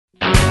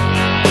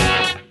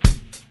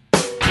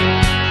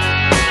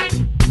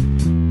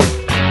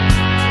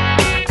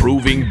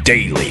proving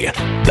daily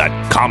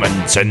that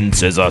common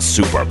sense is a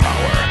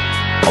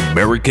superpower.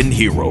 American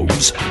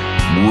heroes,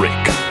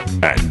 Rick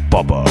and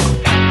Bubba.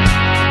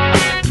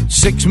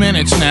 6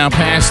 minutes now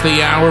past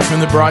the hour from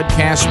the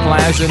Broadcast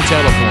Plaza and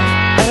telephone.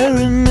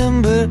 I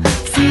remember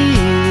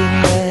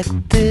feeling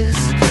like this.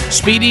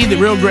 Speedy, the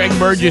real Greg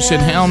Burgess,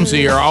 and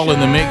Helmsy are all in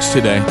the mix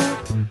today.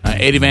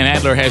 Eddie Van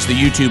Adler has the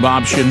YouTube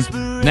option.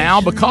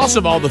 Now, because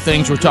of all the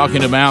things we're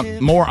talking about,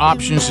 more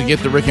options to get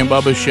the Rick and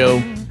Bubba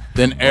show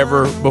than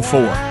ever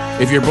before.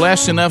 If you're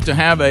blessed enough to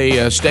have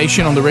a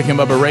station on the Rick and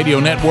Bubba radio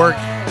network,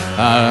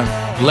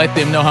 let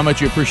them know how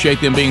much you appreciate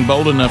them being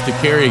bold enough to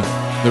carry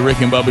the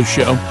Rick and Bubba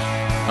show.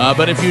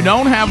 But if you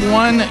don't have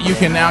one, you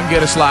can now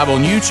get us live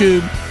on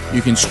YouTube.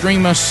 You can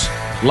stream us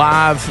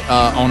live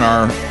on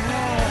our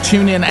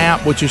TuneIn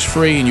app, which is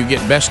free, and you get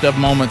best of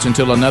moments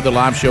until another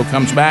live show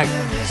comes back.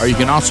 Or you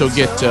can also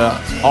get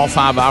all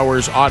 5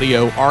 hours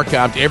audio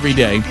archived every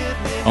day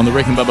on the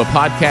Rick and Bubba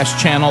podcast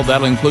channel.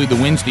 That'll include the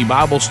Wednesday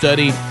Bible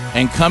study,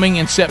 and coming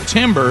in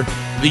September,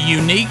 the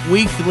unique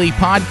weekly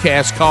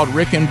podcast called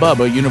Rick and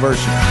Bubba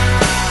University.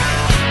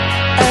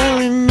 I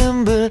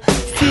remember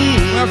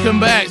feeling. Welcome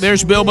back.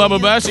 There's Bill Bubba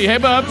Bussey. Hey,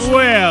 Bubs.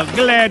 Well,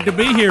 glad to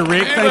be here,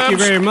 Rick. Hey, Thank you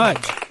Bubs. very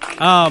much.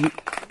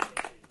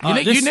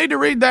 You need to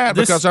read that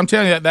because I'm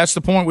telling you that's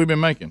the point we've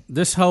been making.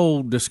 This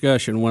whole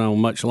discussion went on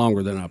much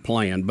longer than I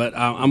planned, but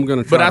I'm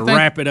going to try to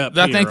wrap it up.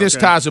 I think this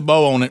ties a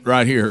bow on it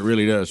right here. It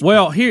really does.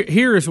 Well,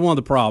 here is one of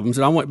the problems,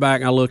 and I went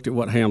back and I looked at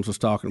what Helms was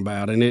talking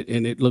about, and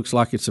it looks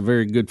like it's a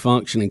very good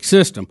functioning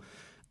system.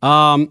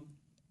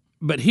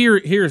 But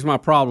here's my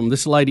problem.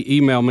 This lady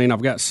emailed me, and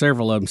I've got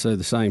several of them say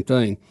the same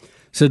thing.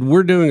 Said,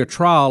 we're doing a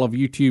trial of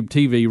YouTube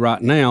TV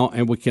right now,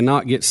 and we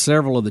cannot get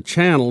several of the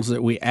channels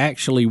that we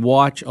actually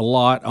watch a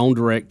lot on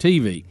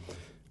DirecTV.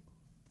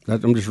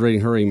 I'm just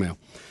reading her email.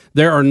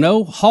 There are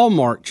no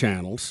Hallmark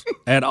channels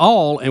at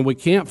all, and we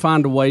can't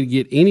find a way to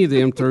get any of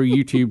them through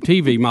YouTube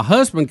TV. My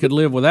husband could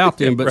live without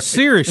them, but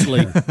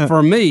seriously,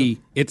 for me,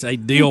 it's a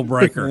deal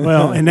breaker.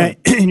 Well, and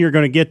you're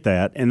going to get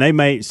that. And they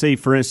may see,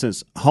 for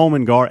instance, Home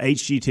and Garden,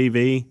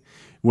 HGTV.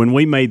 When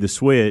we made the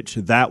switch,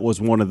 that was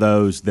one of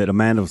those that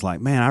Amanda was like,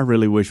 man, I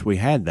really wish we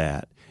had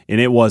that. And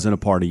it wasn't a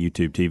part of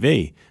YouTube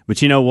TV.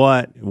 But you know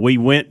what? We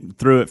went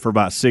through it for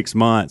about 6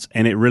 months,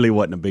 and it really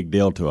wasn't a big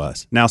deal to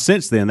us. Now,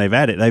 since then, they've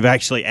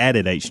actually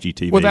added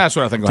HGTV. Well, that's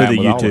what I think will to happen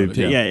the with all of YouTube.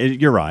 it, yeah.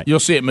 You're right. You'll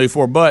see it move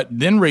forward, but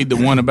then read the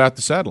one about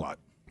the satellite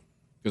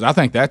because I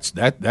think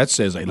that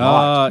says a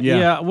lot.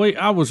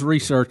 I was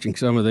researching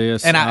some of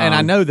this, and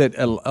I know that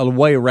a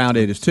way around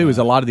it is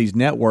a lot of these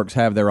networks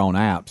have their own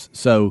apps,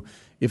 so.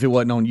 If it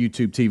wasn't on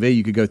YouTube TV,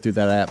 you could go through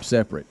that app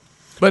separate.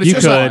 But it's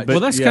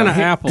that's kind of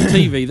Apple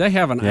TV. They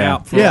have an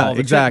app for all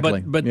the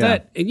exactly. But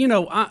that,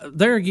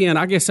 there again,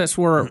 I guess that's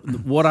where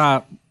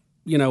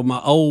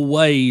my old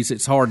ways,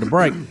 it's hard to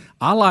break.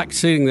 I like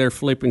sitting there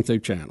flipping through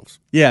channels.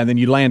 Yeah, and then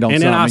you land on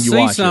something and I you see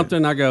watch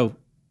something, it. I go,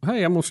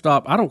 hey, I'm going to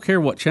stop. I don't care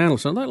what channel,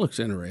 so that looks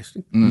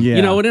interesting. Yeah.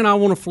 And then I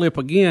want to flip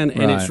again,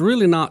 and it's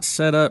really not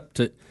set up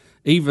to.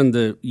 Even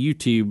the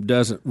YouTube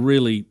doesn't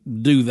really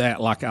do that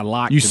like I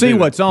like. You see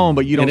what's on,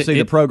 but you don't see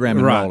the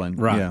programming rolling.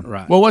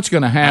 Right. Well, what's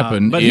going to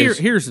happen? But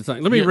here's the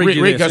thing. Let me read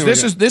you this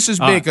because this is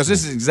big because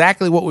this is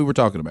exactly what we were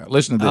talking about.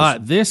 Listen to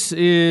this. This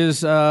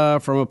is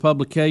from a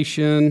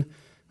publication.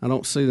 I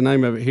don't see the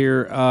name of it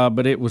here,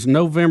 but it was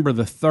November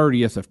the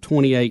 30th of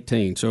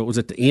 2018. So it was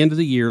at the end of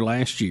the year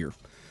last year.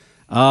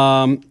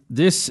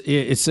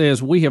 It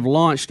says, we have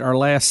launched our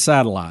last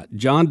satellite.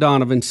 John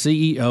Donovan,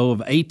 CEO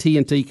of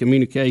AT&T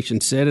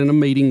Communications, said in a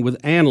meeting with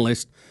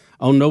analysts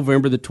on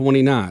November the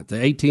 29th.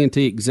 The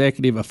AT&T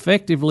executive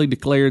effectively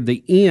declared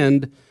the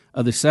end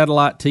of the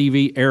satellite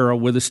TV era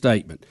with a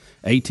statement.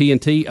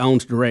 AT&T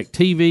owns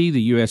DirecTV,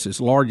 the U.S.'s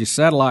largest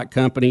satellite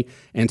company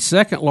and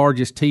second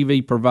largest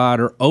TV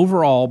provider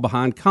overall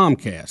behind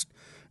Comcast.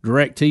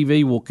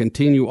 DirecTV will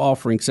continue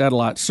offering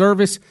satellite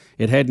service.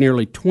 It had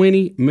nearly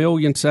 20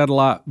 million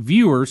satellite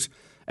viewers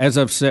as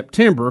of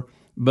September,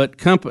 but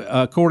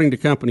according to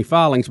company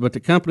filings, but the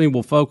company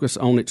will focus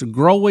on its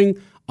growing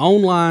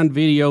online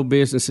video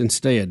business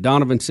instead.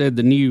 Donovan said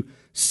the new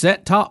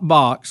set-top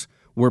box,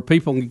 where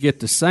people can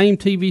get the same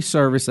TV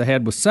service they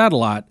had with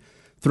satellite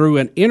through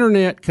an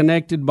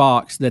internet-connected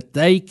box that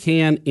they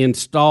can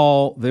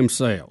install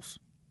themselves.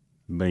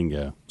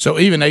 Bingo. So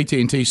even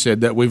AT&T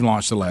said that we've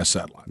launched the last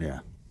satellite. Yeah.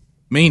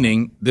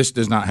 Meaning this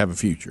does not have a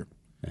future.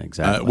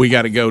 Exactly. We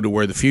got to go to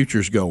where the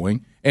future's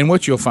going. And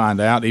what you'll find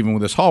out, even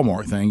with this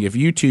Hallmark thing, if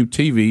YouTube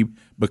TV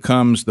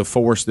becomes the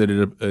force that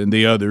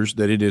the others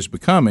that it is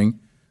becoming,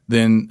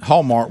 then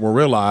Hallmark will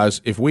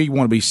realize if we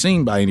want to be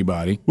seen by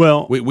anybody,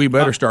 we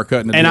better start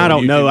cutting it. And I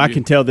don't know. I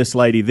can tell this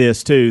lady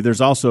this, too.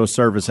 There's also a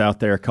service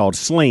out there called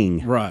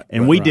Sling. Right.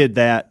 And we did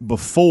that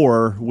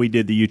before we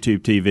did the YouTube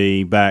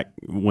TV back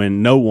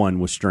when no one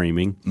was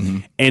streaming. Mm-hmm.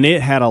 And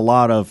it had a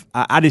lot of –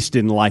 I just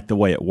didn't like the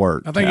way it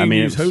worked. I think you can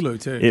use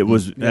Hulu, too. It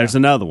was. There's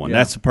another one. Yeah.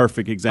 That's a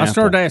perfect example. I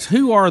started to ask,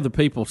 who are the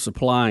people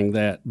supplying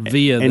that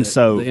via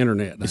the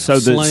internet now? So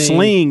the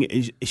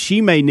Sling,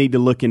 she may need to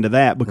look into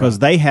that because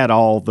they had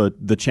all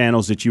the channels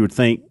channels that you would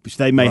think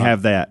they may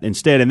have that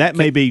instead. And that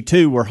may be,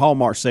 too, where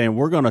Hallmark's saying,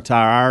 we're going to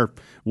tie our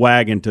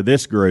wagon to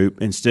this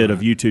group instead of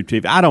YouTube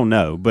TV. I don't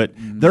know, but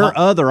there are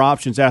other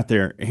options out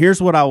there.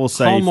 Here's what I will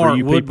say Hallmark for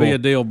you would people. be a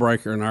deal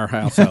breaker in our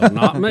household,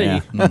 not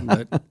me.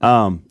 But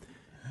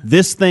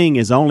This thing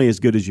is only as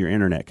good as your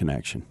internet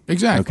connection.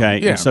 Exactly.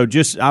 Okay. Yeah. And so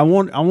I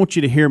want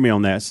you to hear me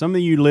on that. Some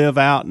of you live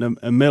out in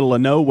the middle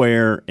of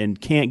nowhere and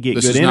can't get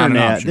This good is not an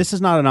internet. option. This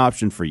is not an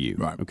option for you.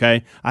 Right.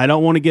 Okay. I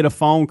don't want to get a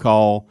phone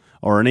call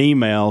or an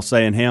email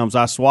saying, Helms,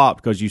 I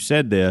swapped because you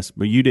said this,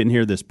 but you didn't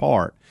hear this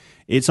part.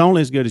 It's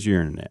only as good as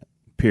your internet.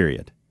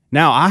 Period.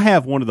 Now, I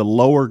have one of the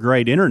lower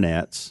grade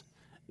internets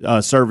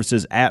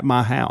services at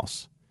my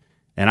house.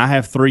 And I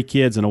have 3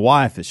 kids and a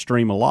wife that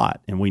stream a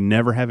lot, and we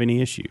never have any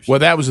issues. Well,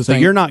 that was the So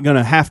thing. you're not going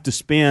to have to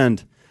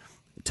spend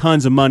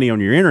tons of money on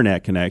your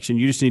internet connection.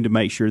 You just need to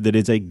make sure that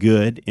it's a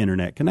good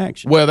internet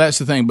connection. Well, that's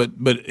the thing. But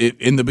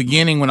in the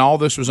beginning, when all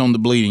this was on the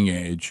bleeding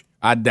edge,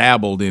 I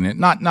dabbled in it,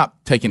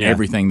 not taking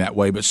everything that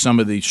way, but some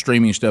of the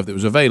streaming stuff that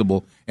was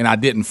available, and I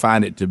didn't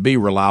find it to be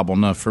reliable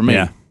enough for me.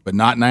 Yeah. But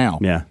not now.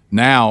 Yeah.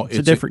 Now it's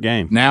a different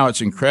game. Now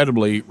it's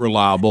incredibly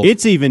reliable.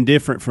 It's even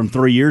different from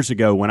 3 years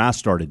ago when I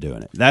started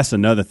doing it. That's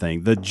another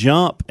thing. The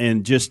jump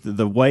and just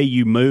the way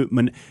you move.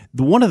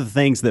 One of the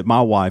things that my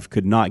wife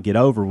could not get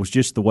over was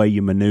just the way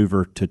you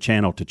maneuver to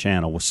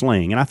channel with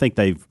Sling. And I think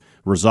they've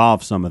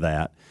resolved some of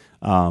that.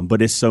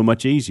 But it's so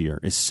much easier.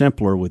 It's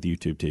simpler with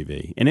YouTube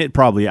TV. And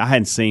I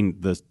hadn't seen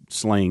the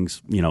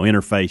Sling's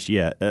interface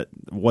yet,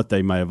 what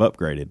they may have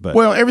upgraded. But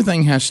well,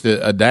 everything has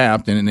to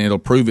adapt, and it'll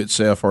prove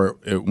itself or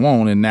it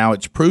won't. And now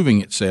it's proving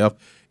itself.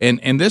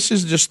 And this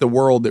is just the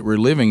world that we're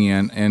living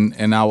in.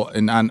 And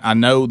I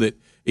know that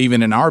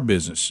even in our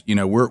business,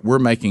 we're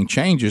making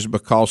changes,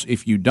 because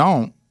if you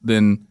don't,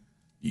 then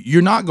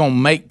you're not going to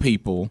make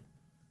people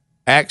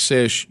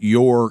access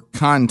your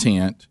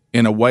content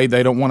in a way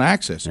they don't want to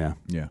access it.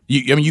 Yeah.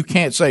 You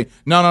can't say,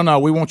 no,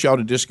 we want y'all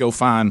to just go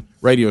find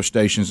radio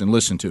stations and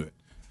listen to it.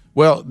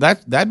 Well,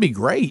 that'd be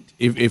great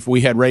if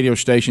we had radio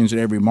stations in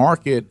every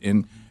market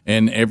and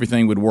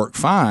everything would work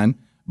fine.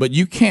 But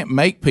you can't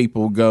make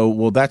people go,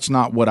 well, that's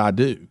not what I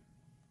do.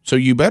 So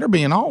you better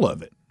be in all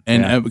of it.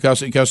 And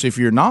because if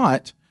you're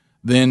not,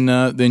 then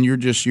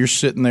you're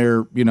sitting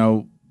there,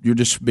 you're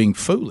just being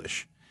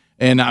foolish.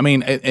 And I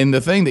mean, and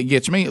the thing that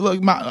gets me,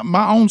 look,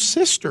 my own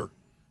sister,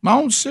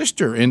 and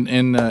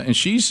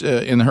she's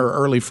in her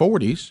early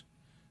 40s.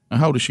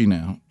 How old is she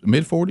now?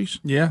 Mid 40s?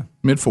 Yeah.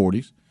 Mid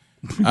 40s.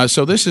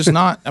 So this is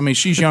not, I mean,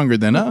 she's younger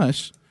than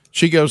us.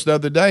 She goes the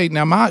other day.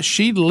 Now,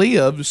 she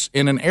lives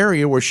in an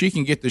area where she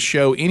can get the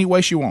show any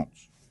way she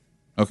wants.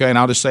 Okay, and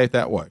I'll just say it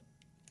that way.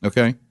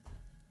 Okay?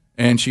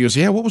 And she goes,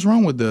 yeah, what was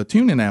wrong with the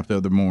TuneIn app the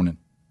other morning?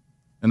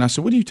 And I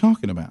said, what are you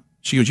talking about?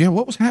 She goes, yeah,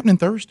 what was happening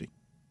Thursday?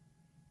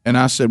 And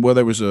I said, well,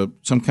 there was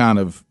some kind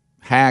of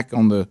hack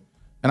on the,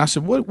 and I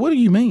said, what do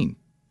you mean?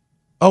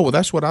 Oh, well,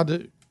 that's what I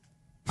do.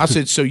 I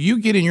said, so you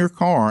get in your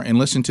car and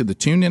listen to the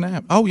TuneIn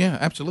app? Oh, yeah,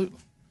 absolutely.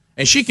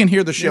 And she can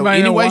hear the show Anybody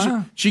any know way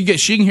why? she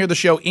can hear the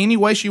show any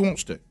way she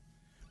wants to.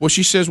 Well,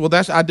 she says, well,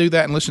 I do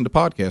that and listen to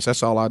podcasts.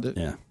 That's all I do.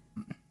 Yeah.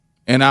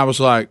 And I was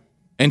like,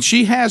 and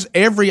she has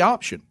every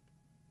option,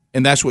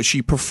 and that's what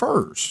she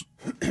prefers.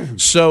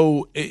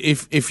 So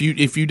if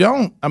you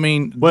don't, I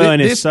mean, Well,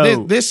 and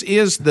this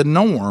is the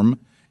norm.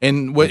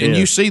 And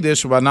you see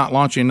this by not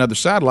launching another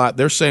satellite.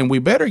 They're saying we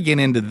better get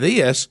into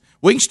this.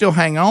 We can still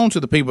hang on to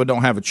the people that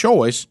don't have a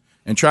choice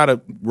and try to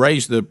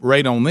raise the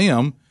rate on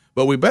them,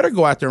 but we better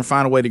go out there and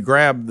find a way to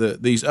grab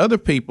these other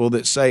people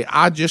that say,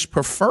 I just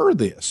prefer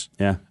this.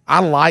 Yeah. I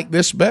like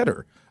this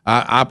better.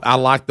 I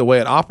like the way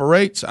it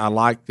operates. I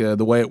like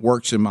the way it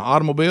works in my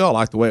automobile. I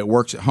like the way it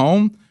works at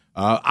home.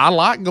 I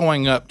like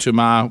going up to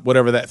my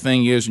whatever that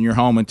thing is in your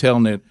home and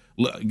telling it,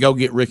 go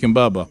get Rick and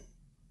Bubba.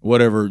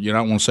 Whatever, I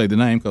don't want to say the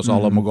name because all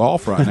of them will go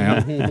off right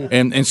now.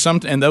 and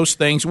those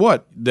things,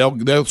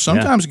 they'll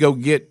sometimes go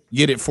get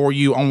it for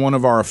you on one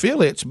of our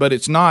affiliates, but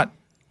it's not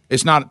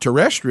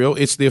terrestrial.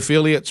 It's the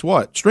affiliate's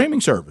streaming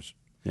service.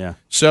 Yeah.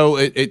 So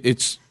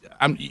it's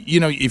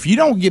if you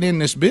don't get in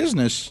this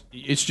business,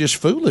 it's just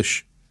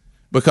foolish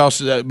because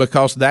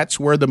that's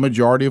where the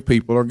majority of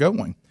people are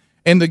going.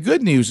 And the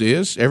good news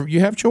is you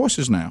have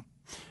choices now.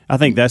 I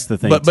think that's the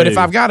thing. But if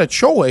I've got a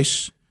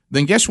choice,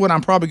 then guess what?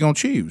 I'm probably going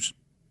to choose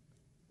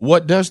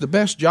what does the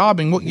best job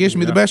and what gives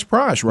me the best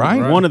price,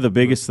 right? One of the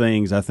biggest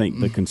things I think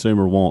the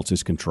consumer wants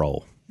is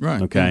control.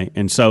 Right. Okay.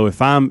 And so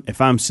if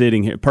I'm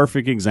sitting here,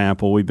 perfect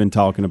example, we've been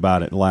talking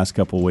about it the last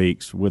couple of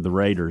weeks with the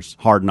Raiders.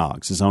 Hard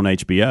Knocks is on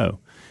HBO.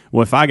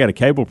 Well, if I got a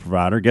cable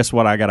provider, guess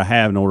what I got to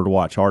have in order to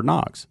watch Hard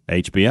Knocks?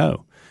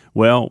 HBO.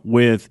 Well,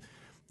 with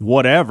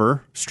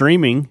whatever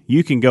streaming,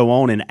 you can go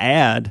on and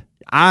add.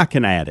 I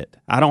can add it.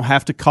 I don't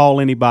have to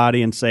call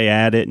anybody and say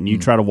add it, and you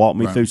try to walk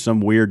me through some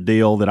weird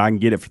deal that I can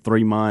get it for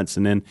 3 months,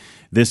 and then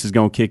this is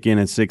going to kick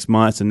in 6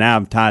 months, and now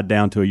I'm tied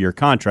down to a year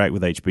contract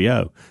with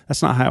HBO.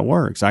 That's not how it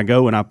works. I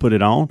go and I put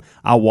it on.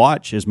 I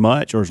watch as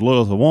much or as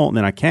little as I want, and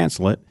then I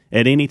cancel it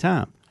at any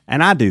time.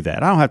 And I do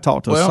that. I don't have to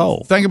talk to a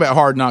soul. Think about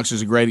Hard Knocks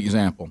as a great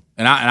example.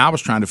 And I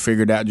was trying to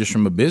figure it out just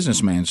from a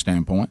businessman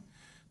standpoint.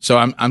 So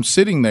I'm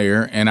sitting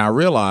there, and I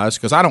realize,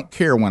 because I don't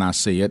care when I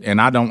see it, and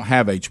I don't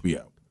have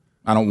HBO.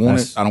 I don't want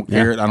it. I don't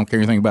care. I don't care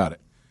anything about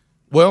it.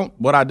 Well,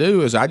 what I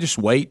do is I just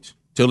wait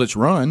till it's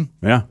run.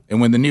 Yeah.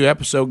 And when the new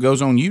episode goes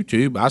on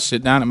YouTube, I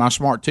sit down at my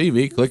smart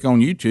TV, click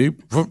on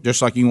YouTube,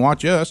 just like you can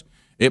watch us.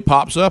 It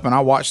pops up, and I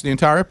watch the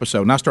entire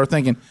episode. And I start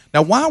thinking,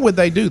 now, why would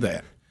they do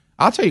that?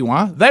 I'll tell you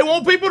why. They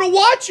want people to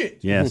watch it.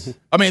 Yes.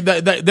 I mean,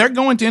 they're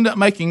going to end up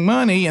making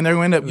money, and they're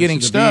going to end up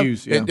getting stuff.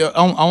 Views, yeah.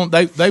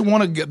 They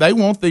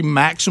want the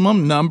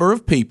maximum number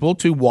of people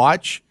to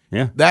watch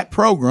that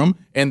program,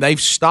 and they've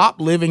stopped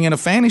living in a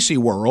fantasy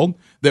world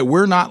that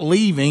we're not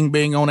leaving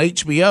being on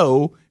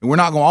HBO, and we're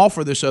not going to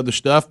offer this other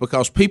stuff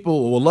because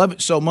people will love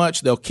it so much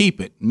they'll keep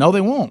it. No,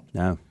 they won't.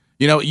 No.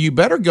 You know, you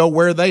better go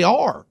where they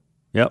are.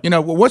 Yep. You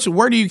know,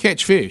 where do you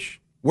catch fish?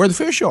 Where the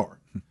fish are.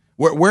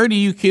 Where do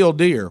you kill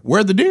deer?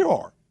 Where the deer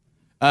are.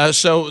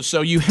 So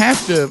you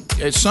have to,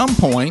 at some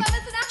point,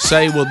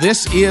 say, well,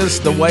 this is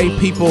the way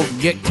people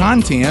get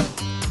content,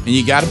 and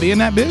you got to be in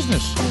that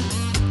business.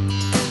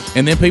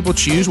 And then people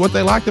choose what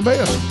they like the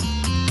best.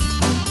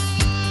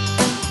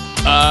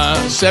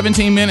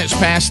 17 minutes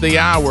past the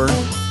hour.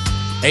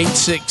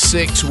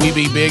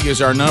 866-WE-BE-BIG is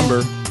our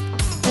number.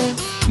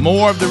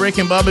 More of the Rick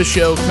and Bubba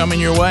Show coming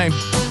your way.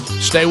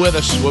 Stay with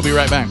us. We'll be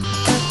right back.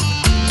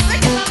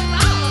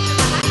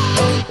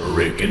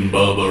 Rick and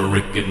Bubba,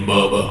 Rick and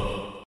Bubba.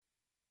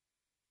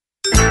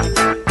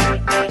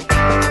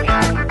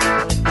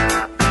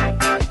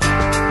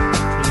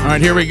 All right,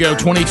 here we go.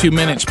 22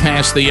 minutes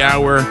past the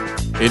hour.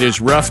 It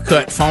is rough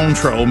cut phone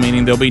troll,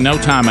 meaning there'll be no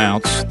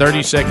timeouts.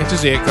 30 seconds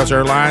is it because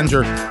our lines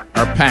are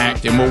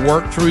packed, and we'll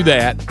work through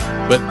that.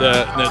 But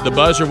the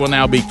buzzer will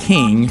now be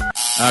king.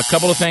 A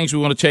couple of things we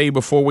want to tell you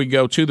before we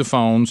go to the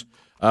phones.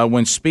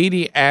 When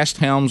Speedy asked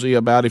Helmsy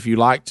about if you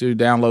like to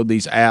download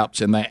these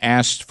apps, and they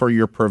asked for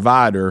your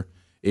provider,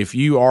 if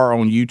you are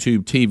on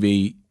YouTube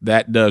TV,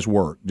 that does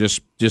work.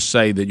 Just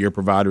say that your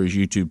provider is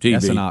YouTube TV.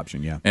 That's an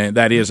option, yeah. And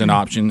that is an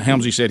option.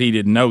 Helmsy said he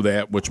didn't know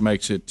that, which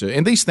makes it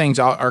and these things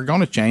are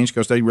going to change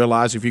because they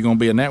realize if you're going to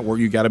be a network,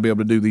 you got to be able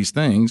to do these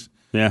things.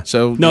 Yeah.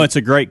 So no, it's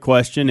a great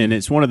question, and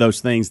it's one of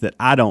those things that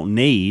I don't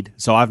need,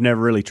 so I've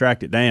never really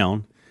tracked it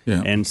down.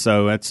 Yeah. And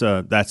so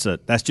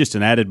that's just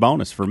an added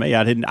bonus for me.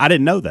 I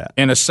didn't know that.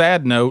 And a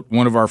sad note,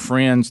 one of our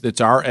friends that's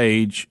our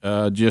age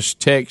just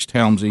texted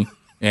Helmsy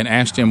and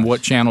asked him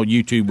what channel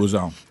YouTube was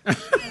on.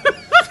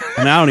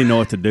 And I don't even know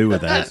what to do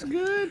with that. That's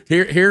good.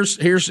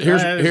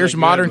 Here's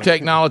modern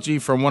technology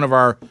from one of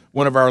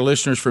our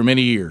listeners for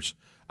many years.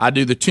 I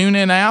do the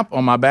TuneIn app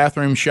on my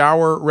bathroom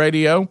shower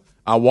radio.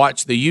 I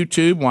watch the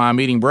YouTube while I'm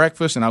eating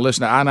breakfast, and I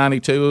listen to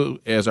I-92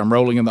 as I'm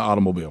rolling in the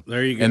automobile.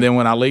 There you go. And then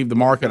when I leave the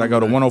market, I go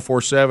to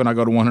 104.7, I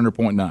go to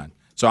 100.9.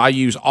 So I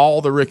use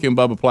all the Rick and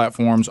Bubba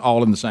platforms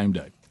all in the same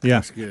day.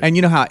 Yeah, and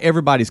you know how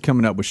everybody's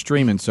coming up with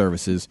streaming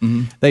services.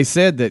 Mm-hmm. They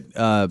said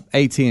that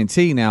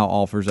AT&T now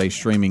offers a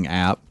streaming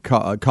app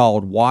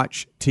called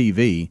Watch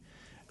TV,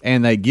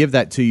 and they give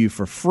that to you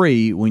for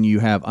free when you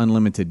have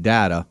unlimited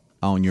data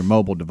on your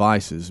mobile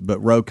devices, but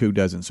Roku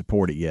doesn't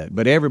support it yet.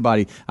 But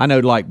everybody, I know,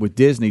 like with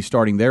Disney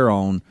starting their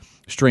own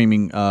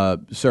streaming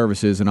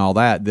services and all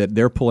that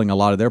they're pulling a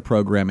lot of their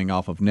programming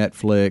off of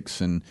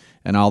Netflix and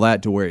all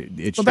that to where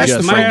it's well, that's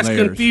just the mass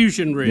theirs.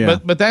 confusion, Rick. Yeah.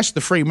 But that's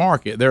the free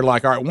market. They're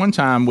like, all right, one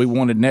time we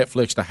wanted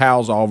Netflix to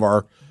house all of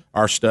our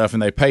stuff,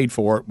 and they paid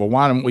for it. But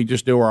why don't we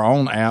just do our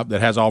own app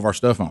that has all of our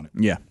stuff on it?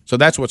 Yeah. So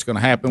that's what's going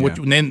to happen. Which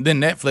then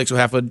Netflix will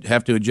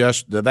have to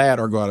adjust to that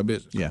or go out of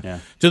business. Yeah.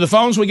 To the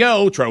phones we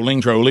go.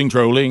 Trolling.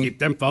 Keep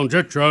them phones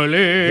a trolling.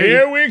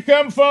 Here we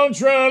come, phone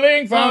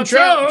trolling. Phone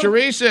troll.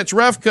 Teresa, it's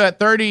rough cut.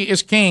 30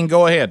 is king.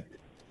 Go ahead.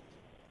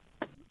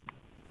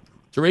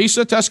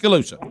 Teresa,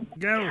 Tuscaloosa.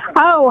 Go.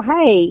 Oh,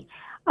 hey.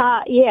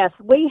 Yes,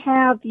 we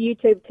have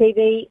YouTube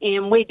TV,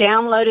 and we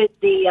downloaded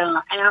the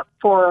app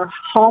for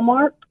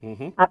Hallmark.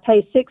 Mm-hmm. I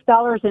pay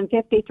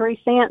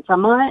 $6.53 a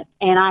month,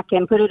 and I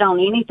can put it on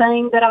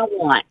anything that I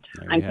want.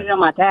 I can put it on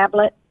my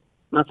tablet,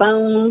 my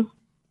phone,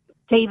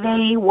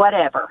 TV,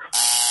 whatever.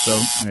 So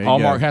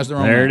Hallmark has their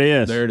own There app. it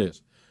is. There it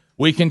is.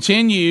 We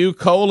continue.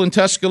 Cole in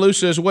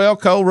Tuscaloosa as well.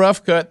 Cole,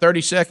 rough cut,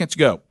 30 seconds,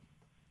 go.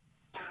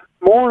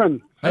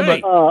 Morning.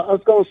 Hey. I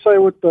was going to say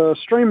with the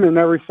streaming and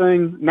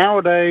everything,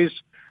 nowadays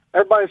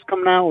everybody's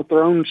coming out with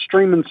their own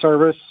streaming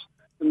service,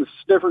 and the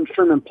different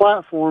streaming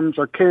platforms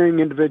are carrying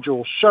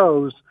individual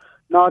shows,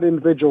 not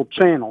individual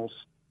channels.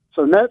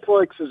 So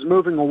Netflix is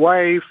moving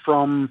away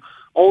from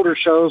older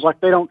shows,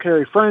 like they don't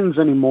carry Friends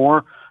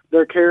anymore.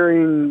 They're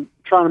trying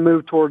to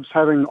move towards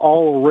having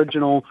all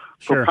original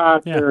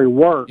proprietary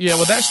work. Yeah,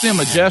 well, that's them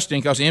adjusting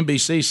because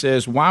NBC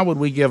says, why would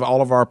we give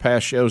all of our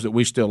past shows that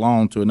we still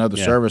own to another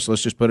service?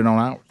 Let's just put it on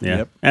ours. Yeah.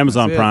 Yep.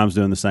 Amazon Prime's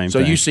doing the same So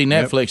thing. you see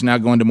Netflix now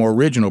going to more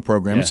original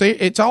programming. Yeah. See,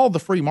 it's all the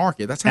free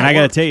market. That's how and it I got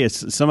to works. tell you,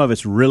 some of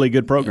it's really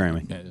good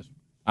programming. Yeah, it is.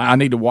 I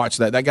need to watch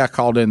that. That guy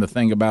called in the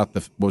thing about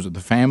the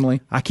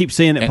family. I keep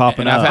seeing it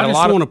popping up. I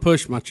just want to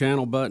push my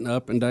channel button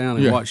up and down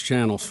and watch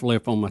channels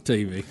flip on my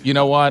TV. You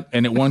know what?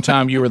 And at one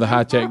time you were the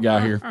high tech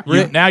guy here.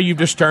 Now you've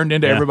just turned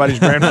into everybody's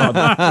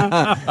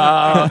grandfather.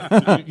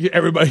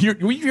 Everybody,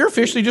 you're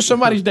officially just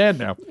somebody's dad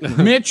now.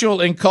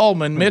 Mitchell and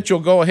Coleman. Mitchell,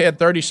 go ahead.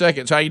 30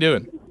 seconds. How you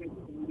doing?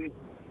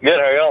 Good.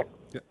 How are y'all?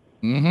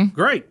 Mm-hmm.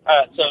 Great.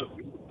 So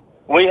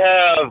we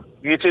have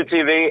YouTube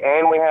TV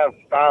and we have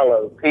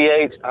Philo,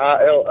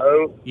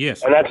 Philo.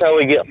 Yes. And that's how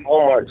we get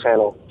Hallmark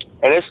Channel.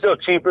 And it's still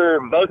cheaper.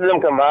 Both of them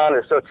combined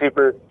are still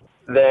cheaper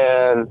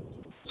than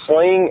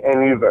Sling and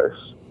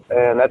Uverse.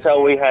 And that's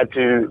how we had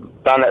to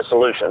find that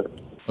solution.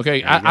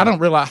 Okay, I don't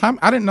realize.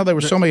 I didn't know there were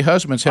so many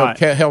husbands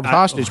held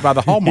hostage by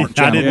the Hallmark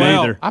Channel. I didn't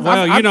either.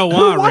 Well, you know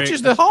why, who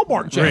watches the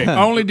Hallmark Channel? Rick,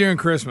 only during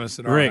Christmas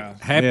at our Rick,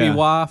 house. happy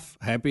wife,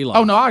 happy life.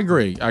 Oh no, I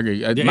agree.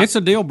 It's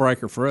a deal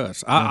breaker for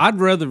us. I'd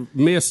rather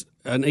miss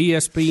an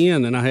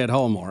ESPN than I had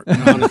Hallmark,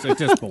 honestly, at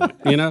this point.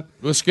 You know.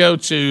 Let's go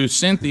to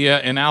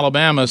Cynthia in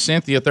Alabama.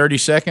 Cynthia, 30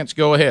 seconds.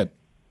 Go ahead.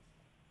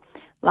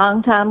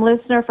 Long-time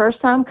listener,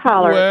 first-time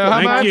caller. Well,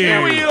 how about you,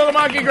 little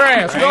monkey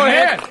grass? Go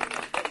ahead.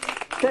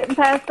 Couldn't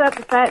pass up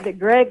the fact that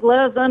Greg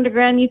loves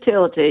underground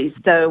utilities.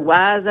 So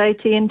why is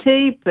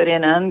AT&T put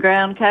in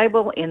underground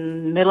cable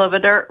in the middle of a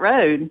dirt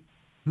road?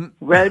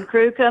 Road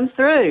crew comes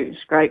through,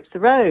 scrapes the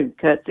road,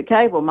 cuts the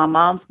cable. My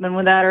mom's been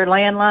without her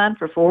landline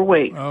for 4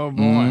 weeks. Oh,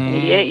 boy.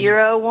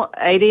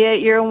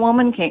 88-year-old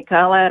woman can't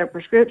call out her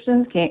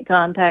prescriptions, can't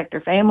contact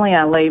her family.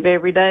 I leave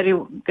every day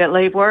to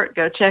leave work,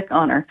 go check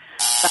on her.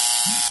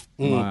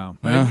 Wow.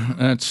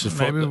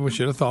 Maybe we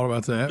should have thought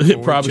about that before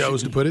we Probably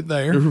chose to put it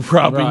there.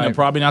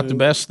 Probably not the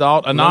best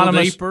thought.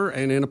 Anonymous. Deeper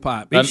and in a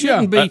pipe. It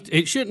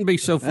shouldn't be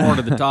so far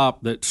to the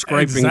top that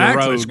scraping the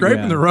road.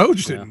 Scraping the road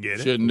shouldn't get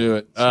it. Shouldn't do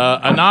it.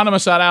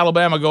 Anonymous out of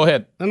Alabama. Go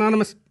ahead.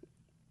 Anonymous.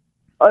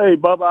 Hey,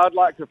 Bubba, I'd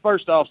like to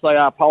first off say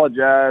I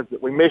apologize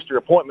that we missed your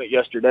appointment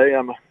yesterday.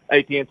 I'm an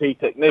AT&T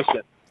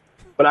technician.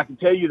 But I can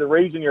tell you the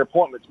reason your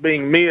appointment's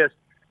being missed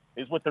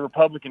is with the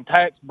Republican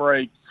tax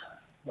breaks.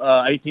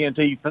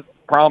 AT&T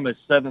promised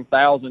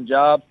 7,000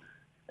 jobs,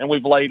 and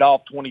we've laid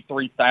off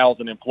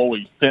 23,000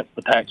 employees since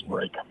the tax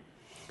break.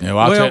 Yeah,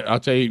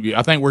 I'll tell you.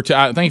 I think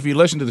I think if you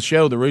listen to the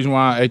show, the reason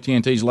why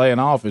AT&T's laying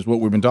off is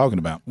what we've been talking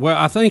about. Well,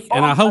 I think,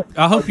 and I hope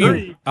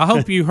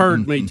you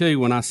heard me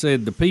too when I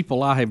said the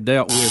people I have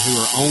dealt with who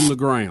are on the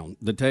ground,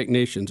 the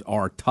technicians,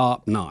 are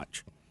top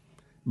notch.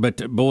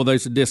 But boy,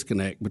 there's a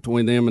disconnect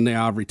between them and the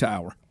ivory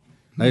tower.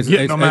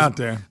 Getting them out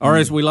there, or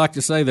as we like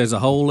to say, there's a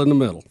hole in the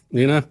middle.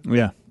 You know?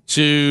 Yeah.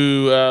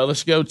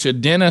 Let's go to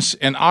Dennis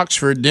in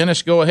Oxford.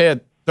 Dennis, go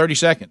ahead. 30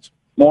 seconds.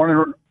 Morning,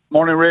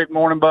 Rick.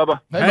 Morning, Bubba.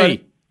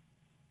 Hey.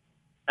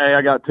 Hey,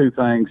 I got 2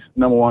 things.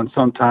 Number one,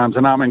 sometimes,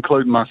 and I'm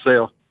including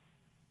myself,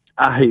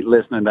 I hate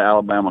listening to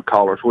Alabama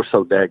callers. We're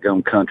so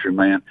daggone country,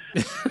 man.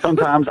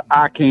 Sometimes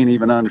I can't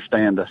even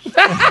understand us.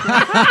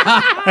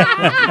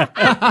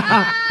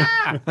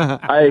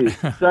 Hey,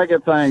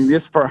 second thing,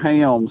 this for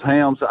Helms.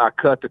 Helms, I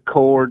cut the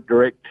cord.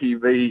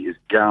 DirecTV is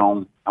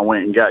gone. I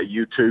went and got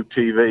YouTube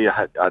TV.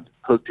 I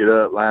hooked it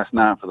up last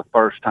night for the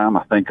first time.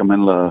 I think I'm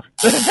in love.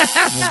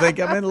 I think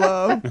I'm in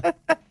love.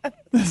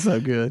 That's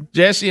so good.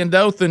 Jesse and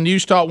Dothan,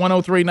 News Talk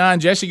 103.9.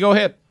 Jesse, go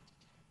ahead.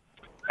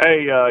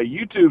 Hey,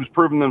 YouTube's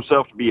proven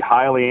themselves to be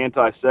highly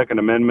anti-Second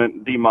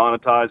Amendment,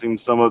 demonetizing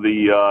some of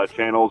the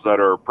channels that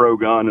are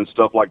pro-gun and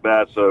stuff like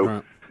that. So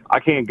Right. I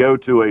can't go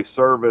to a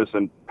service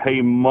and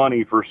pay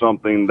money for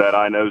something that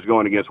I know is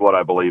going against what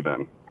I believe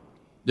in.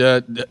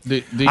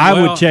 I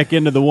would check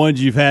into the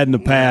ones you've had in the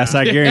past.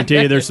 I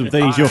guarantee you there's some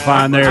things you'll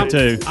find there,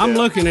 too. I'm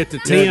looking at the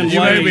 10 ways. You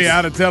may be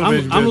out of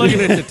television. I'm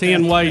looking at the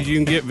 10 ways you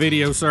can get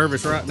video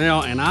service right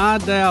now, and I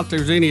doubt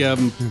there's any of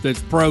them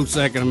that's pro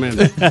Second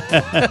Amendment.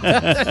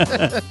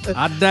 I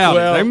doubt it.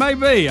 There may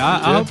be.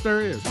 I hope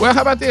there is. Well,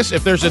 how about this?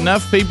 If there's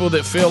enough people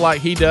that feel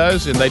like he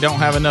does and they don't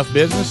have enough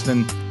business,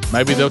 then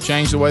maybe they'll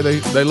change the way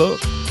they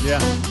look. Yeah.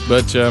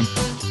 But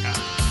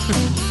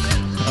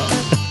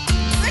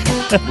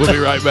we'll be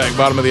right back.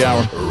 Bottom of the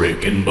hour.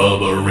 Rick and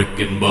Bubba, Rick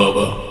and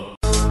Bubba.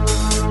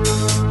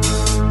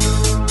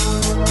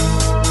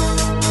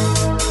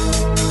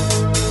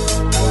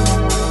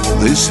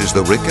 This is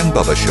the Rick and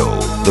Bubba Show.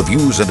 The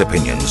views and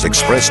opinions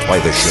expressed by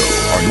the show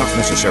are not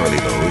necessarily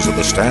those of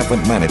the staff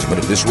and management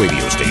of this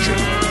radio station,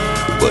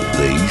 but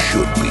they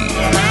should be.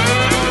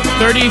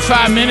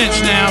 35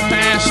 minutes now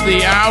past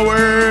the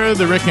hour.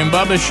 The Rick and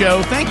Bubba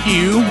Show. Thank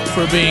you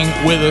for being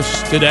with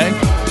us today.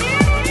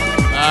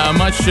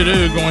 Much to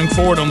do going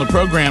forward on the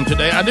program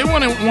today. I do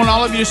want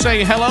all of you to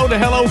say hello to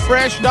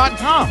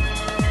HelloFresh.com.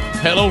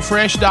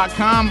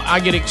 HelloFresh.com. I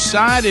get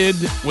excited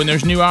when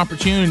there's new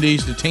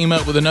opportunities to team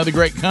up with another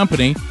great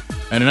company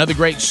and another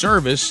great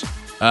service.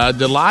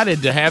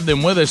 Delighted to have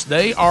them with us.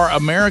 They are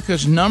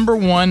America's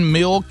 #1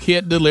 meal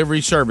kit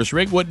delivery service.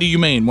 Rick, what do you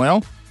mean?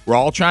 Well, we're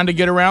all trying to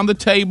get around the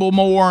table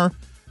more.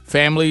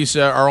 Families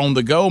are on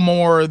the go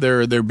more.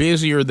 They're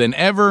busier than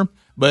ever.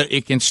 But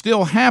it can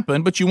still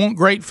happen. But you want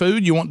great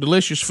food. You want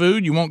delicious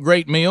food. You want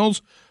great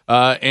meals.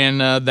 And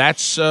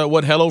that's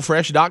what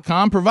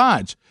HelloFresh.com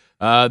provides.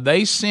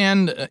 They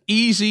send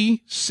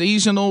easy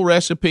seasonal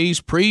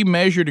recipes,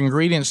 pre-measured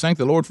ingredients, thank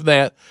the Lord for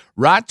that,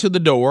 right to the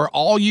door.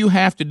 All you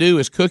have to do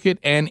is cook it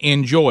and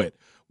enjoy it.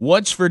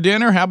 What's for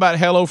dinner? How about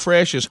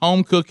HelloFresh's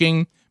home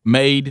cooking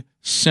made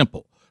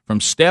simple? From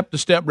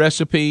step-to-step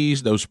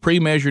recipes, those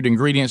pre-measured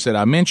ingredients that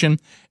I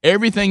mentioned,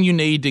 everything you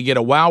need to get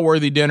a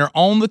wow-worthy dinner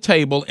on the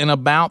table in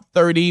about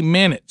 30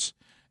 minutes.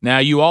 Now,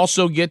 you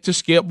also get to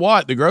skip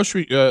what? The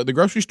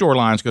grocery store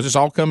lines, because it's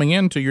all coming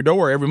into your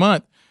door every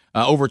month.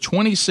 Over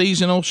 20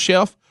 seasonal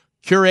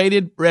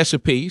chef-curated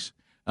recipes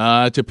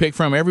to pick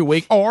from every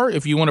week. Or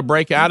if you want to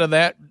break out of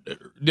that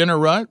dinner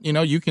rut,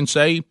 you can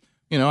say,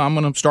 I'm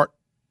going to start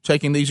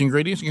taking these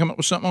ingredients and come up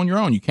with something on your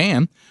own. You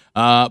can.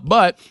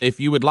 But if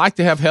you would like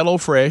to have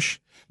HelloFresh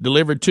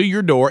delivered to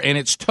your door, and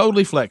it's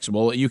totally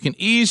flexible, you can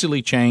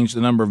easily change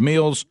the number of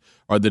meals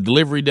or the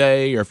delivery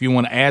day, or if you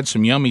want to add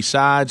some yummy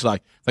sides,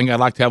 like I think I'd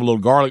like to have a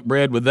little garlic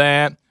bread with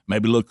that,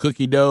 maybe a little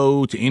cookie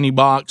dough to any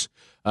box.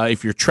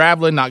 If you're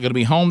traveling, not going to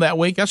be home that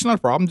week, that's not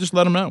a problem. Just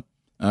let them know.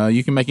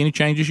 You can make any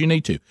changes you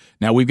need to.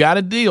 Now, we've got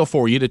a deal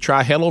for you to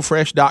try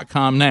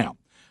HelloFresh.com now.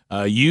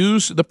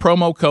 Use the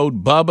promo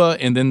code BUBBA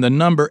and then the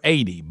number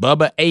 80,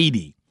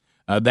 BUBBA80.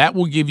 That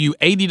will give you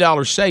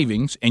 $80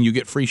 savings, and you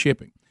get free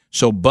shipping.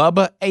 So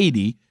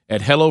BUBBA80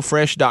 at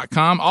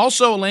HelloFresh.com.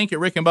 Also a link at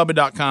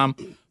RickandBubba.com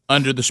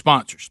under the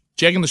sponsors.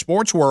 Checking the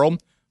sports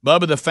world,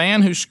 Bubba, the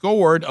fan who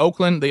scored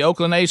the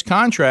Oakland A's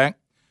contract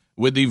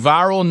with the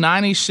viral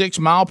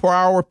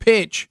 96-mile-per-hour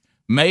pitch,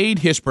 made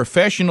his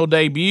professional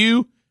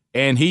debut,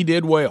 and he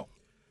did well.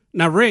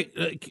 Now,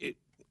 Rick,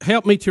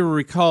 help me to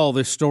recall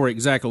this story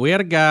exactly. We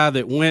had a guy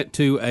that went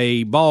to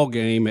a ball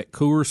game at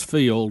Coors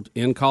Field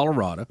in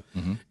Colorado,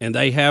 and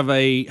they have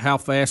a how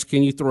fast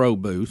can you throw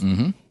booth.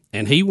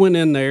 And he went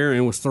in there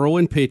and was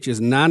throwing pitches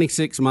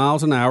 96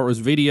 miles an hour. It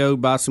was videoed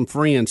by some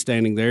friends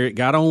standing there. It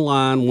got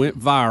online, went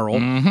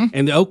viral,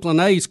 and the Oakland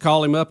A's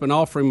call him up and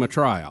offer him a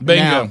tryout.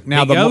 Bingo.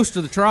 Now he goes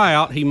to the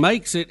tryout, he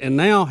makes it, and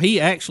now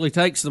he actually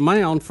takes the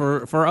mound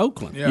for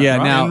Oakland.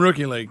 Now in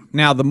rookie league.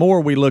 Now, the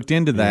more we looked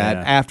into that,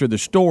 after the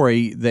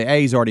story, the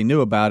A's already knew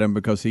about him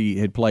because he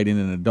had played in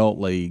an adult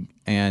league,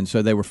 and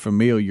so they were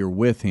familiar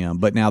with him.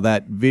 But now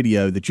that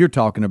video that you're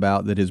talking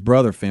about that his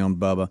brother filmed,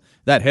 Bubba,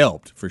 that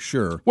helped for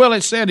sure. Well,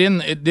 it said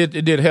it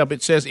did help.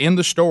 It says in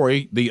the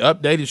story, the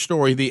updated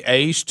story, the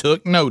A's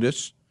took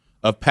notice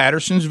of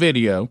Patterson's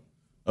video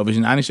of his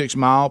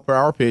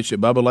 96-mile-per-hour pitch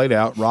that Bubba laid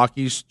out,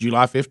 Rockies,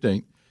 July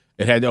 15th.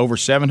 It had over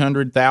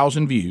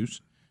 700,000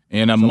 views.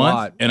 In a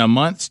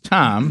month's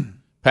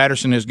time,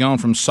 Patterson has gone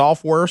from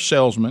software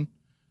salesman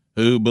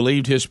who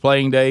believed his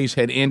playing days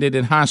had ended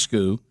in high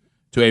school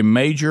to a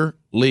major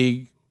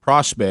league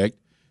prospect.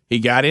 He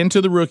got into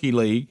the rookie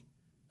league,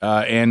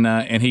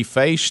 and he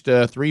faced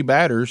three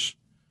batters,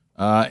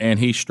 and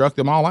he struck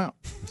them all out.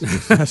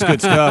 That's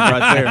good stuff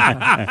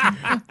right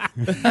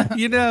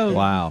there.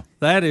 Wow,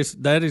 that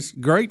is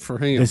great for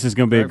him. This is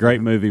going to be a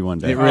great movie one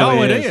day. It really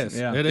it is. is.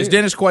 Yeah. It Is is.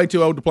 Dennis Quaid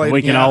too old to play it We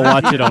again? can all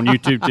watch it on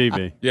YouTube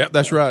TV. Yeah,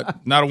 that's right.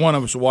 Not one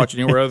of us will watch it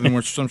anywhere other than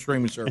with some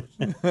streaming service.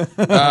 What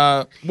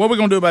are we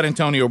going to do about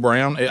Antonio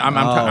Brown? I'm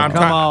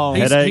come on.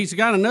 He's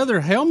got another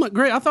helmet.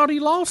 Great. I thought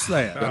he lost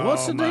that.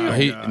 What's the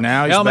deal?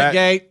 Now he's Helmet back.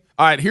 gate.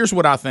 All right, here's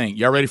what I think.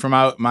 Y'all ready for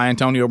my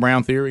Antonio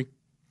Brown theory?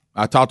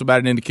 I talked about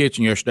it in the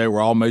kitchen yesterday,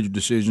 where all major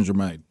decisions are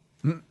made.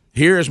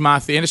 Here is my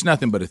and it's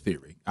nothing but a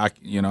theory. And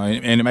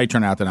it may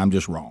turn out that I'm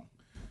just wrong,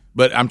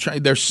 but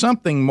there's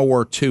something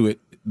more to it.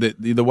 That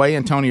the way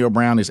Antonio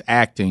Brown is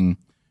acting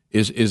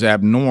is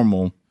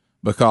abnormal,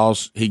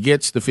 because he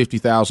gets the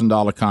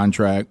 $50,000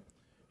 contract.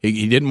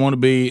 He didn't want to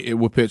be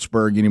with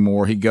Pittsburgh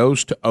anymore. He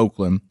goes to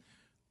Oakland.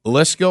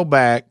 Let's go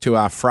back to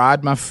I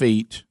fried my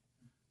feet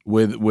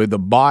with a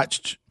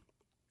botched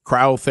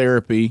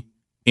cryotherapy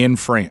in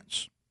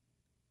France.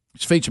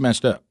 His feet's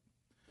messed up.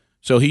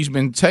 So he's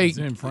been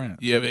taken in France.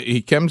 Yeah,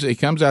 he comes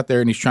out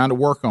there and he's trying to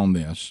work on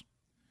this.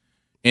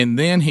 And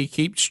then he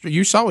keeps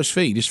you saw his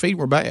feet. His feet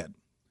were bad.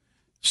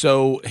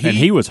 So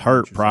he was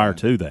hurt prior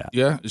to that.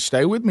 Yeah,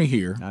 stay with me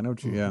here. I know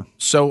what you. Yeah.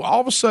 So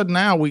all of a sudden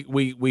now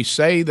we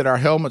say that our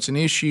helmet's an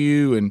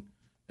issue,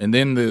 and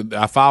then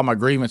I file my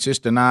grievance, it's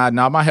denied.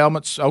 Now my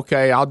helmet's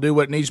okay. I'll do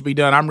what needs to be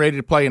done. I'm ready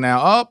to play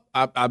now.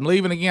 I'm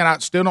leaving again. I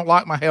still don't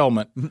like my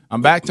helmet.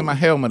 I'm back to my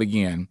helmet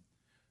again.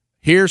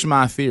 Here's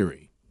my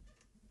theory.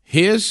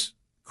 His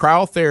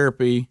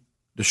cryotherapy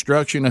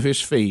destruction of his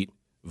feet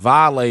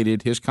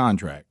violated his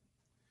contract.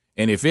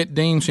 And if it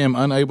deems him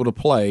unable to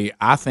play,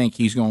 I think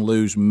he's going to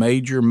lose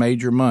major,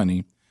 major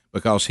money,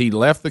 because he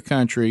left the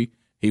country.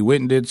 He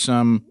went and did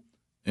some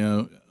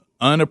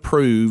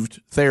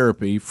unapproved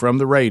therapy from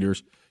the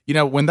Raiders.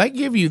 When they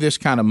give you this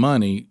kind of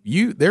money,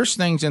 there's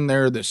things in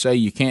there that say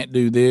you can't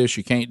do this,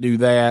 you can't do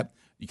that,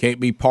 you can't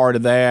be part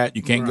of that,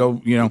 you can't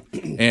go,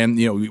 and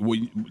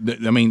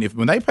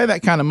when they pay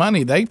that kind of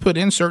money, they put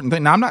in certain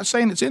things. Now, I'm not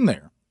saying it's in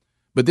there,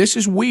 but this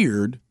is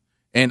weird,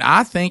 and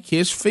I think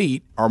his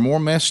feet are more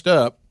messed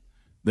up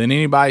than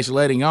anybody's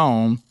letting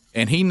on,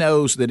 and he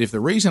knows that if the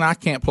reason I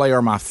can't play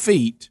are my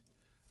feet,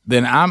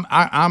 then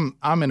I'm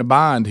in a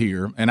bind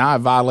here, and I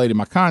violated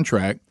my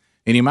contract.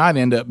 and he might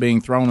end up being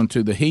thrown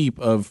into the heap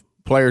of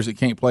players that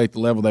can't play at the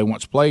level they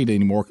once played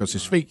anymore because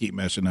his feet keep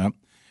messing up.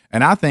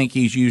 And I think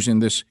he's using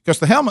this because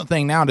the helmet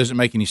thing now doesn't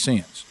make any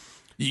sense.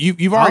 You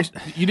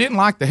didn't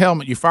like the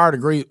helmet. You filed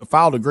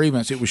a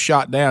grievance. It was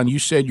shot down. You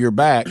said you're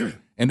back,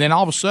 and then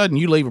all of a sudden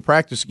you leave a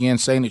practice again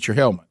saying it's your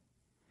helmet.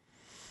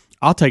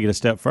 I'll take it a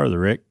step further,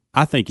 Rick.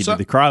 I think he did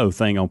the cryo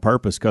thing on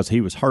purpose because he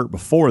was hurt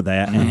before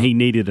that, and he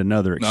needed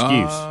another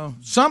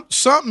excuse. I'm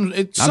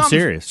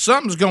serious.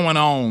 Something's going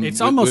on. It's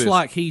almost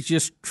like he's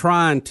just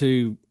trying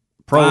to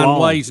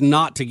find ways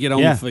not to get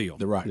on the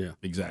field. Right. Yeah.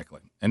 Exactly.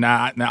 And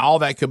now all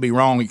that could be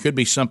wrong. It could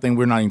be something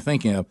we're not even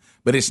thinking of,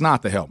 but it's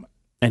not the helmet.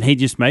 And he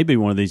just may be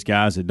one of these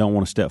guys that don't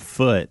want to step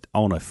foot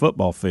on a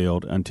football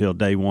field until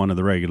day one of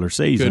the regular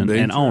season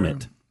and own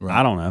it. Right.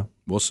 I don't know.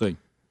 We'll see.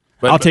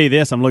 I'll tell you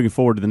this: I'm looking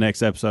forward to the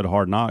next episode of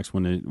Hard Knocks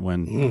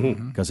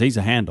when because he's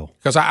a handle.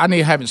 Because I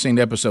haven't seen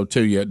episode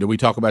 2 yet. Did we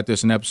talk about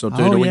this in episode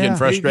 2? Are we getting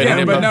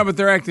frustrated? Yeah, but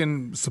they're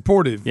acting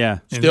supportive. Yeah,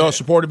 still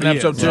supportive in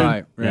episode 2.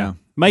 Right. Yeah.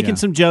 Making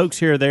some jokes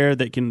here or there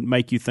that can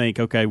make you think,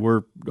 okay,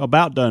 we're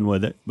about done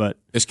with it. But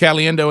is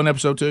Caliendo in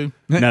episode 2?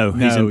 No,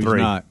 he's in 3.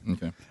 He's not.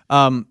 Okay.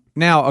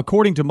 Now,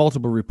 according to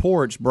multiple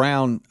reports,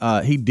 Brown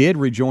he did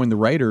rejoin the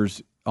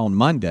Raiders on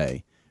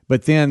Monday,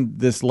 but then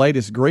this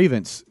latest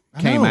grievance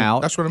came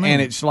out. That's what I mean.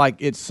 And it's like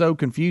it's so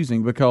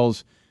confusing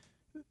because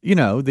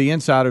the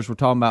insiders were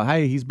talking about,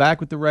 hey, he's back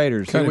with the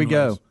Raiders. Here we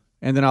go.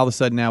 And then all of a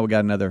sudden now we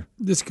got another.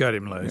 Just cut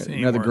him loose.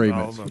 Another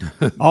grievance.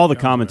 All the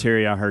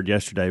commentary I heard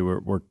yesterday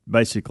were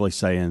basically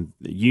saying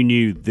you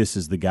knew this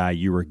is the guy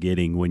you were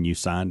getting when you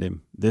signed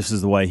him. This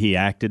is the way he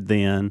acted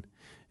then.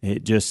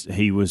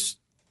 He was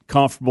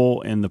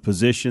comfortable in the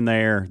position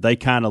there. They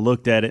kind of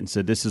looked at it and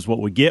said, this is what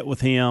we get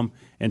with him.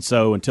 And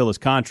so until his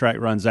contract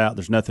runs out,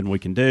 there's nothing we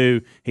can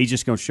do. He's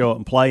just going to show up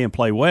and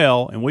play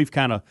well. And we've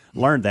kind of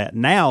learned that.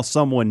 Now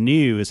someone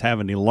new is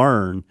having to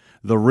learn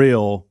the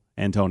real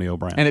Antonio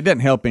Brown. And it doesn't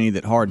help any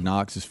that Hard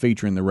Knocks is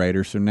featuring the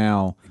Raiders. So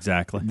now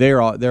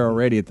they're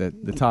already at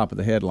the top of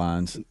the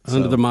headlines.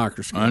 Under the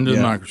microscope. Under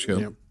the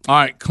microscope. Yep. All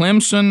right,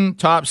 Clemson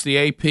tops the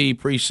AP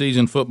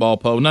preseason football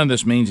poll. None of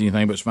this means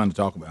anything, but it's fun to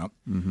talk about.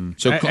 Mm-hmm.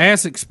 So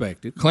as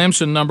expected.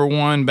 Clemson number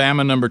 1,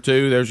 Bama number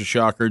 2. There's a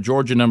shocker.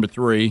 Georgia number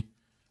 3,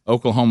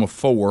 Oklahoma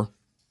 4. How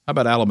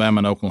about Alabama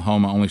and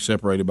Oklahoma only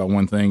separated by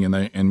one thing,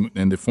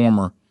 and the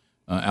former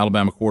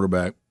Alabama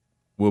quarterback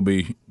will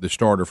be the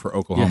starter for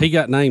Oklahoma. Yeah, he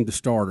got named the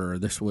starter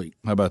this week.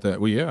 How about that?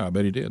 Well, yeah, I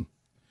bet he did.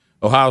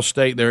 Ohio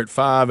State, they're at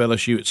 5,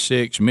 LSU at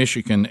 6,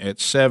 Michigan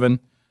at 7,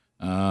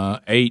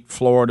 8,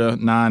 Florida,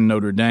 9,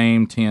 Notre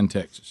Dame, 10,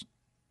 Texas.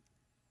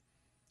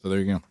 So there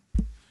you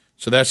go.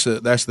 So that's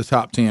the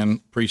top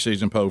 10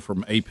 preseason poll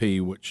from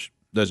AP, which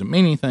doesn't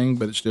mean anything,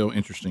 but it's still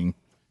interesting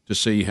to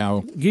see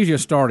how. Gives you a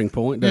starting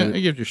point, doesn't it?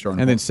 It gives you a starting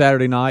point. And then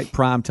Saturday night,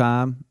 prime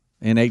time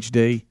in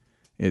HD,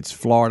 it's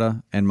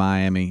Florida and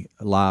Miami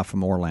live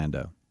from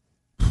Orlando.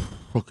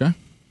 Okay.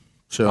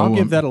 So I'll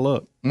give that a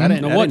look.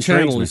 What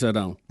channel is that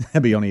on?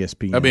 That'd be on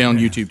ESPN. That'd be on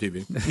YouTube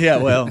TV. Yeah,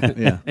 well,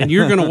 yeah. And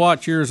you're going to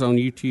watch yours on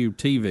YouTube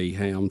TV,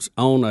 Hams,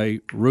 on a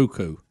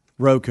Roku.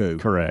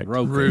 Correct.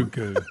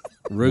 Roku.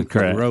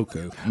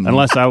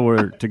 Unless I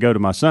were to go to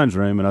my son's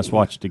room and us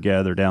watch it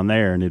together down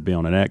there, and it'd be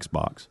on an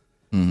Xbox.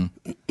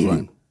 Mm-hmm.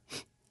 Right.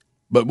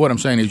 But what I'm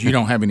saying is you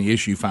don't have any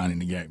issue finding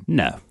the game.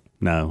 No,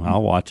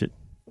 I'll watch it.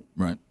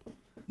 Right.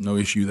 No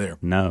issue there.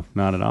 No,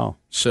 not at all.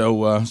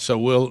 So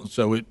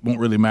it won't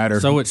really matter.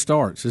 So it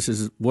starts. This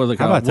is what they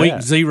call it.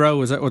 Week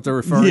 0. Is that what they're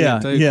referring to?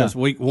 Because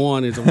week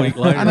 1 is a week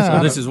later. So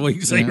this is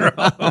week 0.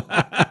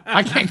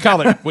 I can't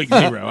call it week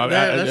 0.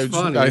 That's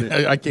funny.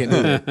 I can't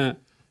do that.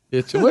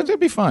 It'd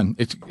be fun.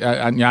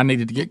 I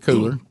needed to get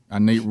cooler. I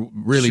needed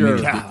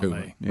to get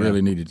cooler. Yeah.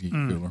 Really needed to get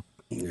cooler.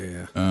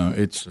 Yeah.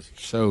 It's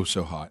so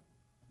hot,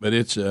 but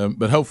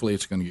hopefully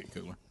it's going to get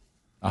cooler.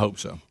 I hope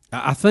so.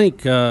 I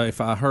think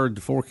if I heard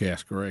the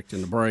forecast correct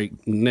in the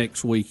break,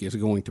 next week is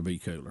going to be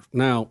cooler.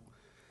 Now,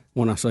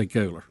 when I say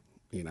cooler,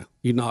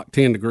 you knock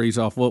 10 degrees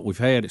off what we've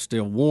had, it's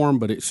still warm,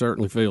 but it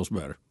certainly feels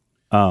better.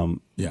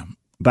 Yeah.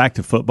 Back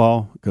to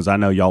football, because I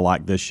know y'all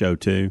like this show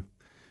too.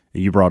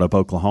 You brought up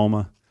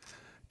Oklahoma.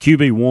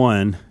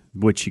 QB1,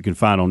 which you can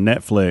find on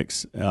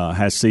Netflix,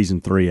 has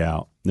season 3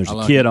 out. There's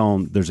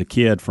a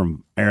kid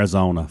from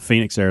Arizona,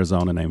 Phoenix,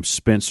 Arizona, named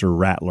Spencer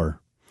Rattler.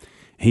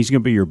 He's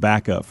going to be your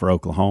backup for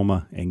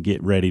Oklahoma, and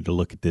get ready to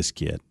look at this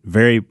kid.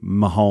 Very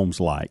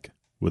Mahomes-like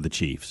with the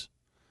Chiefs.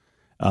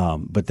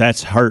 But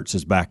that's Hurts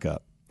as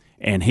backup.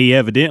 And he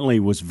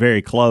evidently was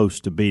very close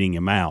to beating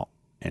him out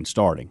and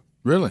starting.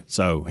 Really?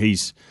 So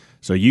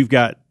you've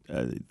got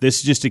this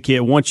is just a kid.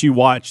 Once you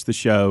watch the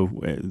show,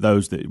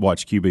 those that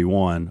watch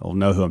QB1 will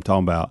know who I'm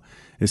talking about.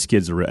 This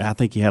kid's I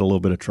think he had a little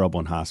bit of trouble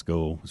in high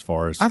school as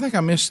far as. I think I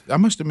must have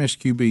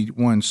missed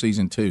QB1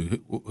 season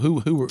 2.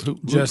 Who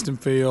Justin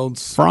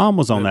Fields. Fromm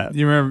was on that.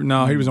 You remember?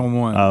 No, he was on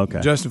 1. Oh,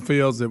 okay. Justin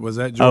Fields that was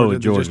at Georgia.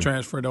 Georgia. That just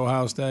transferred to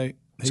Ohio State.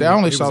 See, I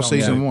only saw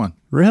season 1.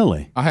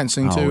 Really? I hadn't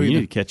seen 2 either. You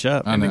need to catch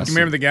up. You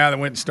remember the guy that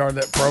went and started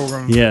that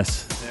program?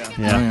 Yes.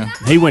 Yeah.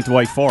 He went to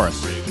Wake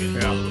Forest.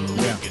 Yeah.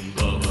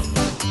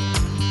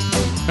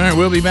 All right,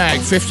 we'll be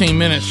back. 15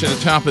 minutes to the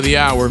top of the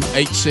hour.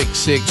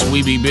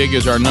 866-WE-BE-BIG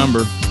is our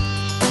number.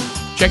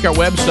 Check our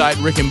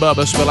website, Rick and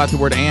Bubba, spell out the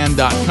word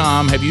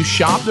and.com. Have you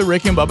shopped the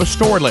Rick and Bubba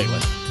store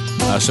lately?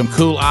 Some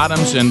cool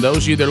items, and those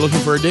of you that are looking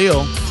for a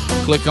deal,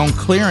 click on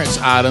clearance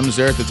items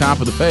there at the top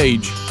of the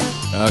page.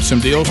 Some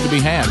deals to be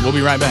had. We'll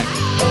be right back.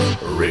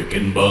 Rick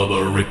and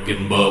Bubba, Rick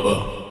and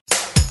Bubba.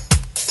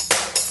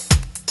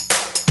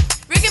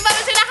 Rick and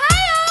Bubba's in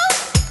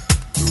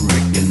Ohio.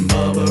 Rick and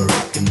Bubba,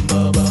 Rick and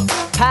Bubba.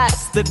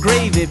 Pass the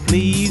gravy,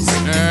 please.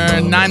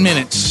 9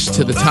 minutes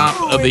to the top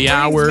of the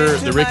hour.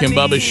 The Rick and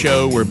Bubba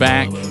Show. We're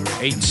back.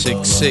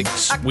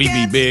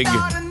 866-WE-BE-BIG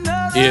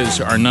is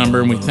our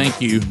number, and we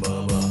thank you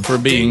for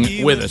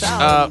being with us.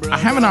 I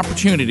have an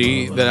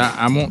opportunity that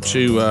I want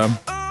to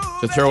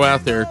throw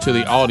out there to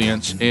the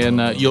audience,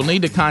 and you'll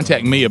need to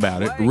contact me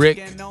about it,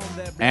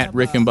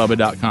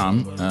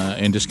 rick@rickandbubba.com,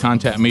 and just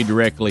contact me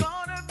directly.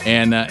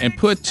 And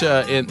put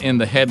in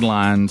the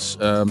headlines,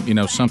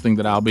 something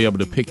that I'll be able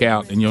to pick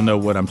out, and you'll know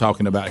what I'm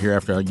talking about here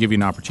after I give you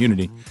an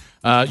opportunity.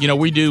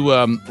 We're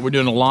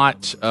doing a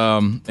lot,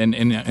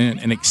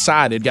 and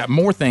excited. Got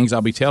more things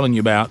I'll be telling you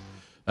about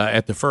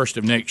at the first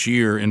of next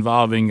year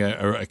involving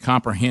a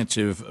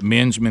comprehensive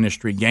men's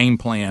ministry game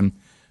plan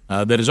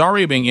that is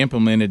already being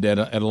implemented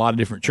at a lot of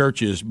different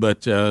churches.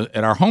 But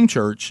at our home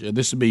church,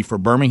 this would be for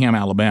Birmingham,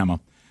 Alabama.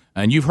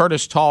 And you've heard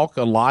us talk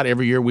a lot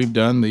every year. We've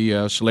done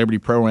the celebrity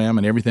program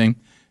and everything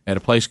at a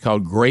place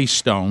called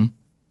Greystone,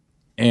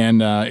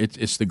 and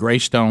it's the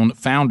Greystone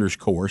Founders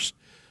Course,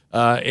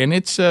 and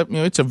it's a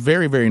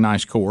very, very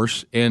nice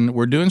course. And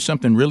we're doing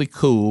something really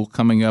cool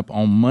coming up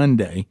on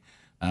Monday.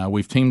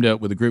 We've teamed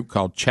up with a group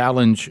called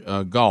Challenge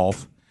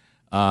Golf,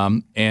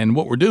 and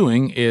what we're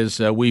doing is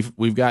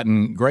we've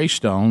gotten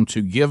Greystone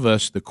to give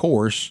us the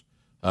course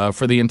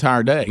for the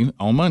entire day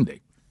on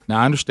Monday.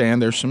 Now, I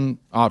understand there's some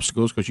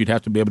obstacles because you'd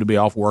have to be able to be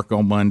off work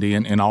on Monday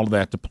and all of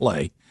that to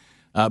play.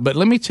 But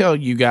let me tell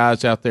you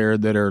guys out there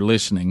that are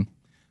listening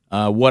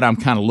what I'm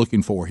kind of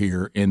looking for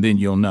here, and then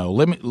you'll know.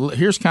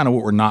 Here's kind of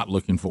what we're not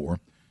looking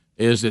for,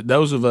 is that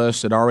those of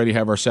us that already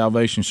have our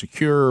salvation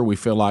secure, we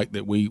feel like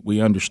that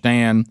we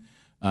understand,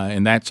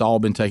 and that's all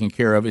been taken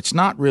care of. It's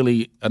not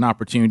really an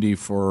opportunity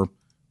for a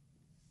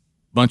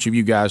bunch of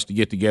you guys to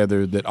get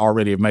together that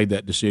already have made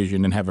that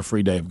decision and have a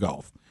free day of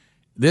golf.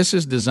 This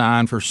is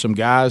designed for some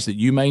guys that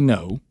you may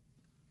know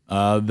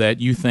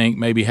that you think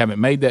maybe haven't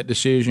made that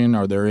decision,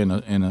 or they're in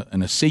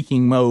a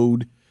seeking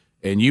mode,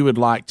 and you would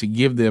like to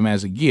give them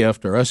as a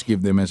gift, or us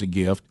give them as a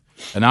gift,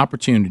 an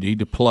opportunity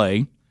to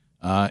play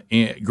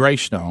in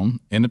Greystone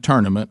in a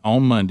tournament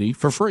on Monday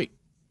for free,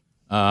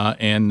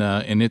 and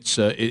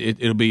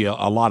it'll be a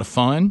lot of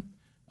fun.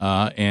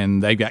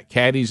 And they've got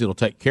caddies that'll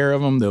take care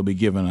of them. They'll be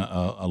given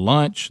a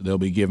lunch. They'll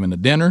be given a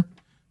dinner.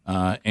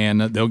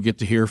 And they'll get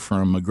to hear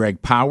from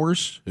Greg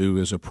Powers, who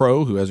is a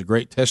pro, who has a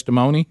great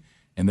testimony,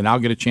 and then I'll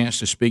get a chance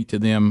to speak to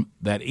them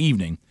that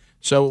evening.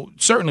 So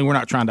certainly we're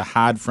not trying to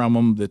hide from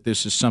them that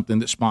this is something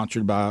that's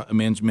sponsored by a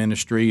men's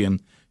ministry,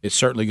 and it's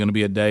certainly going to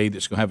be a day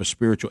that's going to have a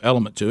spiritual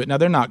element to it. Now,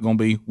 they're not going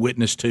to be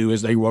witnessed to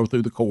as they roll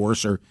through the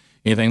course or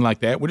anything like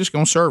that. We're just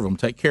going to serve them,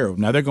 take care of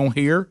them. Now, they're going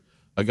to hear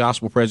a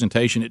gospel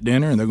presentation at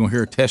dinner, and they're going to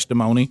hear a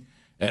testimony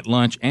at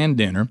lunch and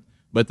dinner.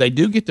 But they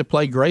do get to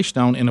play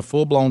Greystone in a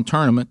full-blown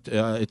tournament.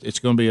 It's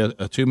going to be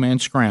a two-man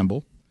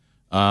scramble,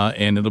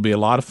 and it'll be a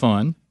lot of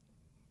fun.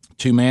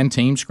 Two-man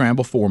team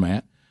scramble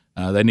format.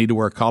 They need to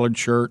wear a collared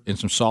shirt and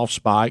some soft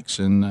spikes,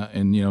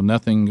 and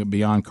nothing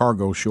beyond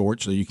cargo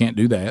shorts. So you can't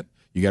do that.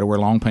 You got to wear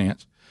long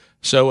pants.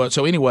 So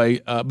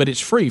anyway, but it's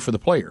free for the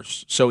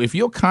players. So if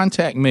you'll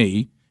contact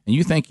me and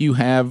you think you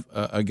have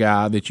a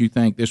guy that you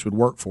think this would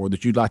work for,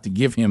 that you'd like to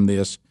give him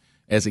this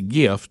as a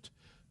gift.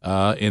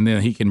 And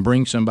then he can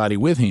bring somebody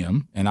with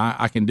him, and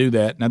I can do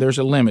that. Now, there's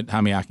a limit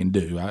how many I can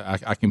do.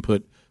 I can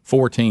put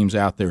 4 teams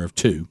out there of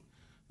 2.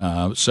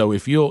 So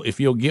if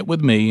you'll get with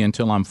me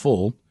until I'm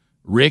full,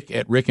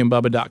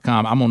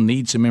 rick@rickandbubba.com, I'm going to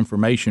need some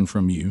information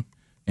from you.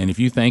 And if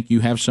you think you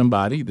have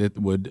somebody that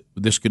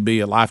this could be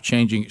a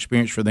life-changing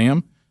experience for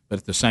them, but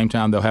at the same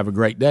time they'll have a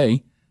great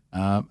day,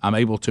 I'm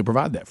able to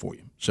provide that for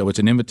you. So it's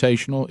an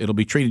invitational. It'll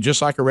be treated just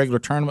like a regular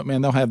tournament,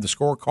 man. They'll have the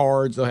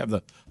scorecards. They'll have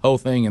the whole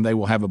thing, and they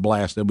will have a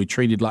blast. They'll be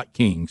treated like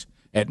kings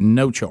at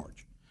no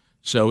charge.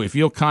 So if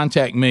you'll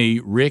contact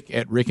me,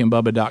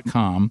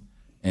 rick@rickandbubba.com,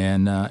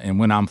 and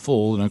when I'm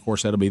full, and, of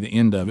course, that'll be the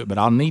end of it, but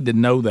I'll need to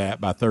know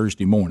that by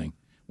Thursday morning.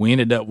 We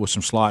ended up with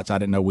some slots I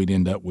didn't know we'd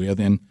end up with,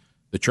 and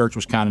the church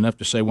was kind enough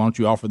to say, why don't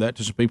you offer that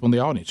to some people in the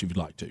audience if you'd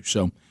like to.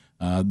 So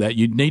that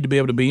you need to be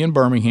able to be in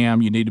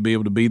Birmingham. You need to be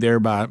able to be there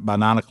by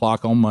 9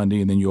 o'clock on Monday,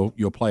 and then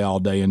you'll play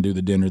all day and do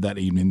the dinner that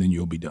evening, then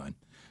you'll be done.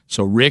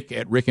 So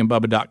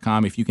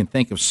rick@rickandbubba.com. If you can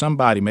think of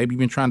somebody, maybe you've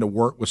been trying to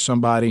work with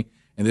somebody,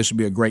 and this would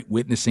be a great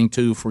witnessing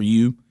tool for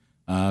you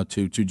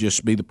to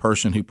just be the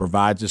person who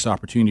provides this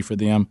opportunity for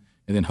them,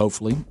 and then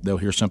hopefully they'll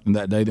hear something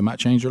that day that might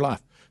change their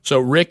life. So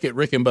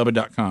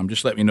rick@rickandbubba.com.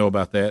 Just let me know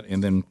about that,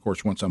 and then, of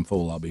course, once I'm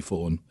full, I'll be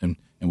full, and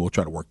we'll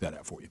try to work that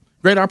out for you.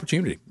 Great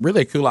opportunity.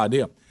 Really a cool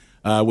idea.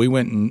 We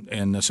went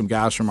and some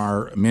guys from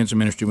our men's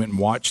ministry went and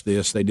watched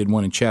this. They did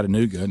one in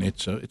Chattanooga, and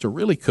it's a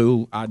really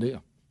cool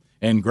idea.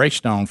 And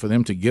Greystone, for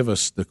them to give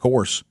us the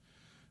course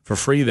for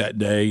free that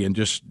day and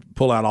just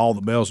pull out all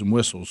the bells and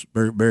whistles,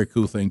 very, very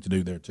cool thing to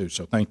do there, too.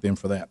 So thank them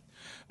for that.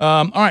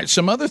 All right,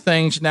 some other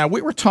things. Now,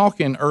 we were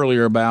talking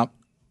earlier about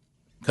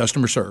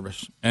customer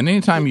service. And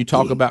anytime you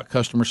talk about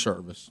customer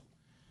service,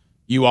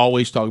 you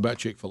always talk about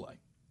Chick-fil-A,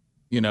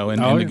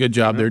 and the good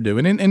job they're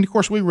doing. And, of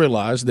course, we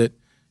realize that,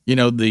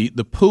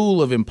 the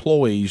pool of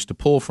employees to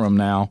pull from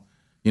now,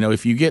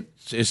 if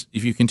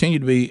you continue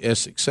to be as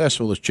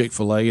successful as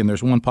Chick-fil-A and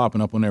there's one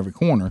popping up on every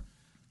corner,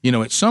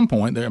 at some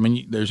point,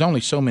 there's only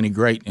so many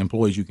great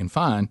employees you can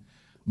find.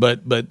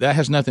 But that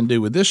has nothing to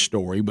do with this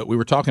story. But we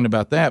were talking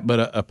about that.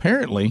 But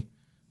apparently,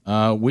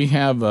 we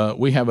have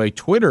a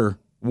Twitter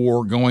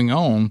war going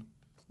on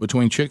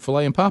between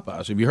Chick-fil-A and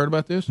Popeyes. Have you heard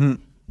about this?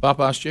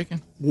 Popeye's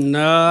chicken?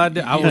 No,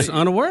 I was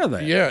unaware of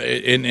that. Yeah,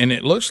 and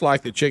it looks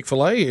like that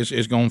Chick-fil-A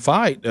is going to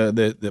fight.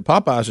 That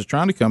Popeyes is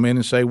trying to come in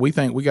and say, we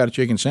think we got a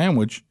chicken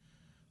sandwich.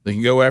 They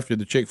can go after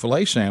the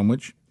Chick-fil-A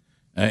sandwich.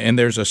 And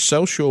there's a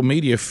social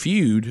media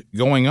feud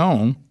going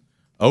on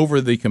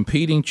over the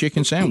competing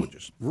chicken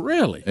sandwiches.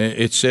 Really?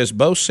 It says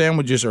both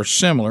sandwiches are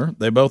similar.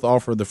 They both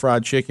offer the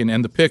fried chicken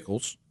and the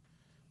pickles.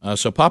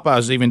 So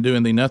Popeye's even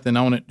doing the nothing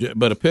on it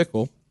but a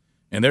pickle.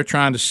 And they're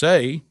trying to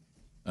say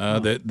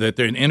that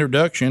they're an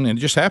introduction, and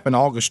it just happened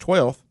August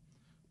 12th,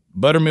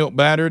 buttermilk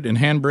battered and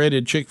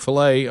hand-breaded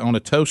Chick-fil-A on a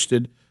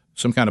toasted,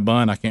 some kind of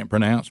bun I can't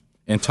pronounce,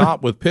 and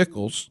topped with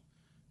pickles.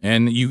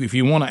 And if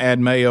you want to add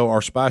mayo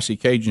or spicy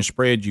Cajun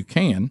spread, you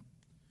can.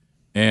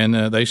 And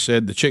they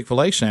said the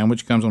Chick-fil-A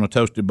sandwich comes on a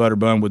toasted butter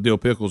bun with dill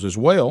pickles as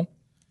well.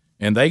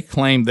 And they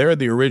claim they're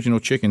the original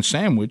chicken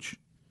sandwich.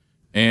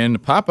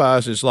 And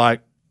Popeyes is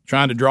like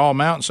trying to draw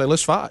them out and say,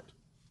 let's fight.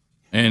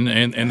 And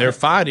they're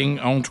fighting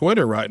on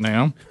Twitter right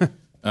now.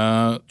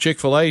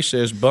 Chick-fil-A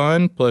says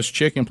bun plus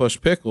chicken plus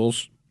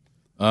pickles.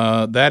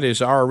 That is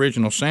our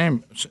original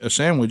sandwiches.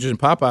 And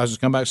Popeyes has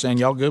come back saying,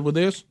 y'all good with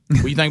this?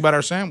 What do you think about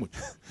our sandwich?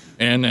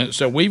 And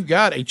so we've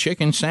got a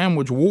chicken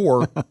sandwich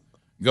war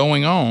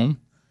going on.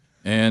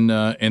 And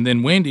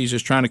then Wendy's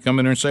is trying to come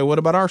in there and say, what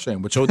about our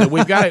sandwich? So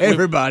we've got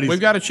we've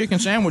got a chicken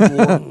sandwich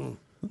war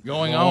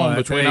going on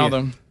between all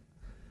them.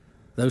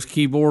 Those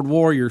keyboard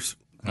warriors.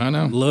 I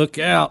know. Look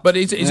out. But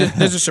does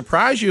it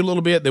surprise you a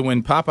little bit that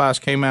when Popeyes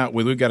came out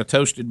with, we've got a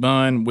toasted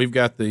bun, we've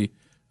got a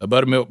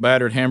buttermilk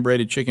battered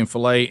hand-breaded chicken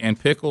fillet and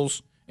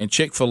pickles, and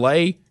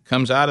Chick-fil-A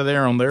comes out of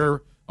there on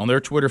their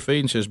Twitter feed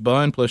and says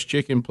bun plus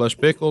chicken plus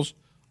pickles,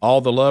 all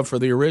the love for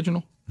the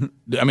original?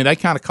 I mean, they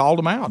kind of called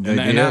them out.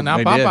 And now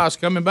Popeye's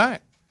coming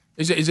back.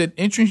 Is it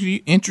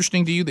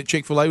interesting to you that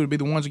Chick-fil-A would be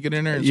the ones that get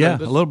in there and say, a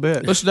little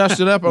bit. Let's dust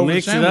it up over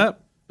Mix the sandwich. it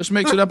up. Let's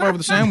mix it up over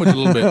the sandwich a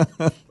little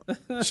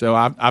bit. So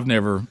I've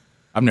never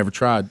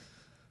tried.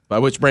 By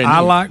which brand? I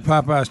like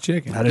Popeye's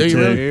chicken. I do too.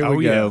 Really? Here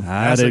we go.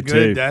 I do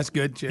too. That's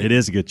good chicken. It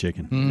is a good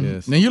chicken. Mm-hmm.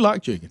 Yes. Now you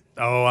like chicken.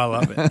 Oh, I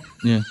love it.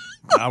 Yeah.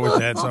 I wish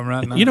I had some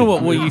right now. You know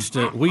what we used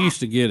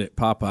to get at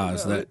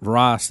Popeyes, that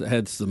rice that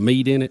had some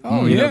meat in it.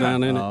 Oh, you know, yeah.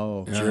 down in it.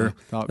 Oh, sure.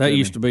 Talk That to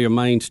used me. to be a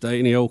mainstay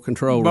in the old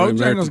control room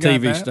there at the Bojangles got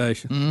TV that.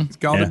 station. It's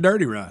called Yeah. the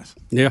dirty rice.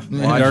 Yeah,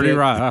 Watch dirty it.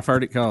 rice. I've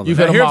heard it called. You've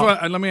that. had Here's them all.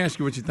 what. Let me ask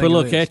you what you think. Put a little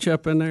of this.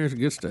 ketchup in there. It's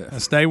good stuff. Now,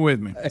 stay with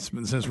me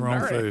since we're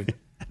on food.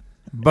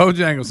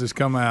 Bojangles has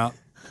come out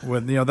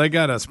with they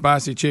got a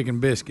spicy chicken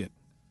biscuit,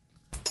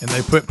 and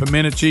they put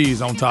pimento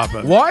cheese on top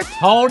of it. What?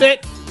 Hold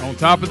it. On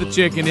top of the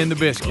chicken in the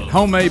biscuit,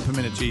 homemade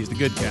pimento cheese, the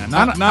good kind,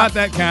 not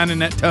that kind in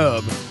that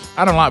tub.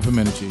 I don't like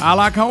pimento cheese. I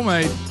like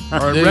homemade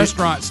or Do you?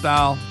 restaurant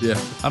style. Yeah.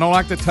 I don't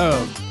like the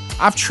tub.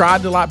 I've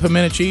tried to like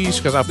pimento cheese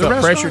because I felt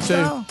pressure restaurant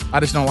too. style? I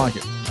just don't like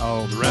it.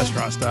 Oh, the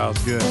restaurant style is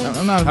good.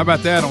 I'm not. How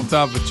about that on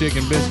top of a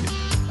chicken biscuit?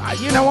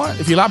 You know what?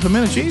 If you like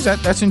pimento cheese,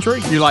 that's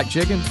intriguing. You like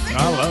chicken?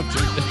 I love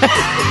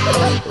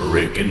chicken.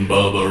 Rick and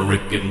Bubba,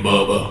 Rick and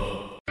Bubba.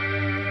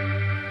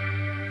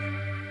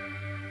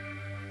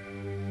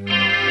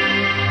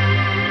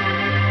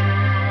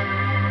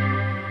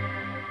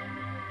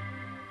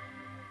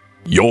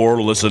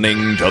 You're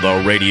listening to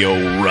the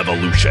Radio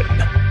Revolution.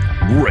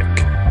 Rick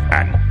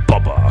and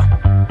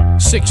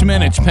Bubba. 6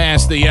 minutes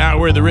past the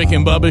hour of the Rick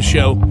and Bubba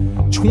Show.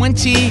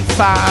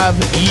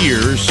 25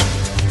 years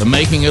of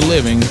making a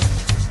living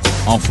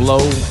off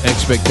low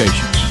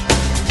expectations.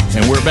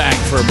 And we're back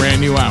for a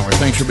brand new hour.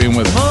 Thanks for being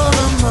with us.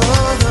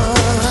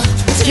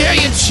 Tell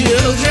your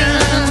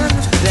children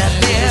that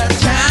their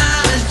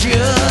time has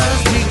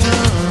just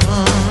begun.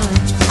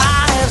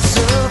 I have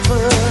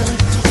suffered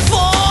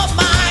for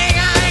my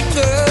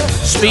anger.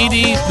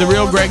 Speedy, the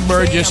real Greg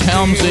Burgess,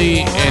 Helmsy,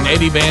 and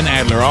Eddie Van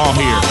Adler all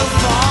here.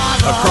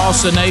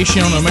 Across the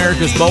nation on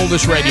America's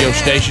boldest radio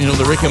station on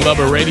the Rick and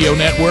Bubba Radio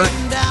Network.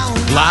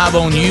 Live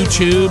on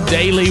YouTube,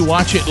 daily,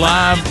 watch it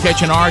live,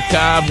 catch an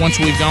archive once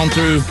we've gone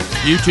through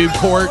YouTube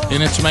court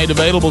and it's made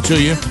available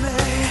to you.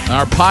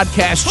 Our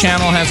podcast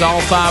channel has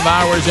all 5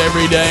 hours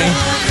every day,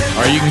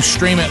 or you can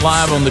stream it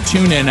live on the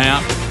TuneIn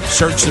app.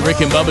 Search the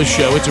Rick and Bubba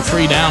Show. It's a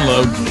free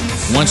download.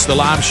 Once the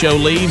live show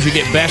leaves, you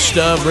get best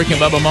of Rick and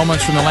Bubba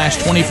moments from the last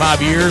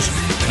 25 years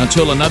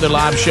until another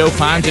live show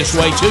finds its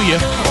way to you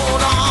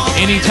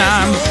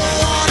anytime.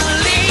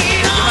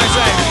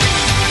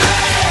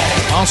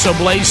 Also,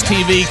 Blaze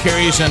TV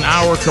carries an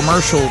hour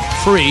commercial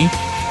free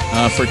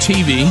for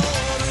TV,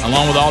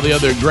 along with all the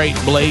other great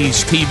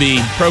Blaze TV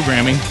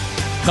programming.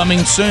 Coming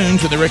soon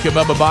to the Rick and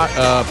Bubba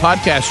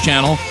podcast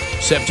channel,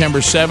 September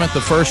 7th,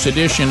 the first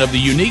edition of the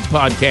unique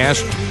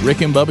podcast,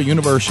 Rick and Bubba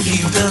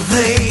University.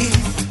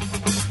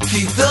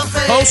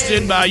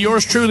 Hosted by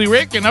yours truly,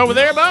 Rick, and over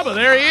there, Bubba.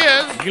 There he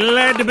is.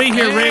 Glad to be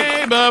here, Rick.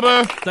 Hey,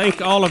 Bubba.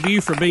 Thank all of you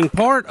for being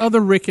part of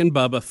the Rick and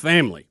Bubba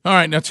family. All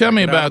right, now tell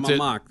me about it. it.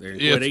 Mic there and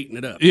quit eating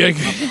it up. Yeah.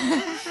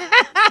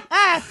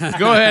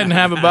 Go ahead and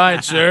have a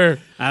bite, sir.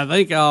 I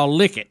think I'll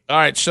lick it. All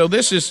right, so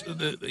this is,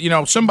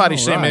 somebody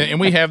sent me, and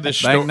we have this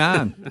story.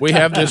 We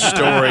have this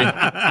story.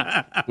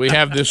 We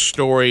have this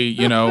story,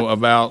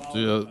 about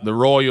the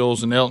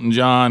Royals and Elton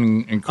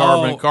John and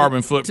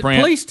carbon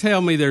footprint. Please tell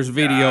me there's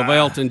video of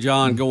Elton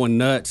John going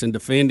nuts and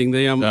defending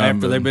them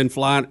after they've been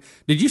flying.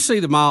 Did you see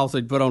the miles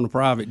they put on the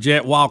private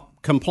jet while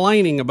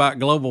complaining about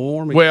global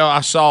warming? Well,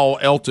 I saw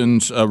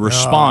Elton's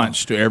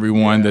response to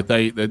everyone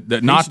that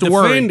not to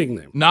worry, defending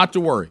them. Not to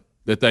worry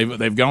that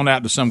they've gone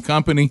out to some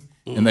company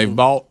and they've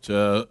bought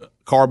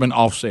carbon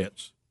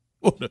offsets.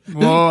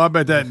 Well, I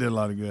bet that did a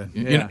lot of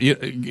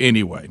good.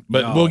 Anyway,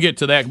 but we'll get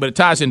to that. But it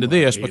ties into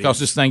this because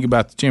this thing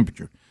about the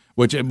temperature,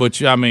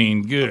 which I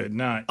mean, good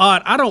night.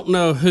 I don't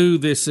know who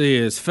this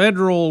is.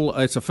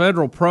 It's a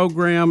federal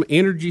program,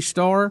 Energy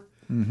Star.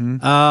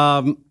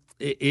 Mm-hmm.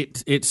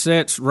 It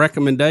sets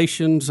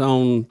recommendations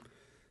on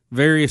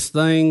various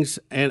things,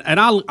 and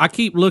I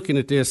keep looking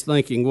at this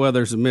thinking, well,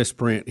 there's a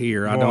misprint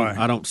here.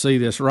 I don't see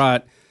this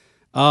right.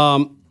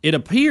 It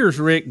appears,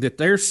 Rick, that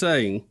they're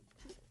saying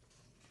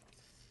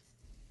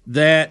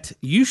that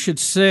you should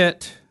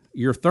set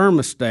your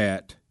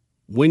thermostat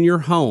when you're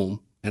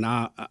home, and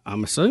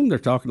I'm assuming they're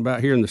talking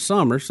about here in the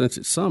summer, since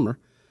it's summer,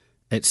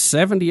 at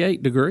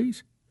 78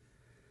 degrees.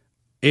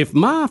 If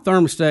my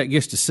thermostat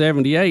gets to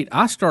 78,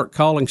 I start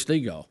calling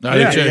Stegall.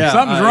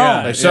 Something's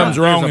wrong. Something's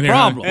wrong in here.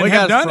 Problem. We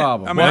have done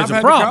it. I mean, I've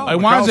had to call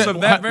because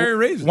of that very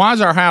reason. Why is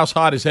our house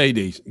hot as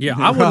Hades? Yeah,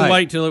 I wouldn't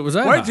wait till it was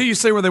that Wait hot. till you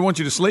see where they want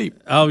you to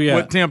sleep. Oh, yeah.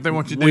 What temp they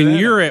want you to do When that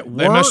you're at. at work,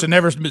 They must have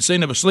never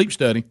seen of a sleep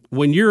study.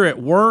 when you're at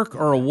work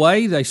or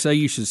away, they say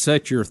you should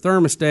set your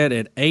thermostat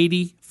at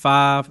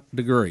 85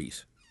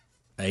 degrees.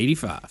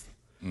 85.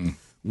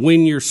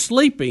 When you're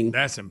sleeping,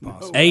 That's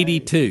impossible.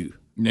 82.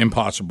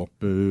 Impossible.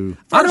 Boo.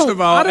 First of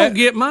all, I don't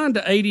get mine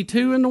to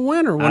 82 in the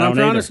winter when I'm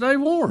trying to stay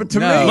warm. But to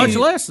me- much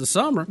less the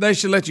summer. They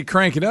should let you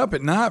crank it up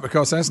at night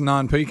because that's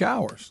non-peak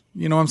hours.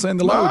 You know what I'm saying?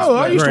 The loads.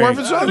 I used to work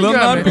for Southern little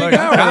Company. non-peak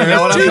hours. I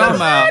know what I'm talking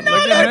about. Look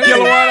at that.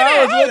 Kilowatt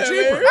hours a little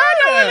cheaper. I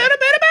know a little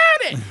bit about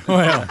it.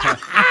 Well,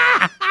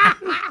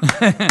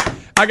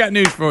 I got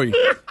news for you.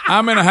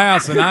 I'm in a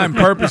house and I'm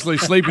purposely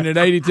sleeping at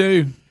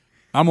 82.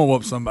 I'm gonna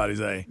whoop somebody's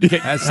A.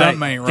 That's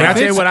something ain't Can I right.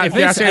 tell you what I If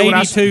can I it's tell you what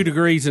I 82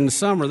 degrees in the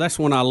summer, that's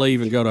when I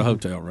leave and go to a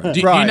hotel room. Do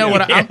you know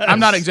what I'm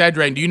not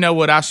exaggerating. Do you know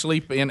what I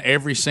sleep in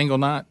every single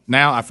night?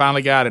 Now I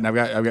finally got it. And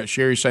I've got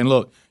Sherry saying,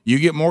 "Look, you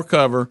get more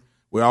cover.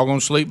 We're all going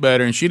to sleep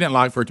better." And she didn't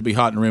like for it to be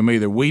hot in the room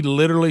either. We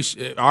literally,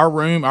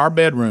 our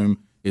bedroom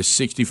is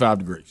 65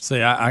 degrees.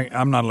 See,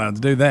 I'm not allowed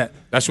to do that.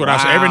 That's what I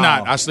say every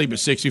night. I sleep at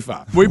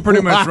 65. We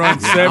pretty much run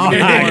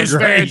 71 It's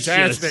degrees.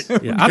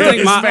 fantastic. Yeah, I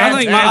think my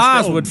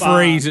eyes would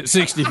freeze at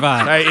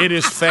 65. Hey, it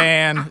is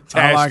fantastic.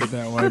 I like it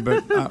that way,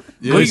 but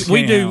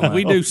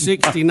We do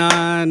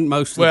 69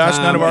 most of the Well, time,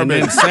 that's none of our and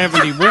then business.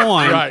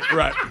 71.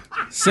 Right.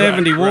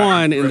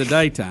 71 in the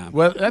daytime.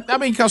 Well,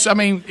 because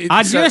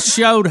I just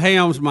showed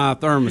Helms my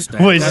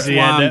thermostat. Wait, That's he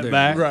why had I'm that doing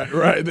back? it.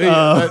 Right.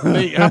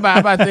 How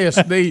about this?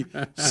 The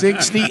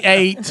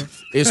 68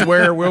 is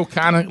where we'll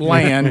kind of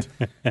land,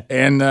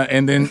 and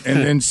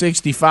then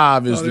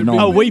 65 is the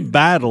normal. Oh, we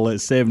battle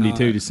at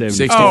 72 to 74.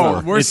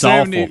 64. we're It's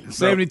 70, awful.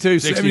 72,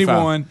 65.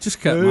 71.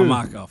 Just cut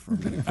my mic off for a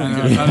minute.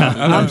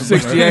 I'm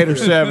 68 or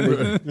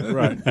 70.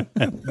 Right.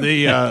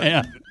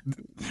 The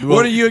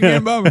What are you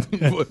again,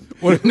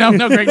 Bubba?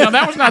 no, Greg. No,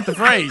 that was not the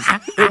phrase.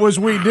 It was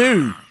we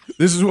do.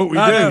 This is what we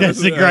do.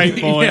 That's a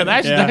great point. Yeah,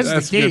 that's that's the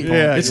a key. good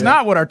point. It's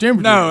not what our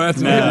temperature. No, that's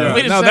is. not.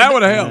 We'd have No, said that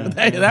would have helped.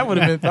 That would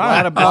have been A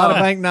fine. lot of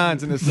bank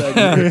nines in this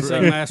segment. See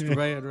master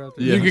bed right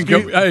there. You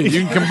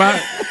can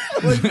combine.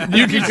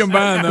 You can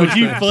combine those. Would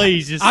you things.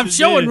 please just I'm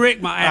showing sit?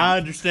 Rick my app. I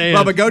understand.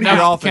 Bubba, go to your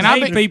office. Can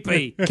I be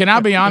APP. Can I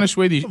be honest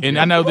with you? And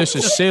I know this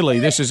is silly.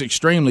 This is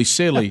extremely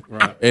silly,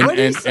 and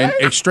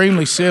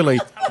extremely silly.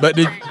 But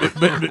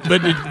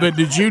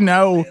did you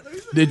know?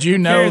 Did you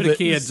know Carry the that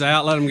kids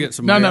out, let them get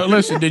some No, milk.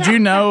 listen. Did you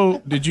know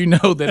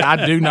that I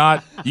do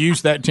not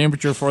use that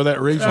temperature for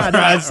that reason?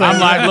 I'm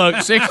like, look,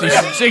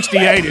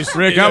 68 is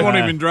Rick, I won't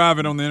even drive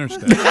it on the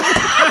interstate.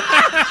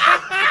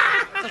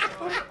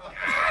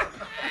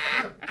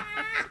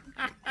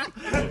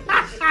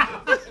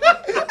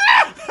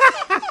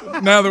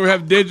 Now that we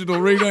have digital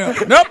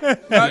readout. Nope,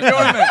 not doing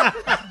that.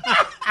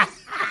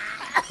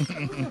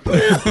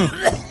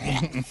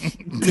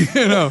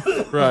 You know,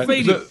 right?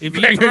 Speedy, if you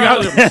Greg throw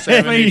got up- it.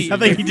 70, I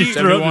think he just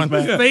threw up 71.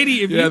 his back.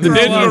 Speedy, if yeah, you the throw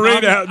digital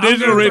up, readout, I'm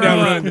digital gonna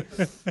readout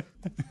throw up.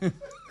 run.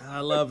 I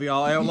love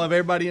y'all. I love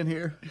everybody in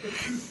here.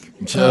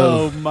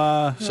 So,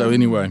 my. so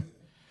anyway,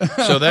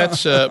 so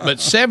that's but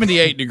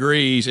 78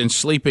 degrees and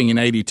sleeping in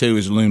 82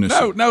 is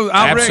lunacy. No,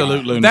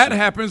 absolute lunacy. That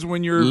happens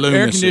when your Lunacy.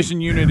 air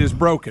conditioning unit is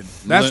broken.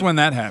 That's when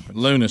that happens.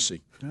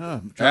 Lunacy.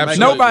 Absolutely.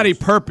 Nobody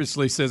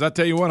purposely says, "I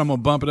tell you what, I'm going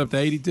to bump it up to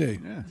 82."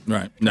 Yeah.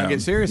 Right. No.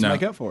 Get serious no. and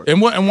make up for it. And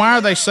what? And why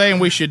are they saying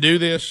we should do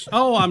this?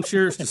 Oh, I'm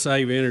sure it's to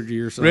save energy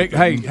or something.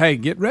 Rick, hey,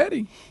 get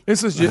ready.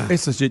 It's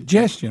a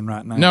suggestion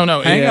right now.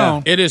 No, hang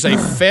on. It is a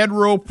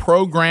federal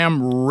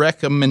program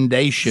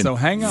recommendation. So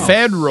hang on.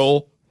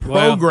 Federal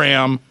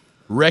program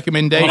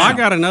recommendation. Well, I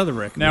got another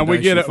recommendation.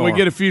 Now we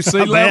get a few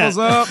sea levels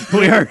up.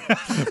 We heard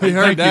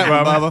that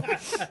one,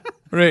 Bubba.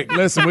 Rick,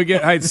 listen, we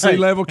get the sea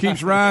level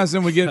keeps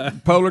rising, we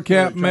get polar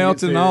cap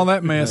melting and all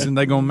that mess, and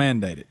they're gonna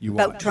mandate it. You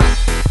watch.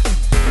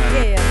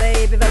 Yeah,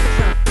 baby, vote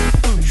Trump.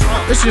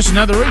 It's just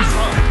another reason.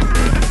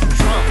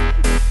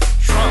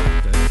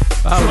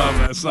 I love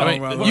that song. I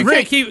mean, Bubba. you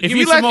Rick, can't- give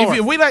me some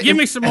more. Give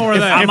me some more of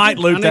that. I might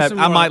loop that.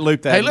 I might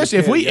loop that. Hey,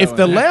 listen, if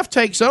the left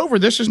takes over,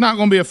 this is not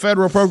going to be a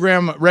federal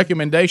program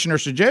recommendation or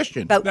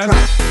suggestion. Vote Trump.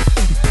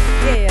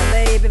 Yeah,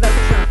 baby, vote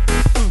Trump.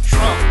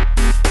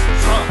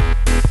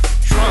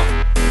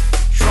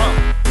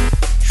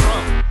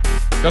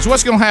 Because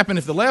what's going to happen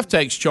if the left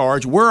takes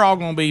charge? We're all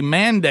going to be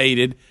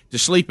mandated to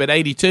sleep at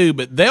 82,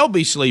 but they'll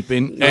be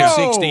sleeping at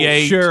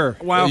 68. Sure.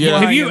 Wow. Yeah.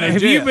 Have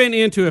you been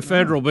into a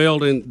federal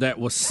building that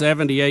was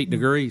 78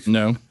 degrees?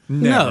 No.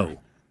 No.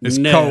 It's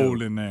No.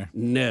 cold in there.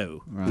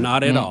 No,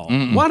 not at all.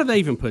 Why do they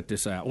even put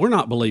this out? We're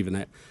not believing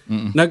that.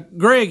 Now,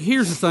 Greg,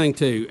 here's the thing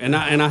too, and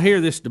I hear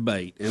this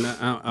debate, and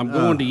I'm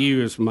going to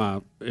you as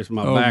my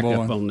backup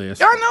boy. on this.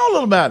 I know a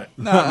little about it.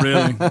 Not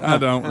really. I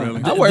don't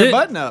really. I wear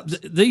button-ups.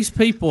 These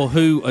people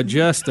who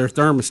adjust their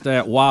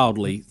thermostat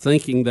wildly,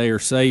 thinking they are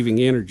saving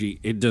energy,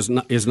 is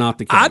not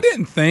the case. I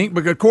didn't think,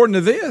 but according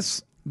to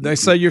this, they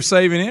say you're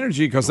saving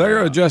energy because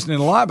they're adjusting it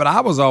a lot. But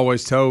I was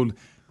always told,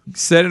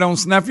 set it on.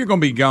 Now, if you're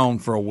going to be gone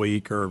for a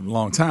week or a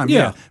long time,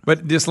 yeah.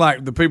 But just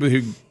like the people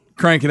who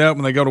crank it up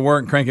when they go to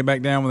work and crank it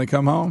back down when they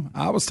come home,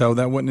 I was told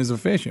that wasn't as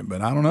efficient.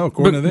 But I don't know,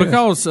 according to this.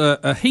 Because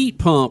a heat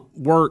pump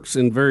works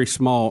in very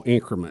small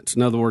increments.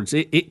 In other words,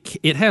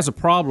 it has a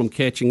problem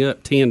catching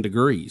up 10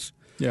 degrees.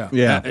 Yeah.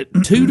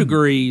 2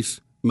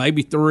 degrees,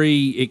 maybe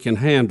 3, it can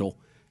handle.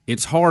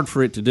 It's hard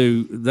for it to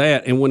do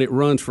that, and when it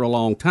runs for a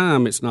long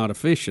time, it's not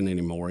efficient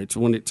anymore. It's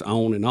when it's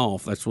on and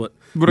off. That's what.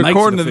 But makes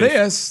according it to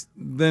efficient. this,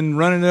 then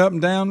running it up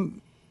and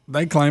down,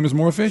 they claim is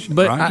more efficient.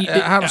 But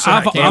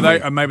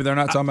right? Maybe they're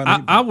not talking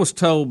about. I was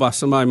told by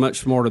somebody much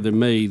smarter than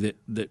me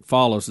that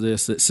follows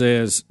this, that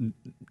says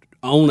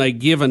on a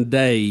given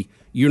day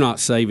you're not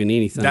saving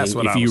anything That's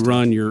what if I you was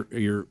run your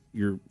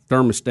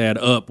thermostat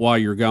up while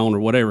you're gone or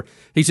whatever.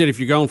 He said if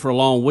you're gone for a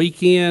long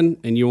weekend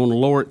and you want to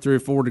lower it 3 or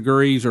 4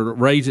 degrees or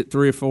raise it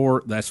 3 or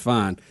 4, that's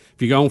fine.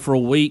 If you're gone for a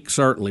week,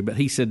 certainly. But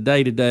he said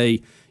day to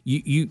day,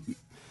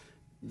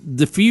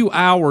 the few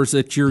hours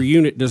that your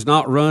unit does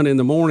not run in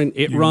the morning,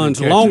 it runs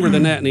longer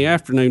than that in the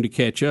afternoon to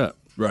catch up.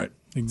 Right.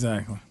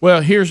 Exactly.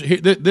 Well,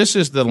 this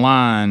is the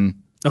line.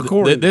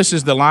 This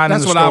is the line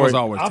That's in the what story. I was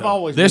always told. I've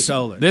always been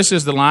told that. This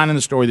is the line in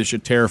the story that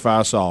should terrify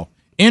us all.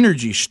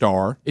 Energy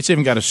Star. It's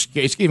even got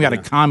a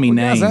commie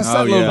name. That's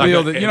that little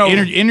deal that,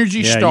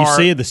 Energy Star. You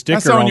see the sticker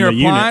That's on your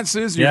the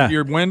appliances, unit.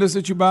 your windows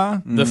that you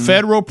buy. The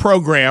federal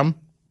program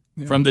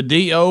from the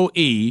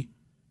DOE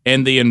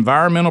and the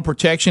Environmental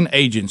Protection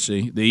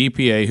Agency, the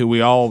EPA, who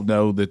we all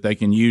know that they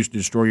can use to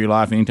destroy your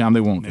life anytime they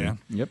want to. Yeah.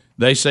 Yep.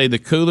 They say the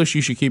coolest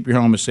you should keep your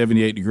home is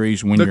 78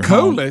 degrees when The you're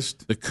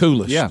coolest? home. The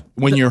coolest? Yeah.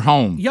 When you're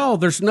home. Y'all,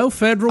 there's no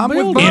federal I'm with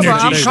building. Bubba.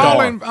 Energy I'm Star.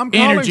 calling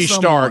Energy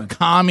Star. someone.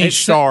 Commie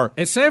Star.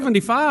 At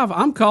 75,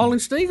 I'm calling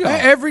Steve.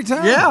 Every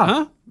time.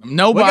 Huh?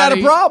 Nobody. We got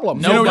a problem.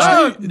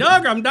 Nobody.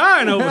 Doug, I'm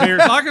dying over here.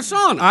 It's like a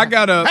sauna. I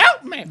got up.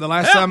 Help me. The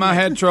last time I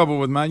had trouble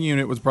with my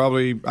unit was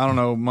probably, I don't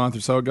know, a month or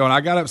so ago, and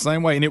I got up the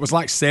same way, and it was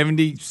like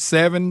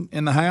 77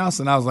 in the house,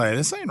 and I was like,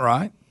 this ain't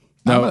right.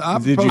 No,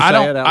 Did you I say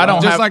don't. it out I don't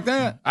loud? Just have like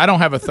that. I don't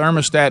have a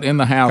thermostat in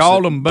the house.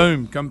 Called them,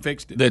 boom, come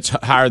fixed it. That's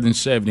higher than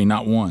 70.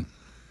 Not one.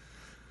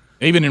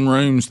 Even in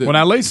rooms that. When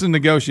I Lisa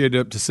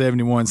negotiated up to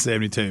 71,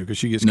 72, because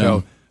she gets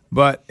cold.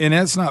 And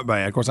that's not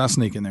bad. Of course, I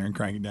sneak in there and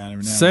crank it down every now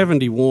and then.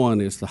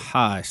 71 is the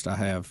highest I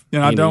have.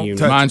 And I in a don't unit.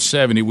 touch Mine's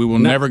 70. We will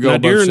never go now,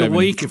 above during 70. the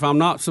week, if I'm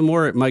not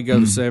somewhere, it may go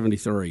to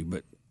 73.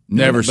 But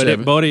Never But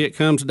 70. buddy, it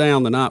comes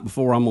down the night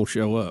before I'm gonna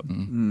show up.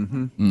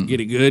 Get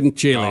it good and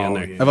chilly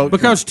in there.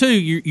 Because too,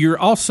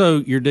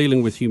 you're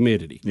dealing with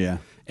humidity. Yeah.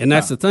 And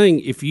that's the thing.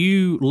 If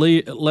you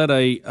let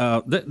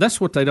that's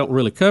what they don't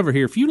really cover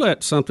here. If you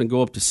let something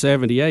go up to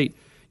 78,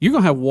 you're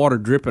gonna have water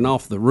dripping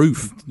off the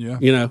roof. Yeah.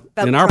 You know,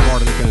 in our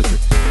part of the country.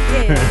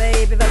 Yeah,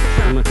 baby,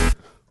 vote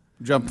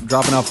Trump.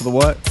 Dropping off of the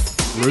what?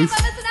 Roof.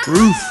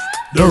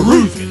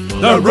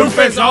 The roof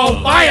is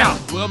on fire.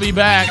 We'll be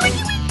back.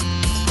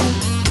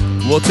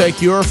 We'll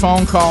take your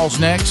phone calls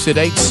next at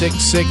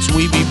 866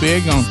 We Be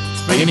Big on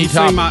any You see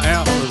topic. my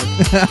out for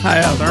the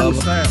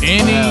thermostat.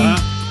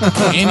 Any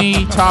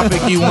any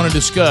topic you want to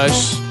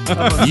discuss,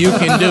 you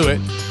can do it.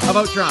 How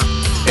about Trump?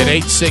 At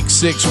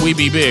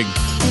 866-WE-BE-BIG.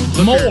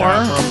 More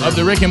of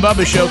the Rick and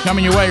Bubba Show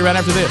coming your way right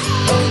after this.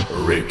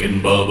 Rick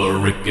and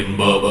Bubba, Rick and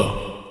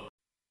Bubba.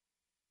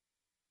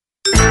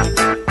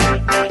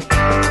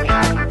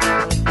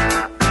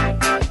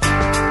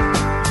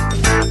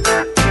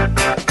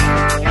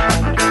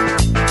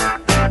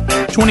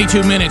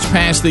 22 minutes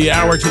past the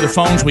hour, to the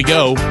phones we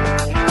go.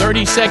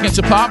 30 seconds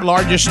a pop,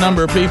 largest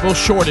number of people,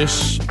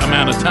 shortest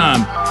amount of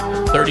time.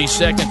 30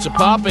 seconds a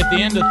pop. At the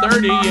end of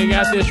 30, you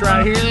got this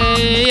right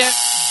here.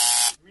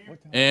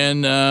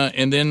 And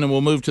then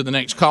we'll move to the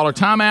next caller.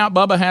 Timeout.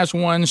 Bubba has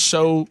one,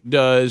 so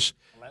does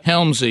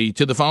Helmsy.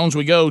 To the phones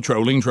we go.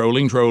 Trolling.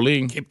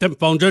 Keep them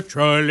phones a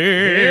trolling.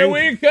 Here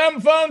we come,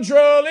 phone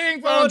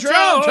trolling.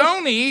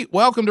 Tony,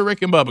 welcome to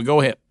Rick and Bubba.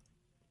 Go ahead.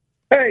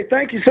 Hey,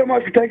 thank you so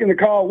much for taking the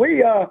call.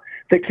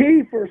 The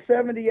key for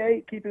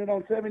 78, keeping it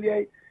on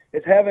 78,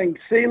 is having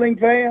ceiling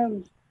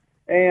fans,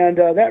 and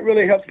that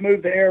really helps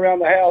move the air around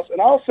the house. And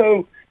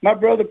also, my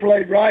brother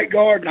played right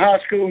guard in high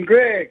school, and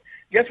Greg,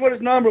 guess what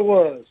his number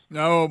was?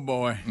 Oh,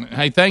 boy.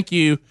 Hey, thank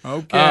you.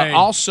 Okay.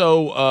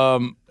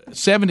 Also,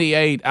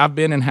 78, I've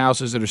been in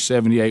houses that are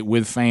 78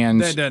 with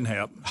fans. That doesn't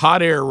help.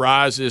 Hot air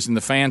rises, and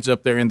the fans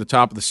up there in the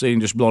top of the ceiling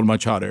just blowing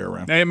much hot air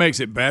around. Now, it makes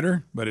it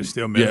better, but it's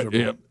still miserable.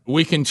 Yeah.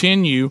 We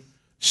continue.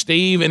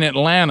 Steve in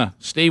Atlanta.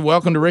 Steve,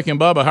 welcome to Rick and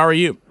Bubba. How are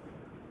you?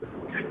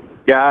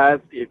 Guys,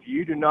 if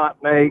you do not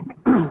make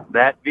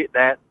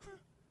the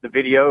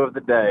video of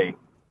the day,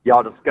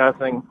 y'all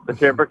discussing the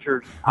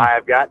temperatures, I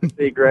have got to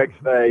see Greg's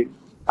face.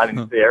 I need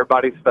to see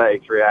everybody's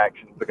face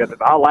reaction, because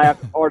if I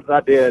laughed as hard as I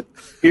did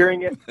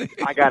hearing it,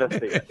 I got to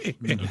see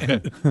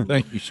it.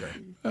 Thank you, sir.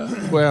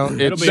 Well,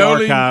 it'll be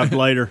archived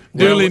later.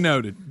 Duly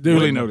noted.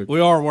 We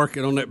are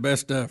working on that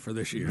best stuff for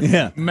this year.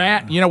 Yeah,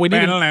 Matt. We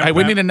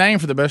need a name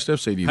for the best of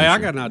CD. Hey, I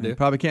got an idea.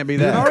 Probably can't be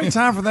Is it that. already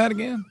time for that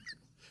again?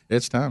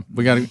 It's time.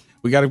 We got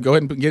to go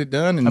ahead and get it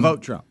done. And I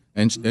vote Trump.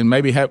 And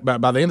maybe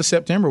by the end of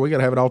September, we got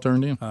to have it all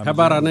turned in. How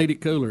about I need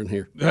it cooler in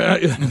here?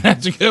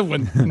 That's a good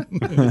one.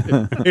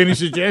 Any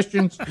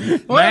suggestions?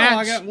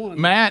 I got one.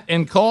 Matt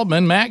and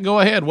Coleman. Matt, go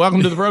ahead.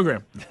 Welcome to the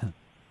program.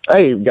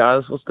 Hey,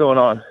 guys, what's going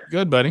on?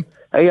 Good, buddy.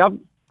 Hey,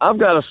 I've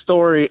got a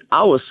story.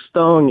 I was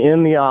stung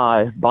in the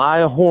eye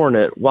by a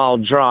hornet while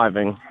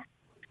driving.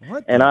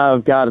 What? And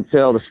I've got to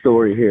tell the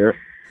story here.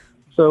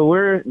 So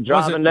we're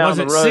driving down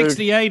the road. Was it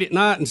 68 at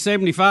night and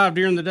 75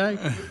 during the day?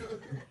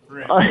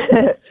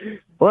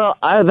 Well,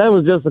 that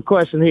was just a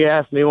question he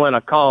asked me when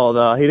I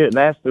called. He didn't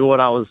ask me what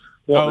I was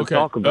wanting to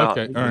talk about.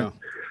 Okay, all right.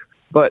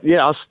 But,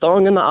 yeah, I was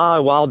stung in the eye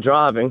while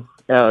driving,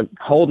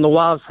 holding the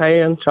wife's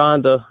hand,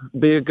 trying to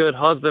be a good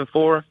husband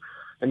for her.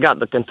 I got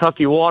the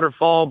Kentucky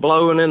waterfall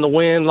blowing in the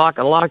wind like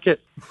I like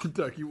it.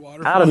 Kentucky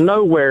waterfall. Out of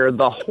nowhere,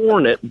 the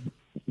hornet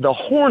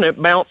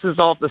bounces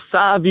off the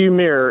side view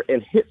mirror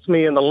and hits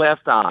me in the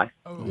left eye.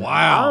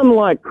 Wow. I am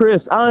like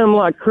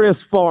Chris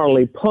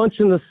Farley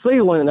punching the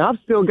ceiling, and I've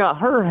still got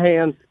her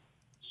hand.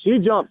 She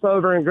jumps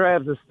over and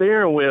grabs the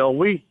steering wheel.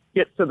 We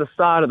get to the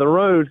side of the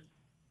road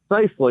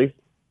safely.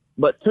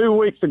 But 2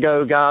 weeks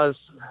ago, guys,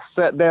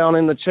 sat down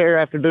in the chair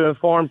after doing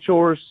farm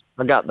chores.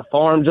 I got the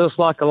farm just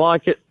like I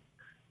like it.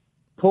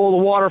 Pull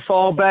the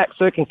waterfall back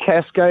so it can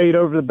cascade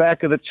over the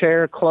back of the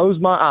chair, close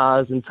my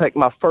eyes, and take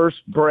my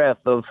first breath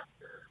of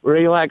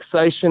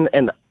relaxation.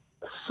 And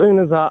as soon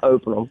as I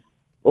open them,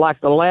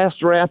 like the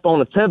last wrap on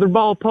a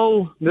tetherball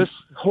pole, this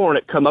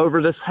hornet come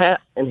over this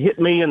hat and hit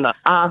me in the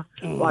eye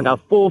like a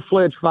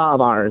full-fledged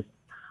 5-iron.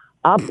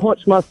 I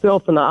punch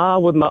myself in the eye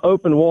with my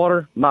open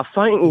water. My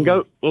fainting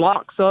goat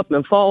locks up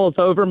and falls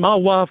over. My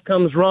wife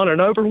comes running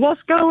over.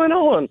 What's going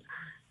on?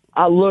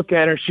 I look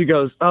at her. She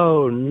goes,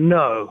 "Oh,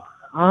 no.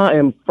 I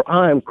am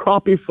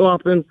crappie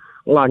flopping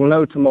like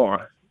no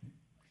tomorrow."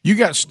 You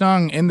got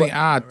stung in the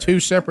eye 2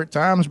 separate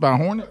times by a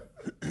hornet?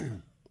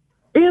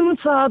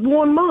 Inside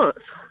 1 month.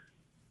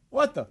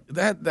 What the?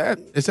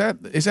 Is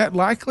that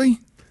likely?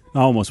 I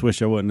almost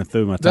wish I wouldn't have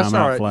threw my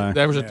timeout flag.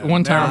 There was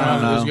one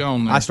timeout that was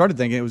gone. I started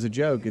thinking it was a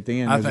joke at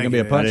the end. I It was think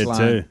going to be a it is.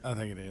 punchline. I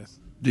think it is.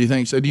 Do you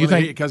think so? Do you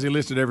think because he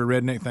listed every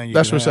redneck thing?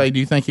 that's what I say? Do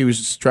you think he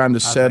was trying to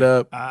set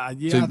up to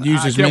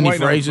use as many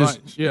phrases?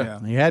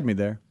 Yeah, He had me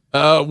there.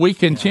 We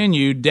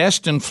continue.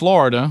 Destin,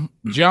 Florida.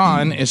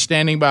 John is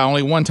standing by.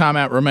 Only one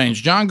timeout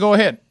remains. John, go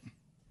ahead.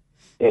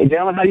 Hey,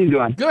 gentlemen, how you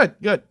doing?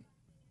 Good.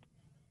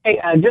 Hey,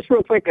 just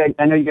real quick,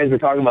 I know you guys were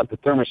talking about the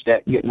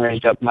thermostat getting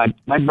raised up. My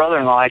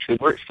brother-in-law actually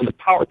works for the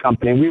power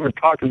company, and we were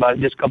talking about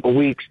it just a couple of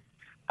weeks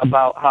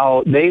about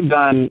how they've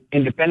done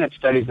independent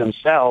studies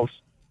themselves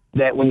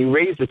that when you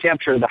raise the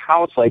temperature of the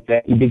house like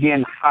that, you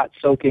begin hot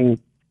soaking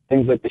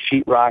things like the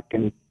sheetrock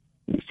and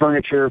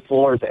furniture,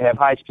 floors that have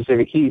high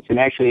specific heats, and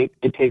actually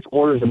it takes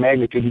orders of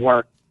magnitude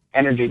more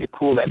energy to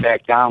cool that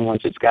back down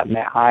once it's gotten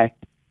that high.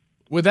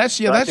 Well, that's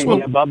So I think,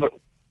 what. Bubba,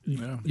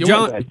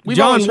 John, We've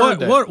always heard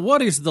that.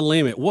 what is the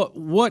limit?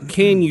 What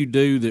can you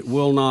do that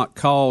will not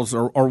cause,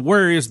 or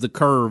where is the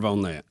curve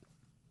on that?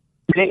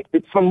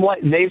 From what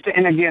they've,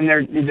 and again,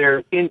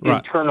 they're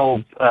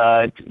internal,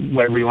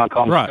 whatever you want to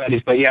call them,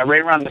 studies. But yeah,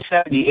 right around the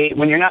 78.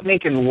 When you're not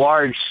making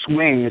large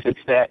swings, it's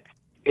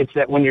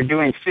that when you're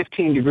doing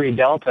 15-degree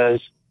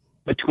deltas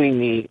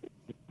between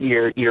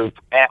your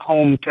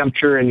at-home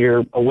temperature and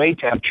your away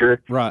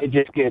temperature, it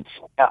just gets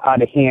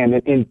out of hand.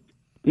 And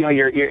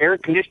your air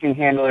conditioning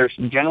handler is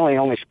generally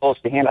only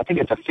supposed to handle, I think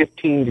it's a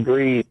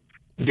 15-degree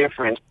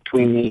difference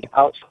between the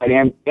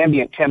outside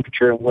ambient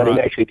temperature and when it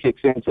actually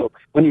kicks in. So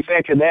when you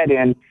factor that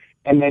in,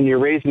 and then you're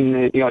raising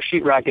the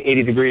sheetrock to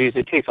 80 degrees,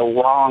 it takes a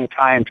long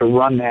time to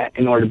run that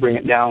in order to bring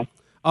it down.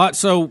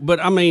 But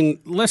I mean,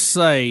 let's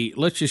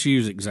just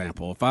use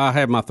example. If I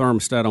have my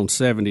thermostat on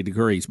 70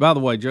 degrees, by the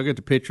way, did you get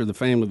the picture of the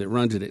family that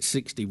runs it at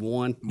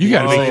 61? You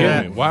got to be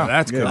kidding me. Wow,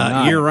 that's good.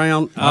 Year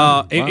round.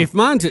 If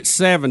mine's at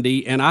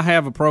 70 and I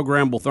have a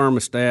programmable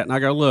thermostat and I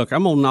go, look,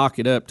 I'm going to knock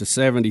it up to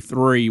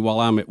 73 while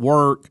I'm at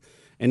work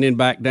and then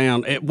back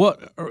down.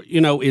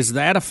 Is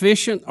that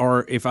efficient?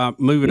 Or if I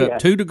move it up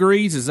 2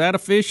 degrees, is that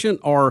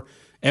efficient? Or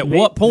at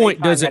what point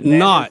does it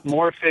not? It's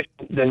more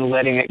efficient than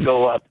letting it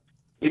go up.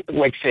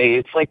 Like say,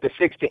 it's like the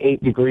 6 to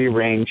 8 degree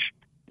range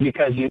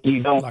because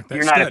you're not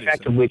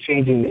effectively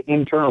changing the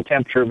internal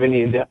temperature of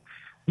any of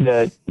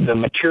the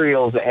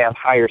materials that have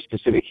higher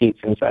specific heats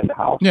inside the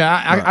house.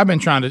 Yeah, I've been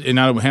trying to, and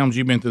I know, Helms,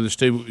 you've been through this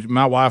too.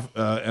 My wife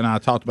and I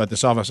talked about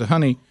this off. I said,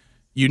 honey,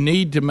 you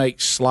need to make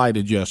slight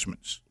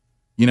adjustments.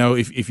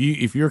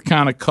 If you're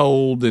kind of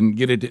cold and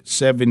get it at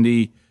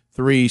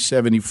 73,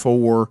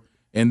 74,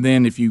 and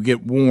then if you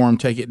get warm,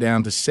 take it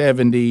down to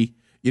 70.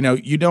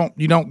 You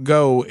don't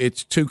go,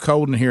 it's too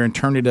cold in here and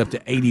turn it up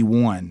to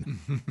 81.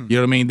 You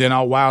know what I mean? Then,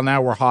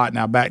 now we're hot,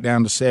 now back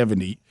down to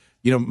 70.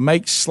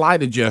 Make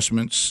slight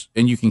adjustments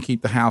and you can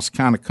keep the house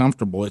kind of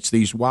comfortable. It's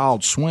these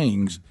wild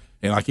swings.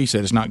 And like he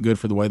said, it's not good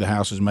for the way the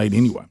house is made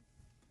anyway.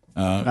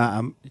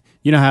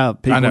 You know how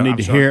people need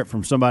to hear it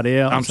from somebody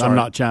else? I'm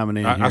not chiming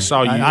in here. I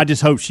saw you. I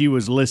just hope she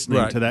was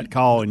listening to that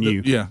call and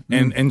you. Yeah.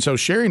 And so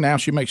Sherry now,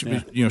 she makes,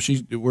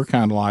 we're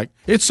kind of like,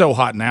 it's so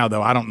hot now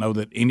though. I don't know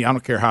that I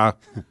don't care how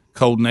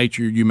cold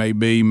natured you may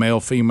be, male,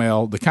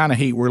 female, the kind of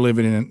heat we're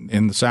living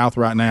in the South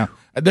right now,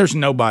 there's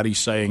nobody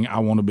saying I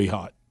want to be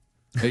hot.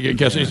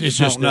 Because it's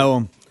just know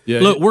them.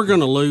 Yeah. Look, we're going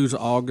to lose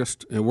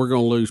August and we're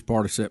going to lose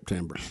part of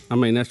September. I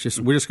mean, we're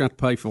just going to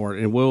pay for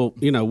it, and we'll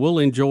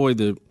enjoy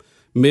the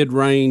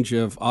mid-range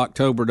of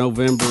October,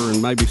 November, and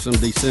maybe some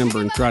December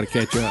and try to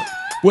catch up.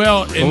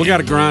 Well, we got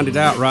to grind it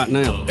out right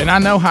now. And I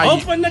know how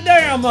open the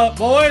dam up,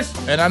 boys.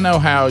 And I know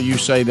how you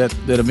say that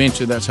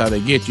eventually that's how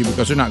they get you,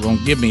 because they're not going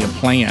to give me a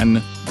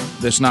plan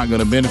that's not going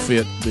to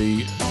benefit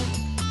the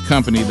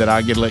company that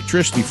I get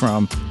electricity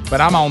from. But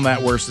I'm on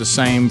that where it's the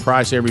same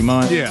price every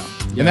month. Yeah.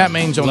 And that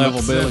means on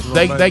level bill,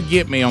 they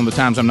get me on the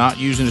times I'm not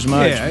using as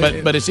much.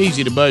 But it's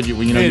easy to budget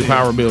when your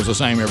power bill's the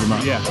same every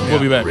month. Yeah. We'll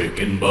be back. Rick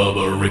and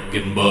Bubba. Rick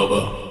and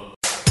Bubba's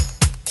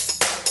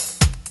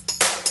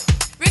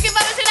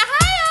in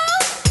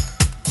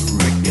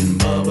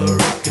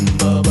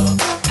Ohio.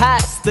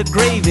 Pass the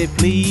gravy,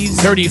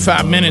 please.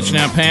 35 minutes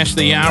now past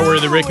the hour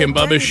of the Rick and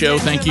Bubba Show.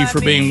 Thank you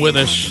for being with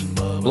us.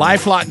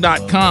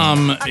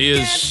 LifeLock.com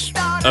is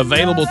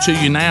available to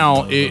you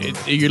now.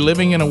 You're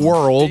living in a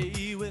world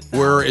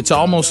where it's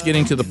almost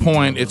getting to the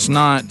point, it's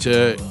not,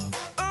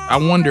 I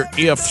wonder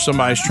if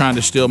somebody's trying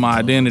to steal my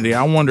identity.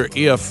 I wonder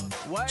if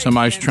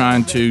somebody's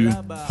trying to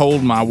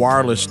hold my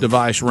wireless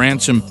device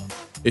ransom.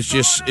 It's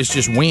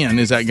just when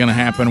is that going to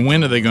happen?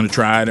 When are they going to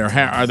try it? Or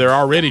are they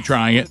already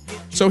trying it?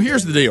 So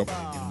here's the deal.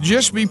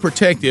 Just be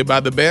protected by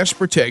the best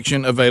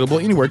protection available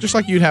anywhere, just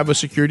like you'd have a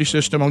security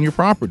system on your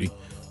property,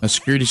 a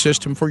security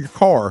system for your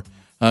car.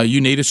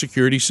 You need a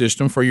security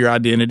system for your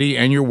identity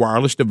and your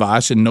wireless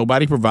device, and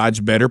nobody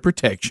provides better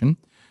protection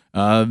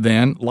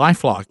than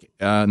LifeLock,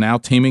 now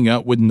teaming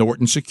up with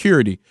Norton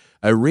Security.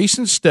 A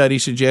recent study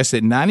suggests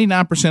that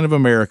 99% of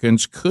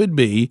Americans could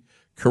be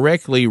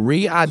correctly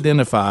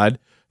re-identified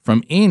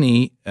from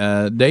any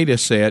data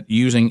set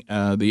using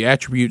the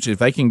attributes. If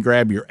they can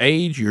grab your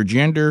age, your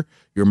gender,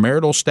 your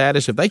marital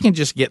status, if they can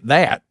just get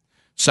that,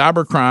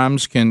 cyber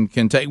crimes can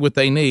take what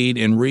they need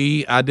and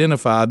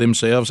re-identify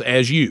themselves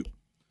as you.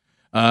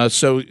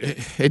 So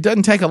it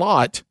doesn't take a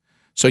lot.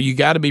 So you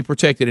got to be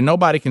protected, and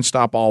nobody can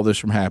stop all this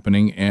from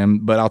happening.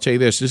 But I'll tell you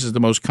this is the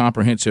most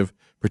comprehensive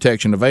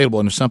protection available.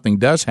 And if something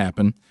does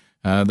happen,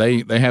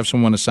 they have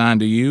someone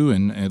assigned to you,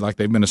 and like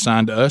they've been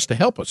assigned to us to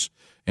help us.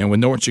 And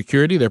with Norton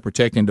Security, they're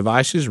protecting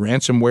devices,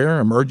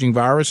 ransomware, emerging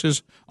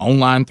viruses,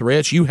 online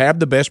threats. You have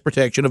the best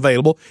protection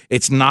available.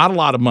 It's not a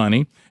lot of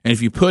money. And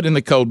if you put in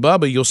the code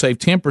BUBBA, you'll save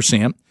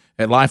 10%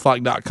 at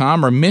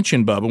LifeLock.com, or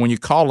mention BUBBA when you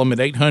call them at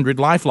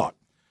 800-LifeLock.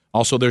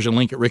 Also, there's a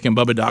link at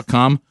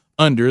rickandbubba.com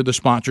under the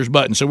sponsors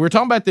button. So we're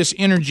talking about this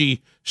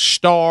Energy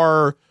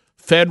Star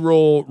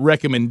federal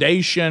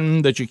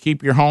recommendation that you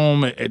keep your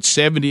home at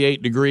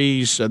 78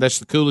 degrees. That's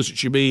the coolest it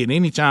should be at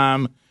any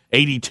time,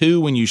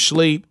 82 when you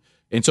sleep.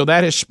 And so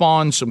that has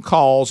spawned some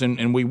calls,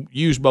 and we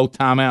used both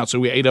timeouts, so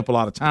we ate up a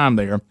lot of time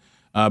there.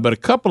 But a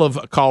couple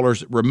of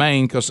callers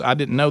remain, because I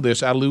didn't know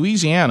this. Out of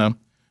Louisiana,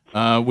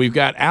 We've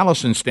got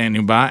Allison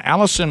standing by.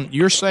 Allison,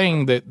 you're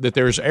saying that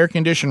there's air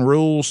conditioning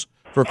rules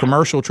for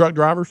commercial truck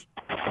drivers?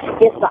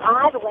 It's the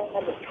idling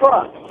of the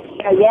truck.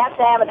 You have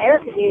to have an air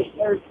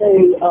conditioner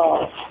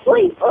to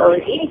sleep or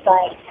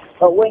anything.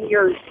 But when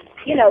you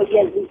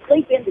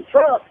sleep in the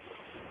truck.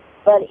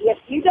 But if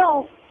you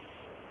don't,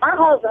 my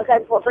husband,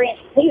 for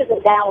instance, he was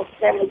in Dallas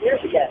several years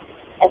ago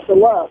at the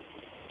Love.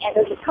 And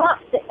there's a cop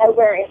sitting over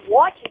there and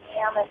watching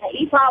him, and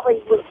he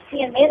probably was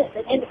 10 minutes,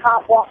 and then the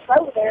cop walks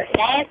over there and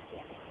asks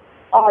him,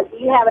 do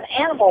you have an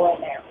animal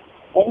in there?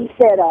 And he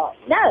said,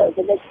 no,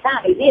 but this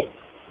time he didn't.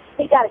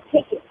 He got a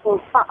ticket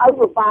for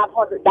over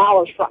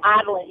 $500 for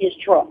idling his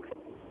truck.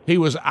 He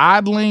was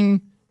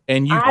idling,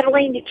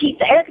 idling to keep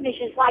the air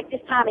conditioners like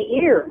this time of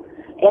year.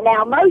 And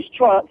now most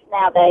trucks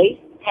nowadays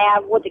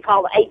have what they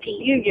call the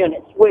APU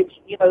units, which,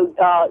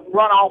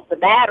 run off the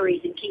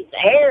batteries and keep the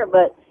air,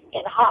 but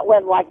in hot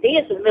weather like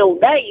this, in the middle of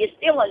the day,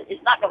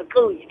 it's not going to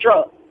cool your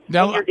truck.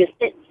 Now, you're just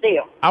sitting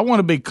still. I want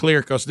to be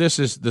clear because this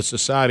is the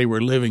society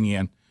we're living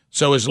in.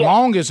 So as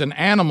long as an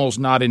animal's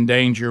not in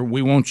danger,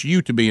 we want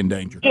you to be in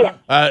danger.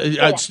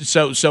 Yeah.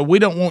 So we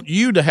don't want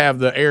you to have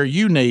the air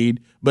you need,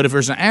 but if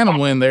there's an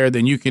animal in there,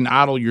 then you can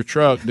idle your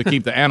truck to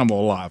keep the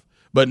animal alive.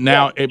 But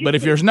but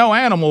if there's no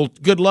animal,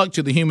 good luck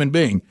to the human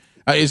being.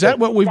 Is that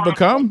what we've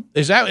become?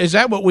 Is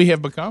that what we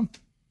have become?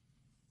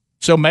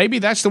 So maybe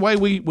that's the way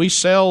we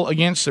sell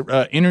against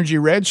Energy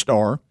Red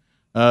Star,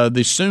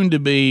 the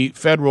soon-to-be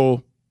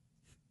federal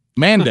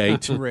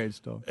mandate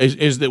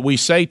is that we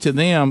say to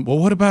them, well,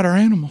 what about our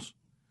animals?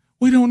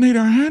 We don't need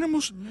our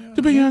animals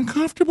to be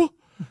uncomfortable.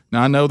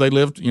 Now, I know they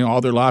lived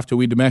all their life till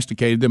we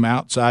domesticated them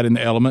outside in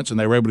the elements, and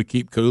they were able to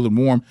keep cool and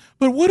warm.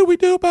 But what do we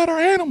do about our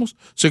animals?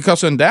 So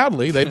because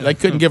undoubtedly they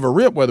couldn't give a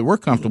rip whether we're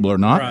comfortable or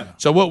not. Right.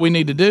 So what we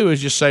need to do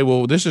is just say,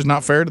 well, this is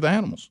not fair to the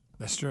animals.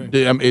 That's true.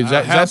 Is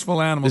that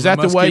houseful animals? Is that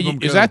the way?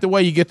 Is that the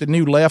way you get the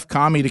new left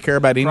commie to care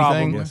about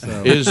anything? Probably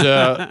so. Is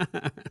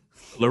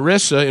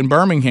Larissa in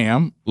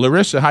Birmingham?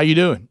 Larissa, how you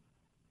doing?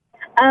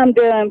 I'm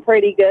doing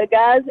pretty good,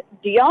 guys.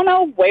 Do y'all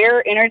know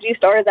where Energy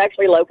Star is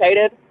actually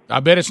located?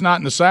 I bet it's not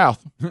in the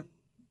South.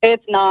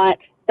 It's not.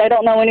 They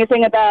don't know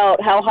anything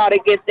about how hot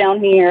it gets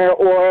down here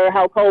or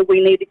how cold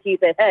we need to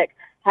keep it. Heck,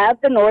 have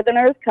the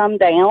Northerners come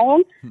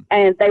down,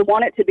 and they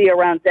want it to be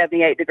around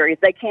 78 degrees.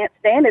 They can't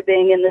stand it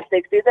being in the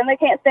 60s, and they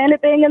can't stand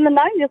it being in the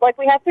 90s like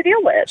we have to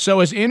deal with. So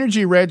is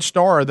Energy Red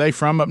Star, are they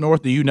from up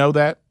north? Do you know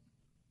that?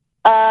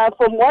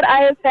 From what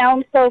I have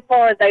found so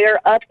far, they are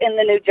up in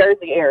the New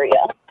Jersey area.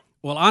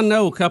 Well, I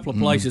know a couple of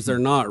places they're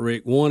not,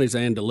 Rick. One is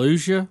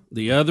Andalusia.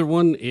 The other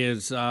one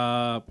is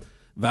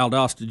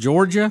Valdosta,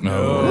 Georgia.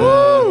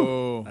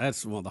 Oh.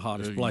 That's one of the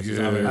hottest places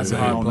I've ever That's been.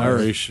 a hot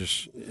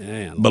place.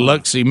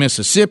 Biloxi,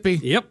 Mississippi.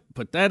 Yep,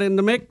 put that in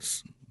the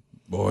mix.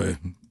 Boy,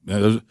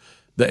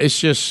 it's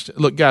just,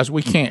 look, guys,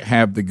 we can't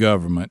have the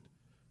government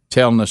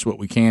telling us what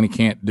we can and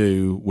can't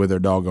do with our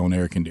doggone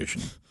air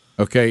conditioning.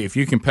 Okay, if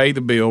you can pay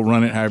the bill,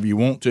 run it however you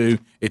want to.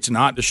 It's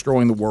not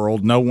destroying the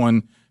world. No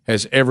one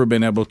has ever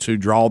been able to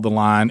draw the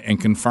line and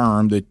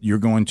confirm that you're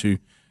going to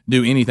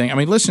do anything. I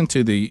mean, listen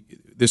to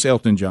this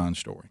Elton John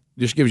story.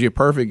 Just gives you a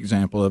perfect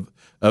example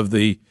of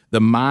the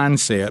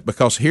mindset,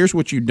 because here's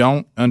what you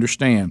don't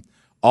understand.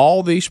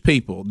 All these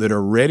people that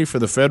are ready for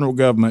the federal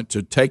government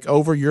to take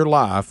over your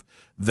life,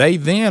 they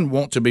then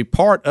want to be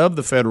part of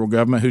the federal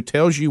government who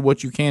tells you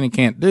what you can and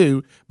can't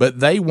do, but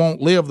they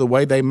won't live the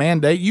way they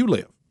mandate you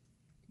live,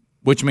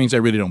 which means they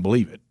really don't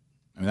believe it.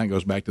 I mean, that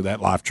goes back to that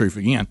life truth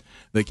again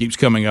that keeps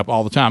coming up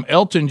all the time.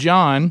 Elton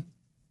John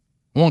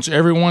wants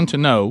everyone to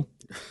know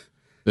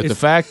that the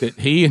fact that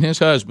he and his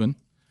husband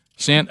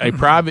sent a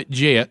private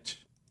jet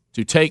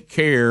to take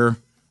care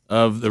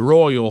of the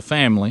royal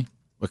family,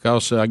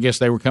 because I guess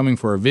they were coming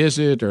for a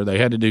visit or they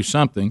had to do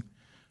something.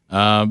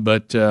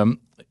 But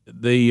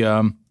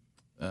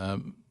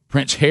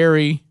Prince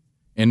Harry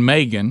and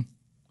Meghan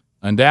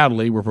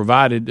undoubtedly were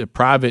provided a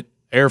private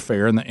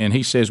airfare, and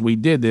he says we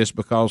did this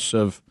because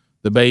of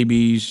the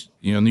babies,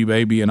 new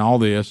baby and all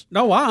this.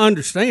 No, I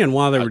understand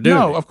why they were doing it.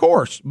 No, of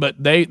course.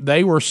 But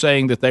they were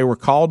saying that they were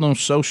called on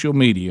social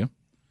media,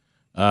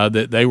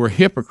 that they were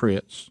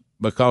hypocrites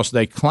because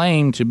they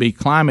claim to be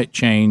climate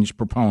change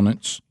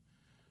proponents,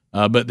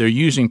 but they're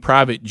using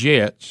private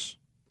jets,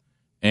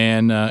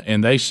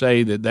 and they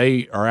say that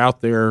they are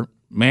out there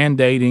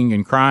mandating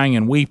and crying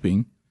and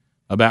weeping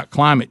about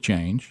climate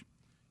change.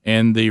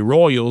 And the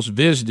royals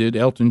visited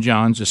Elton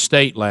John's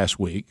estate last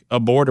week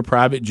aboard a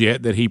private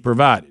jet that he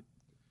provided.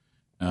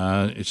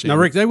 Now,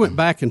 Rick, they went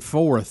back and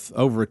forth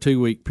over a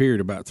 2-week period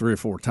about 3 or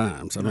 4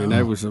 times. I mean,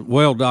 there was a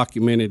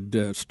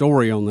well-documented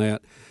story on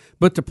that.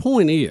 But the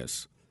point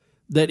is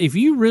that if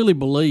you really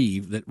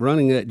believe that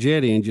running that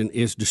jet engine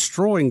is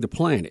destroying the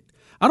planet,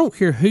 I don't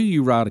care who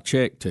you write a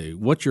check to,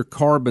 what your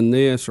carbon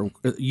this, or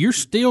you're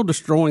still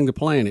destroying the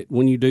planet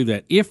when you do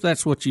that, if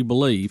that's what you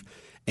believe.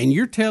 And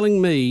you're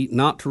telling me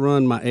not to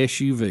run my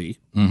SUV,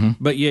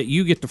 but yet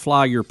you get to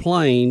fly your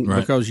plane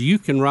because you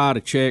can write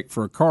a check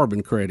for a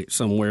carbon credit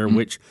somewhere,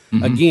 which,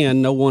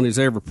 again, no one has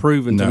ever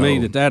proven to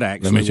me that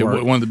actually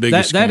works. One of the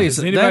biggest that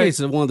is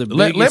one of the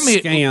biggest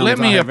scams Let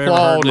me I have ever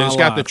applaud, heard in and it's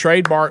my got the life.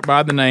 trademark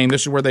by the name.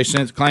 This is where they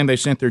claim they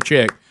sent their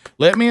check.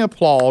 Let me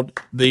applaud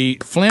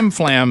the Flim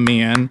Flam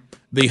men,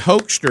 the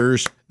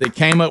hoaxsters that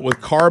came up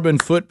with carbon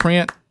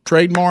footprint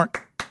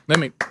trademark. Let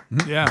me,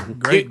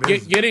 great.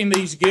 Getting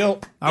these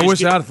guilt. I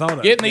wish I'd thought of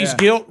it. Getting these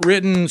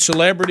guilt-ridden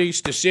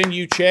celebrities to send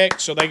you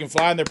checks so they can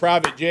fly in their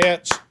private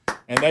jets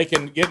and they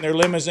can get in their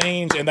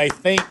limousines and they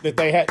think that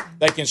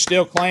they can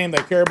still claim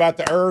they care about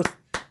the earth.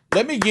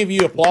 Let me give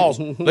you applause.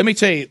 Let me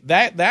tell you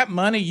that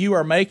money you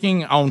are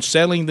making on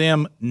selling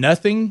them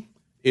nothing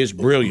is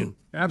brilliant.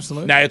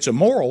 Absolutely. Now it's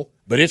immoral,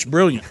 but it's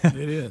brilliant. It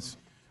is.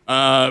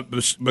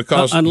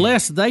 Because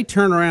unless they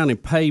turn around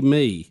and pay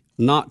me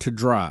not to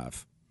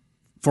drive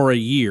for a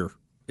year,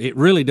 it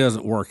really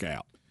doesn't work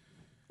out.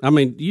 I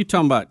mean, you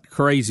talking about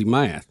crazy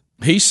math.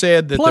 He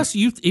said that. Plus,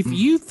 if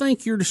you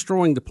think you're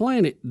destroying the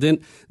planet, then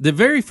the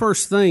very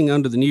first thing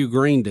under the new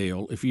Green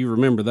Deal, if you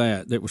remember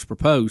that was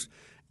proposed,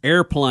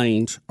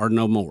 airplanes are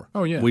no more.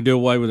 Oh, yeah. We do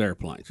away with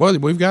airplanes. Well,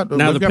 we've got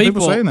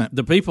people saying that.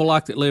 The people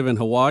like that live in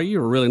Hawaii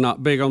are really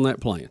not big on that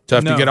plan.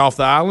 Tough to get off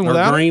the island or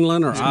without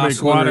Greenland or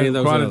Iceland or any of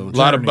those other a ones.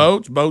 lot of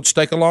boats. Boats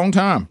take a long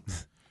time.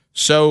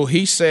 So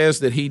he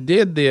says that he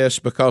did this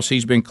because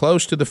he's been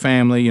close to the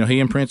family. You know, he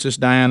and Princess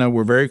Diana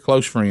were very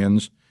close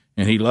friends,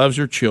 and he loves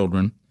her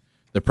children.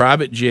 The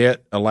private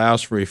jet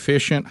allows for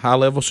efficient,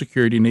 high-level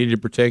security needed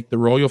to protect the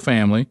royal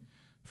family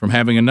from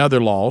having another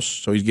loss.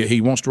 So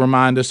he wants to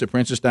remind us that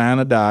Princess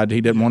Diana died.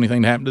 He didn't want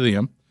anything to happen to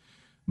them.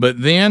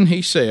 But then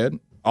he said,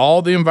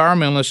 all the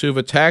environmentalists who have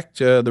attacked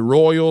the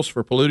royals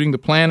for polluting the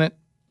planet,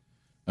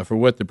 for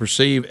what they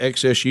perceive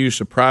excess use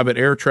of private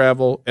air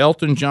travel,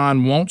 Elton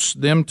John wants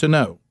them to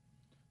know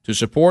to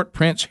support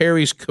Prince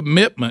Harry's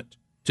commitment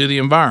to the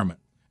environment.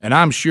 And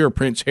I'm sure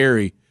Prince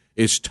Harry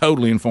is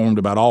totally informed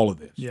about all of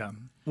this. Yeah.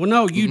 Well,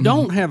 no, you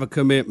don't have a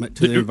commitment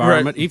to the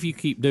environment if you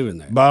keep doing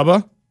that.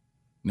 Bubba,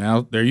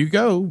 now there you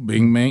go,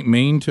 being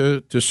mean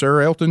to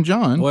Sir Elton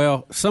John.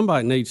 Well,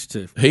 somebody needs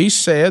to. He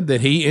said that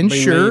he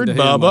insured, mean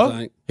to him, I Bubba,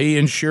 think. he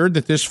insured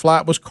that this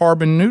flight was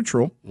carbon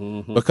neutral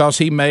because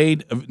he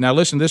made, now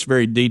listen to this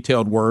very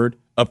detailed word,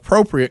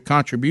 appropriate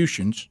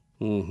contributions,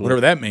 whatever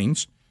that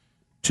means,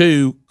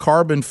 to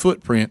carbon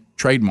footprint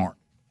trademark.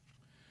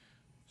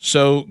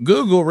 So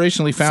Google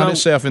recently found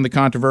itself in the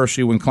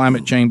controversy when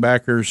climate change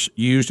backers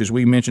used, as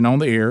we mentioned on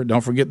the air, don't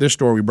forget this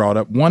story we brought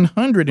up,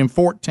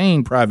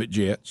 114 private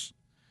jets,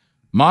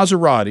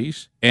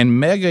 Maseratis, and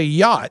mega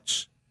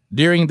yachts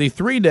during the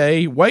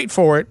 3-day, wait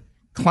for it,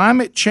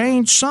 climate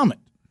change summit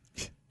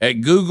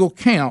at Google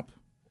Camp,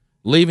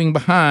 leaving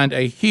behind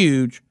a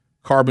huge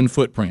carbon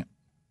footprint.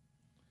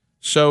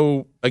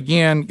 So,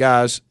 again,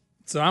 guys.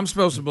 So I'm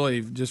supposed to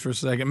believe, just for a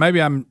second,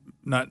 maybe I'm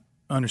not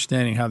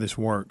understanding how this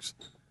works.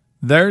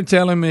 They're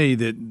telling me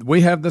that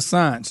we have the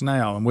science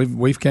now, and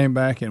we've came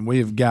back and we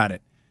have got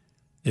it.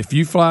 If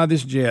you fly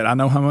this jet, I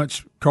know how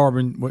much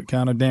carbon, what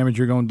kind of damage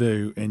you're going to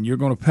do, and you're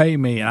going to pay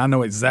me, and I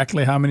know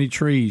exactly how many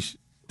trees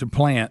to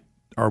plant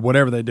or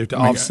whatever they do to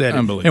offset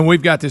it. And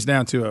we've got this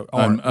down to a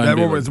art.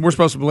 We're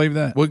supposed to believe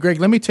that. Well, Greg,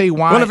 let me tell you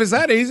why. Well, if it's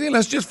that easy,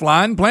 let's just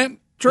fly and plant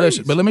trees.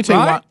 Listen, but let me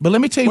tell you why. But let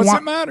me tell you What's why.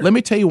 it matter? Let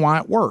me tell you why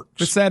it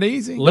works. It's that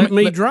easy. Let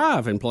me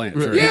drive and plant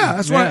trees. Yeah,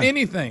 that's why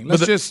anything.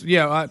 Let's just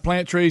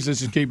plant trees.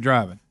 Let's just keep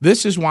driving.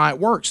 This is why it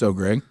works, though,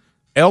 Greg.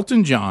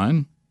 Elton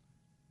John,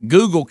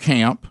 Google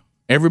Camp,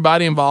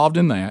 everybody involved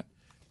in that,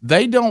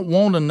 they don't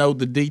want to know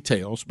the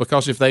details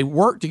because if they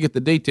work to get the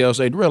details,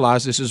 they'd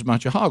realize this is a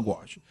bunch of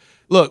hogwash.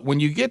 Look, when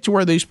you get to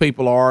where these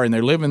people are and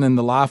they're living in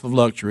the life of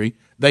luxury,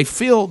 they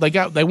feel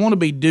they want to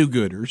be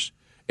do-gooders,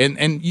 and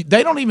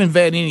they don't even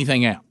vet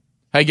anything out.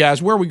 Hey,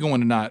 guys, where are we going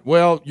tonight?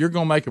 Well, you're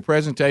going to make a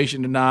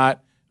presentation tonight,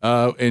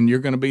 and you're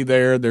going to be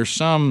there. There's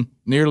some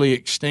nearly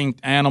extinct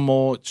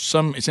animal.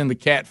 It's in the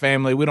cat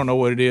family. We don't know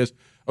what it is.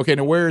 Okay,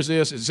 now where is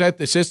this? It's at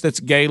that's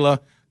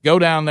gala. Go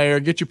down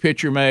there, get your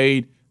picture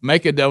made,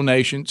 make a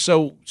donation.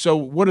 So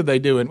what are they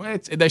doing? Well,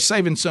 they're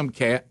saving some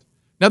cat.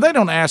 Now, they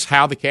don't ask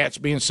how the cat's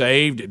being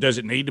saved. Does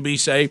it need to be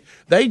saved?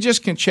 They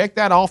just can check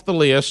that off the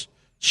list.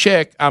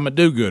 Check, I'm a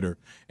do-gooder.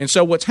 And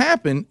so what's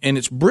happened, and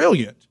it's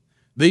brilliant,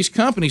 these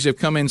companies have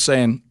come in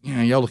saying,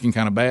 y'all looking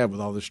kind of bad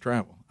with all this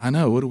travel. I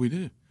know. What do we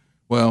do?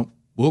 Well,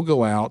 we'll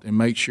go out and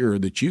make sure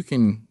that you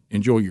can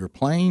enjoy your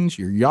planes,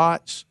 your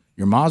yachts,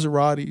 your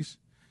Maseratis,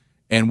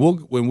 and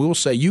we'll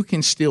say you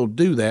can still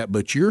do that,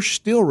 but you're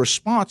still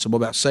responsible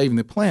about saving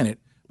the planet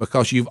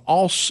because you've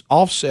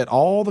offset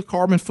all the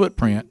carbon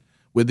footprint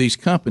with these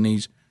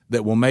companies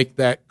that will make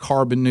that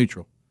carbon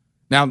neutral.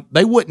 Now,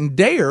 they wouldn't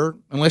dare,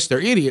 unless they're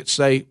idiots,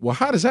 say, well,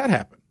 how does that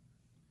happen?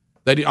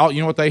 You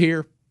know what they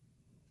hear?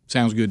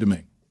 Sounds good to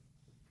me.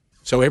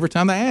 So every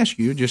time they ask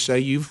you, just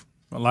say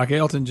like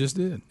Elton just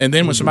did. And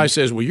then when somebody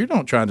says, well, you're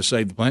not trying to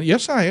save the planet.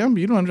 Yes, I am.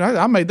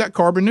 I made that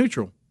carbon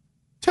neutral.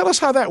 Tell us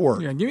how that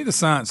works. Yeah, give me the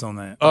science on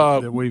that.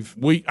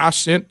 I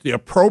sent the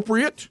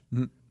appropriate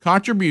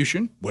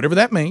contribution, whatever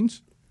that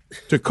means,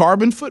 to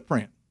carbon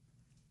footprint.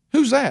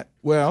 Who's that?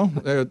 Well,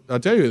 I'll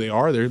tell you who they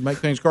are. They make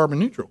things carbon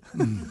neutral.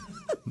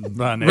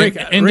 Rick,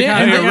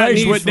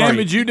 what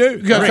damage you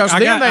do? Because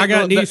Rick, I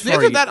got news for you.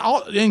 Isn't that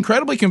all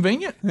incredibly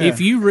convenient? Yeah. If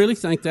you really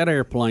think that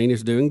airplane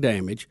is doing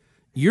damage,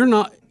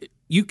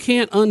 you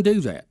can't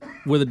undo that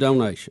with a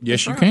donation.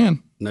 Yes, you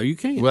can. No, you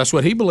can't. Well, that's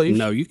what he believes.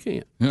 No, you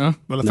can't. Yeah.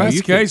 Well, if that's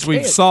the case,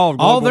 we've solved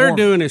global all they're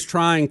warming. doing is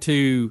trying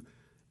to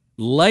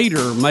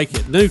later make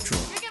it neutral.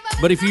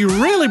 But if you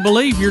really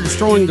believe you're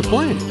destroying the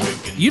planet,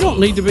 you don't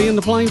need to be in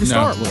the plane to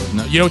start with.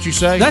 No. You know what you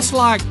say? That's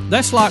like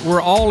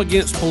we're all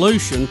against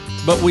pollution,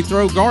 but we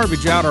throw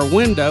garbage out our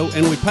window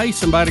and we pay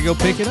somebody to go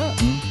pick it up.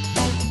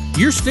 Mm-hmm.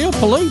 You're still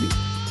polluting.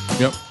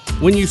 Yep.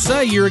 When you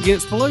say you're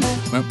against pollution.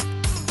 Well,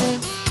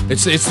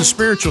 it's the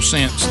spiritual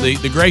sense,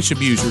 the grace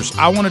abusers.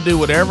 I want to do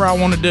whatever I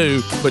want to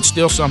do, but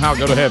still somehow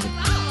go to heaven.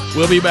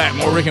 We'll be back.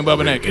 More Rick and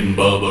Bubba next. Rick and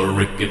Bubba,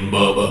 Rick and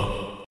Bubba.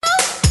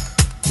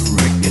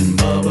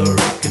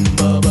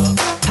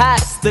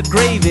 Pass the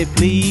gravy,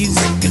 please.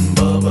 Rick and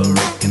Bubba,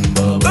 Rick and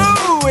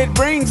Bubba. Ooh, it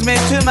brings me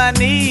to my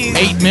knees.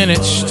 8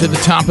 minutes to the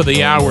top of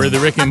the hour. The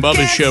Rick and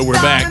Bubba Show. We're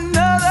back.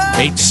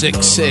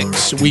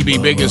 866 We Be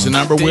Big is the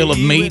number. Wheel of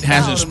Meat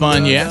hasn't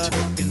spun yet.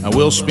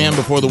 Will spin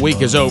before the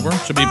week is over,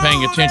 so be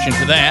paying attention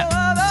to that.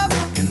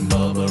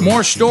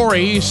 More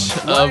stories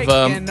of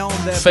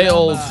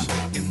failed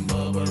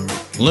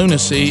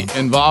lunacy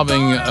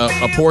involving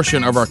a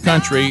portion of our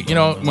country. You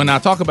know, when I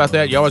talk about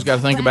that, you always got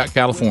to think about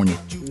California.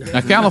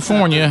 Now,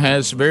 California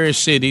has various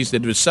cities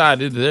that have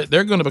decided that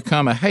they're going to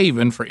become a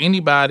haven for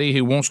anybody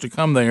who wants to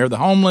come there. The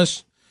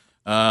homeless,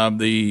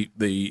 the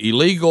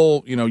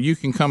illegal, you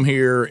can come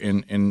here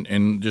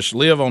and just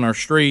live on our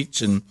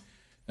streets and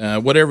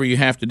whatever you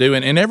have to do.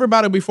 And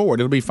everybody will be for it.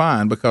 It'll be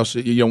fine because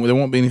there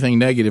won't be anything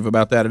negative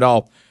about that at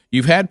all.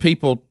 You've had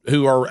people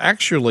who are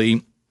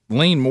actually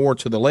lean more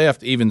to the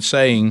left even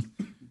saying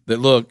that,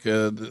 look,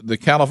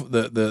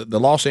 the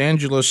Los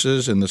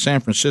Angeleses and the San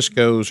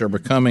Franciscos are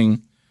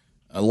becoming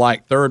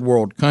like third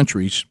world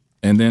countries.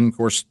 And then, of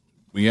course,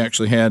 we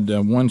actually had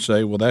one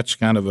say, well, that's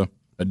kind of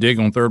a dig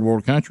on third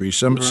world countries.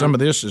 Some of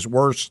this is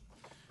worse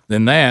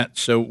than that.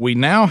 So we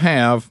now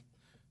have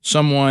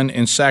someone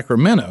in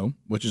Sacramento,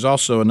 which is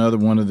also another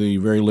one of the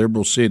very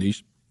liberal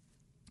cities.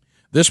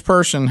 This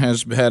person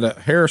has had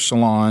a hair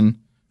salon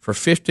for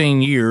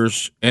 15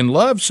 years and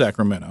loves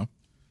Sacramento,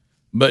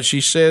 but she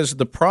says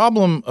the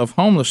problem of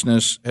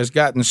homelessness has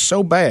gotten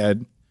so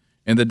bad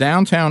in the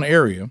downtown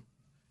area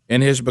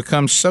and has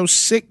become so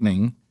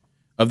sickening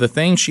of the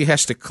things she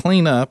has to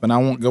clean up, and I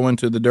won't go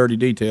into the dirty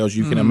details.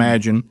 You can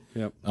imagine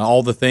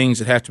all the things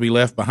that have to be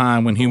left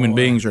behind when human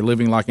beings are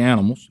living like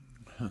animals.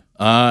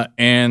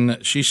 And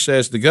she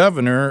says the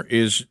governor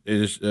is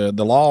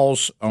the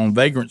laws on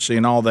vagrancy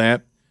and all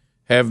that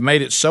have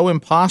made it so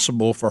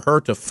impossible for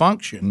her to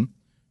function.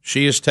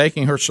 She is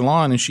taking her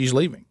salon and she's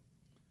leaving.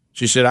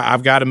 She said,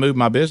 I've got to move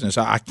my business.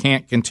 I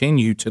can't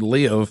continue to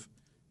live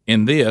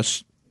in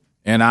this,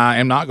 and I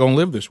am not going to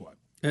live this way.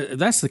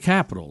 That's the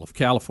capital of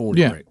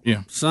California, Rick.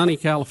 Yeah. Sunny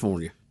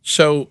California.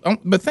 So,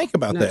 but think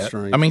about That's that.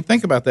 strange. I mean,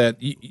 think about that.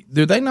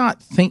 Do they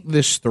not think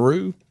this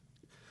through?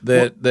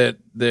 Do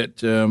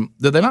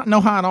they not know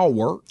how it all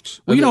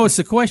works? Well, it's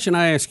the question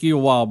I asked you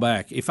a while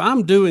back. If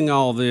I'm doing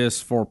all this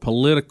for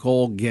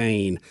political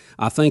gain,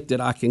 I think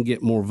that I can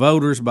get more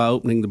voters by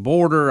opening the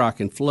border. I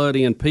can flood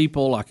in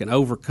people. I can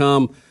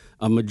overcome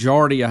a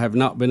majority I have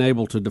not been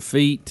able to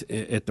defeat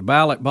at the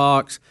ballot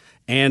box,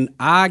 and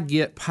I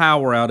get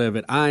power out of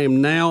it. I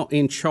am now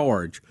in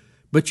charge.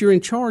 But you're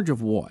in charge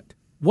of what?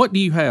 What do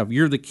you have?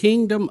 You're the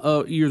king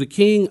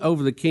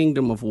over the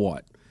kingdom of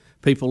what?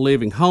 People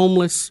living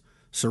homeless,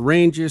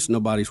 syringes,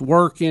 nobody's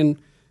working.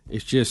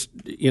 It's just,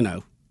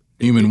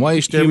 human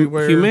waste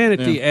everywhere.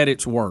 Humanity at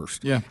its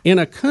worst. Yeah. In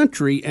a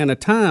country and a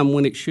time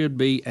when it should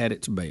be at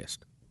its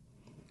best.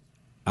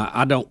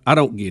 I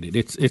don't get it.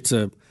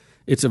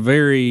 It's a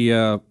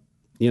very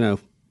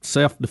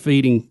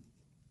self-defeating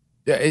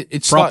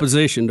it's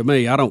proposition to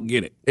me. I don't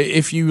get it.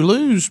 If you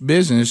lose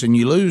business and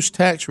you lose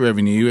tax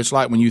revenue, it's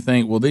like when you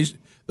think, well, the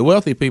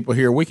wealthy people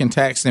here, we can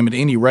tax them at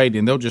any rate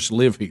and they'll just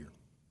live here.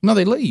 No,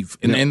 they leave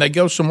and they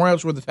go somewhere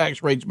else where the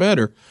tax rate's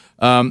better.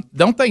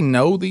 Don't they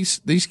know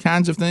these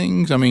kinds of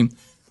things? I mean,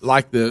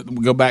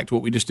 go back to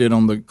what we just did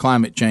on the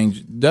climate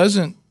change.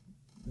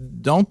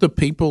 Don't the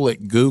people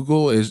at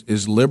Google,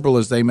 as liberal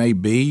as they may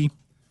be,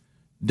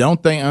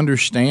 don't they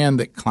understand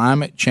that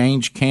climate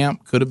change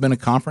camp could have been a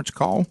conference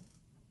call?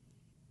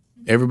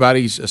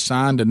 Everybody's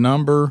assigned a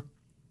number.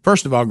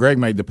 First of all, Greg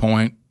made the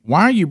point.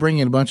 Why are you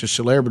bringing a bunch of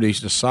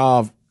celebrities to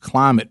solve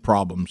climate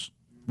problems?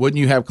 Wouldn't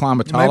you have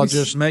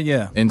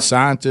climatologists and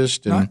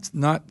scientists? And,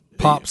 not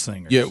pop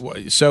singers. Yeah.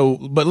 So,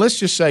 but let's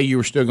just say you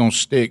were still going to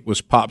stick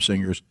with pop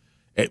singers.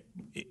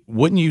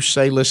 Wouldn't you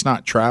say let's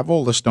not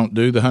travel? Let's don't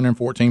do the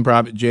 114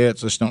 private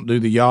jets. Let's don't do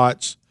the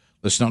yachts.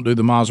 Let's don't do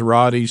the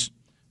Maseratis.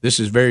 This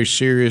is very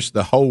serious.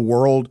 The whole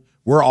world,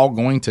 we're all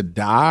going to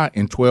die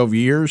in 12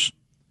 years.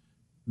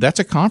 That's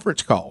a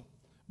conference call.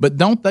 But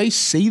don't they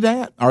see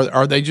that?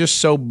 Are they just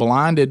so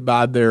blinded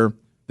by their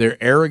their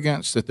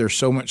arrogance, that they're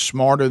so much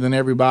smarter than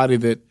everybody,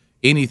 that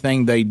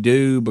anything they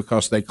do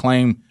because they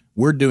claim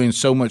we're doing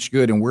so much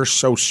good and we're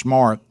so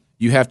smart,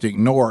 you have to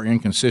ignore our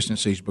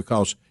inconsistencies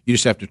because you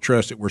just have to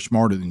trust that we're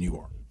smarter than you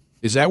are.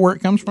 Is that where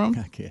it comes from?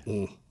 I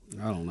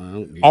don't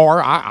know.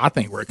 Or I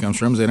think where it comes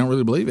from is they don't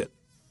really believe it.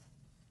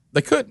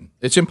 They couldn't.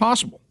 It's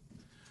impossible.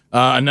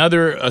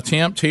 Another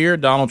attempt here.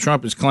 Donald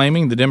Trump is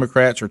claiming the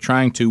Democrats are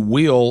trying to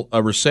will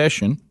a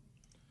recession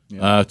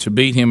to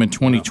beat him in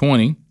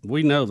 2020.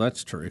 We know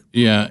that's true.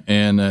 Yeah,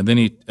 and then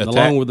he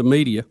along with the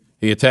media.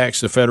 He attacks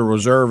the Federal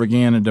Reserve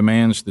again and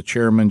demands the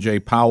chairman, Jay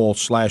Powell,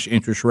 slash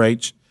interest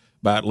rates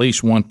by at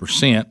least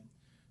 1%.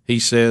 He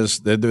says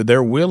that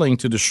they're willing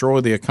to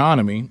destroy the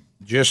economy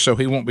just so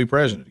he won't be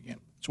president again.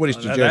 That's what he's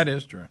suggesting. That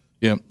is true.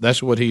 Yeah,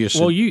 that's what he is.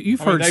 Well, you've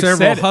heard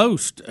several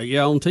hosts on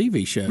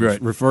TV shows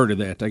refer to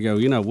that. They go,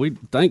 we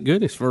thank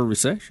goodness for a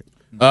recession.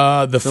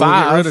 The so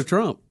five, we'll get rid of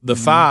Trump. The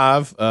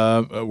five,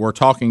 we're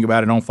talking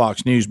about it on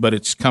Fox News, but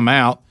it's come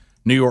out.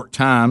 New York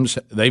Times,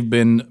 they've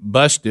been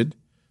busted.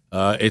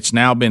 It's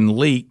now been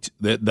leaked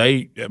that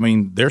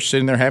they're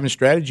sitting there having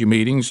strategy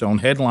meetings on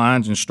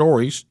headlines and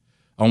stories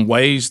on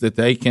ways that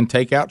they can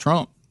take out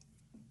Trump.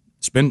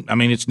 It's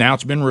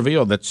been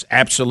revealed that's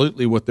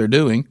absolutely what they're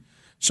doing.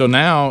 So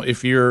now,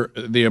 if you're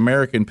the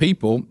American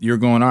people, you're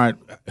going, all right,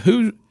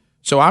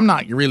 so I'm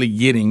not really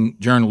getting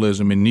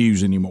journalism and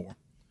news anymore.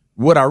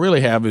 What I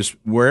really have is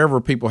wherever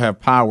people have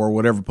power,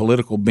 whatever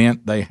political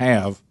bent they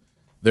have,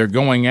 they're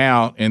going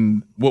out,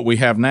 and what we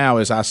have now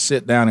is I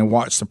sit down and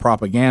watch the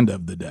propaganda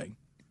of the day.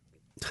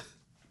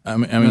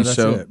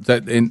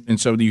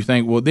 So do you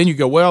think, well, then you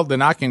go, well,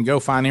 then I can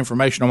go find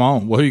information on my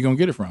own. Well, who are you going to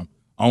get it from?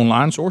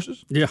 Online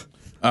sources? Yeah.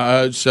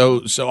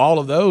 So all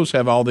of those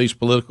have all these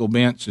political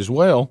bents as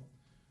well.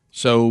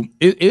 So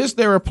is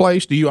there a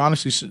place, do you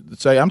honestly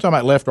say, I'm talking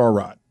about left or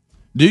right,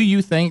 do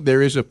you think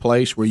there is a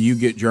place where you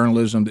get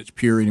journalism that's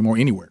pure anymore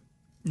anywhere?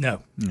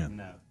 No.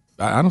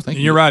 I don't think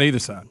you're right either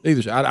side.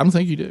 Either side. I don't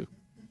think you do.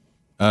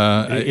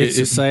 It's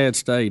a sad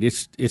state.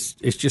 It's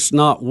just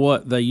not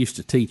what they used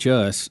to teach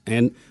us.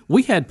 And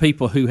we had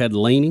people who had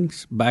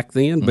leanings back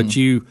then, but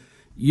you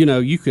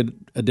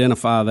could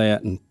identify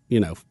that and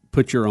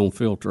put your own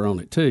filter on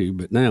it too.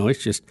 But now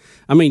it's just,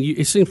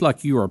 it seems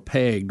like you are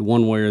pegged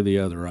one way or the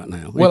other right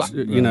now.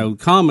 Well,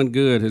 common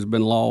good has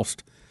been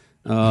lost,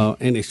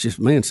 and it's just,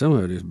 man, some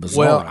of it is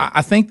bizarre. Well,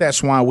 I think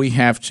that's why we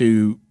have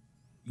to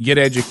get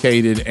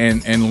educated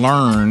and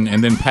learn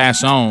and then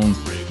pass on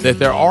that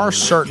there are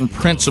certain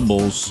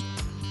principles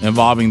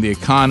involving the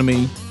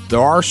economy.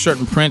 There are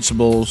certain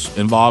principles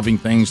involving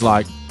things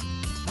like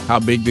how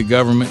big the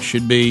government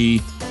should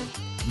be,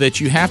 that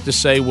you have to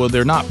say, well,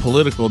 they're not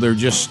political. They're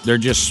just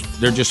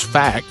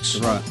facts.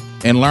 Right.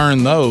 And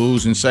learn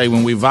those and say,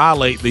 when we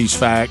violate these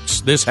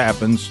facts, this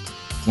happens.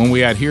 When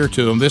we adhere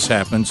to them, this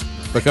happens.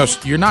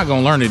 Because you're not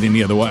going to learn it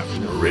any other way.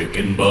 Rick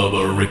and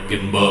Bubba, Rick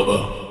and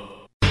Bubba.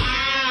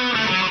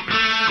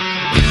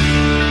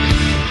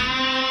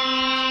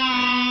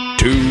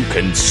 Two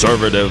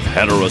conservative,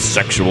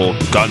 heterosexual,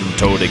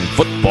 gun-toting,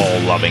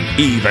 football-loving,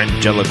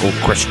 evangelical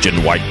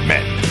Christian white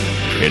men.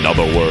 In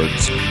other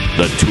words,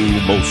 the two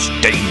most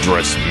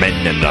dangerous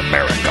men in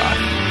America,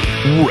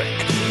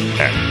 Rick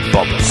and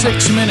Bubba.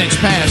 6 minutes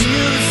past.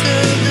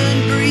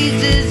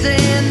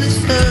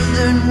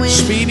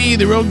 Speedy,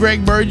 the real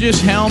Greg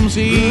Burgess,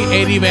 Helmsy,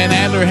 Eddie Van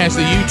Adler has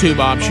the YouTube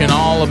option,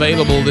 all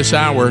available this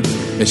hour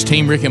as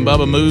Team Rick and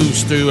Bubba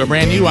moves through a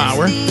brand new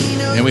hour.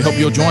 And we hope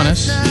you'll join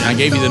us. I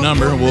gave you the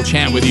number. We'll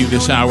chat with you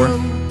this hour.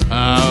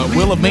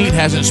 Wheel of Meat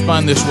hasn't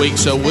spun this week,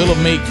 so Wheel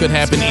of Meat could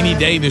happen any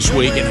day this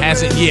week. It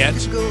hasn't yet.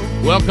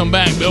 Welcome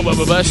back, Bill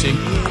Bubba Bussey.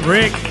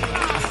 Rick,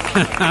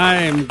 I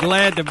am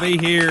glad to be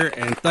here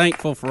and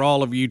thankful for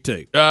all of you,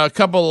 too. A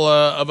couple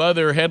of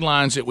other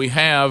headlines that we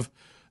have.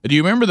 Do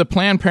you remember the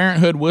Planned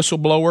Parenthood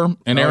whistleblower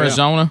in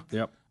Arizona?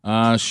 Yeah.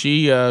 Yep.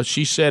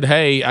 She said,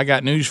 hey, I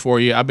got news for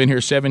you. I've been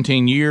here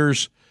 17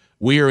 years.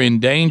 We are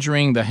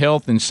endangering the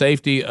health and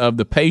safety of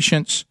the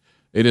patients.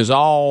 It is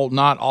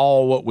not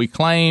all what we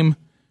claim.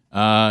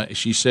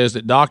 She says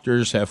that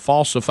doctors have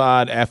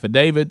falsified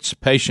affidavits,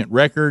 patient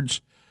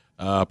records,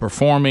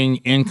 performing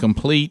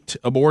incomplete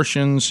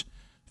abortions,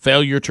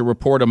 failure to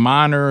report a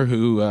minor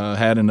who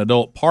had an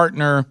adult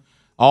partner,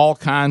 all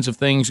kinds of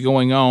things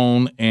going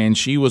on, and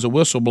she was a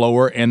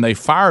whistleblower, and they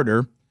fired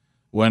her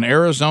when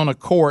Arizona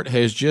court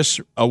has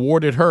just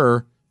awarded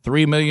her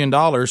 $3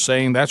 million,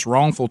 saying that's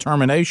wrongful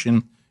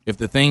termination if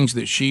the things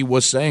that she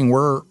was saying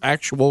were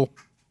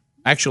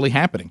actually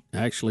happening.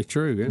 Actually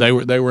true.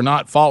 Yeah. They were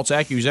not false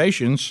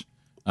accusations,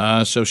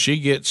 so she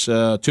gets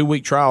a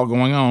 2-week trial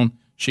going on.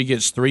 She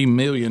gets $3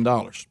 million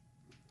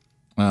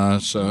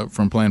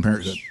from Planned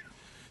Parenthood.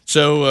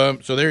 So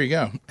there you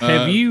go.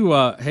 Have you?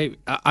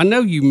 I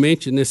know you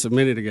mentioned this a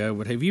minute ago,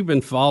 but have you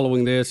been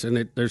following this?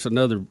 And there's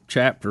another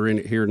chapter in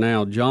it here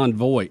now. Jon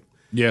Voight.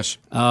 Yes.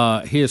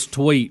 His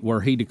tweet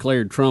where he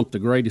declared Trump the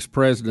greatest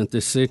president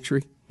this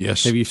century.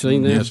 Yes. Have you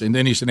seen this? Yes. And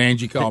then he said,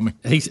 Angie, call me.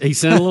 He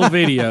sent a little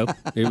video.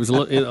 It was a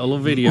little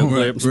video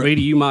clip.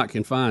 Speedy, you might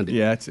can find it.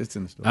 Yeah, it's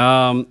in the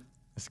story.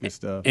 That's good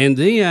stuff. And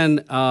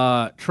then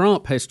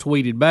Trump has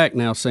tweeted back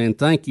now saying,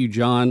 "Thank you,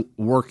 John,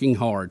 working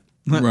hard."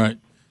 Right.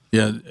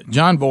 Yeah,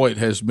 John Voight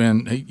has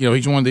been.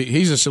 He's one of the.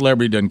 He's a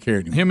celebrity. Doesn't care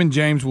anymore. Him and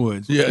James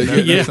Woods. Yeah,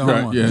 That's the only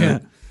right. one. Yeah.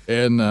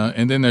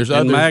 And then there's And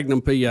others.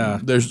 Magnum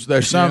PI.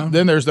 There's some. Yeah.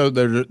 Then there's those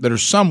that are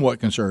somewhat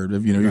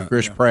conservative. Your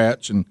Chris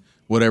Pratts and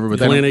whatever. But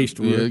Clint they don't-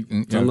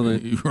 Eastwood, some of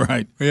the-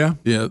 right. Yeah.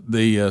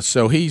 Yeah.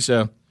 So he's.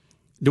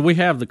 Do we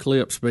have the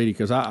clip, Speedy?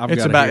 Because I've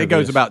It's got about. hear It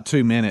goes this. about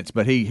 2 minutes,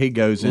 but he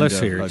goes into. Let's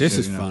hear it. This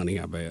is you know. funny,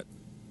 I bet.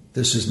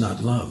 This is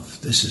not love.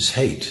 This is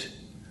hate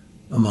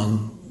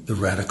among the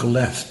radical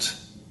left.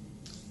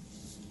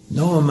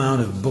 No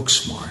amount of book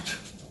smart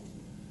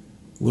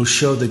will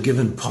show the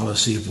given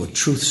policy of what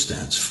truth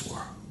stands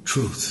for.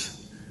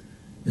 Truth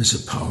is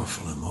a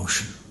powerful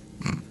emotion.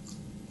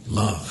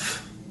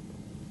 Love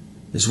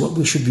is what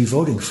we should be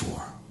voting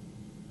for.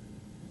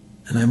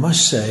 And I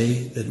must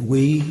say that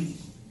we,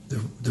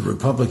 the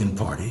Republican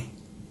Party,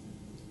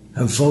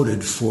 have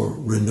voted for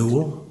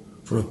renewal,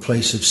 for a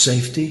place of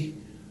safety,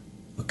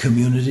 a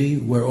community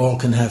where all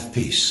can have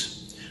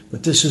peace.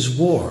 But this is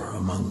war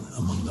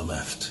among the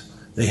left.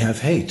 They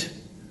have hate.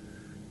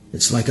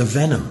 It's like a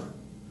venom.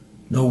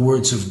 No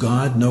words of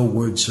God, no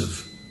words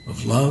of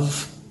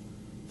love,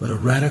 but a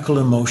radical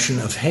emotion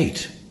of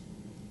hate.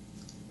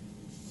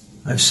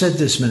 I've said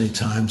this many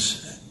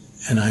times,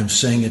 and I'm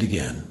saying it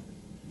again.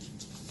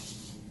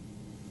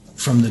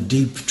 From the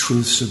deep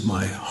truths of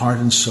my heart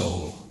and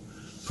soul,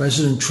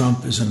 President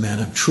Trump is a man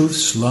of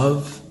truths,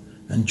 love,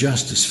 and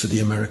justice for the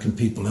American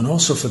people, and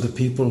also for the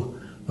people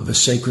of a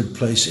sacred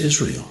place,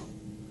 Israel.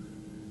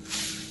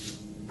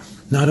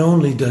 Not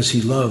only does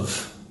he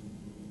love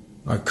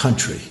our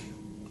country,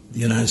 the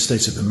United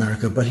States of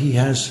America, but he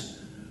has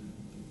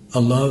a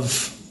love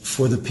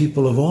for the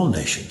people of all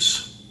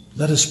nations.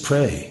 Let us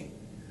pray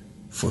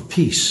for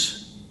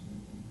peace.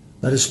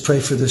 Let us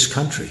pray for this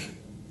country,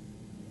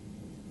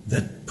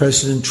 that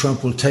President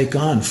Trump will take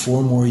on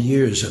 4 more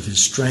years of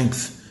his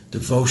strength,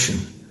 devotion,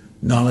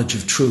 knowledge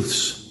of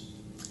truths.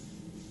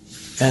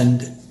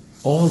 And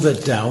all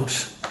that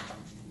doubt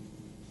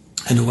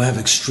and who have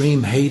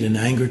extreme hate and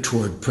anger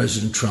toward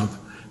President Trump,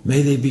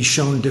 may they be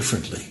shown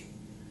differently.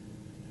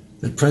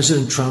 That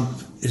President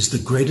Trump is the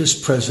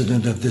greatest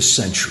president of this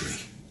century.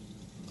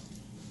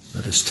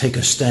 Let us take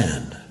a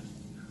stand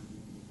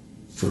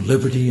for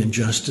liberty and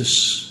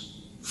justice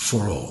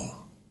for all.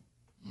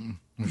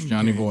 There's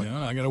Johnny Voight.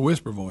 I got a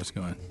whisper voice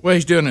going. Well,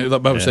 he's doing it.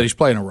 Like Bubba said, he's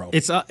playing a role.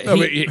 It's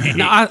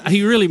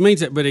he really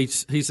means it, but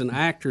he's an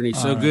actor and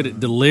he's so good at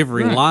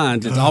delivering Right.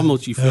 lines. It's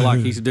almost you feel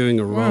like he's doing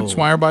a role. Well, that's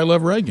why everybody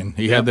loved Reagan.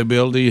 He had the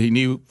ability. He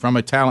knew from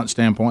a talent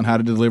standpoint how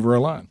to deliver a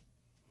line.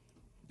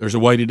 There's a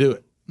way to do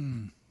it.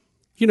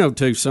 You know,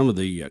 too, some of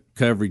the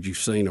coverage you've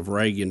seen of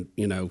Reagan,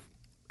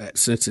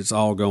 since it's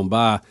all gone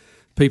by,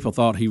 people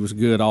thought he was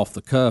good off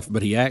the cuff,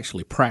 but he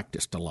actually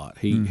practiced a lot.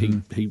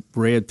 He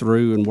read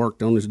through and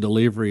worked on his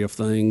delivery of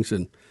things,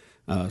 and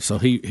so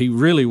he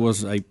really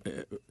was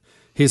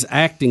his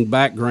acting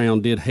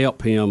background did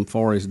help him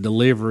for his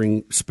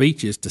delivering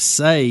speeches to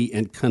say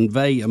and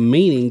convey a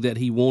meaning that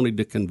he wanted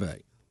to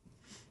convey.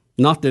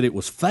 Not that it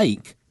was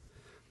fake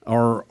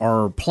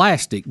or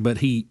plastic, but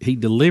he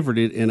delivered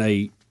it in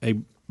a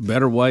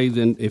better way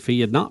than if he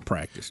had not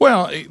practiced.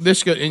 Well,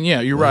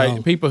 you're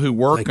right. People who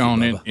work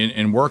on it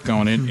and work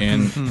on it,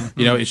 and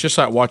it's just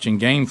like watching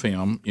game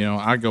film.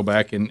 I go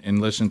back and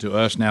listen to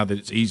us now that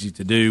it's easy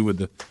to do with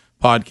the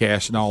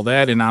podcast and all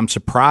that, and I'm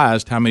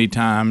surprised how many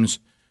times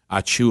I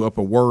chew up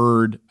a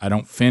word, I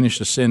don't finish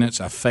a sentence,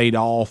 I fade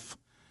off.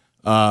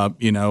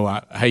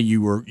 Hey,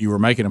 you were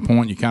making a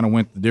point, you kind of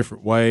went a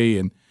different way,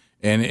 and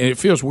it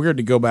feels weird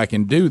to go back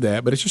and do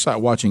that, but it's just like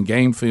watching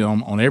game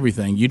film on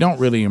everything. You don't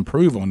really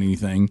improve on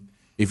anything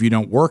if you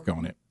don't work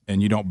on it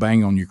and you don't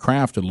bang on your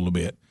craft a little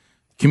bit.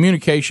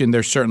 Communication,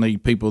 there's certainly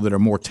people that are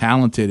more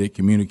talented at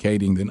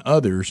communicating than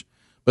others,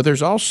 but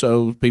there's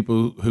also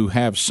people who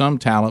have some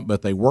talent,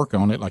 but they work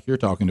on it, like you're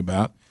talking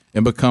about,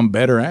 and become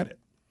better at it.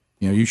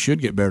 You should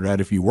get better at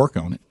it if you work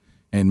on it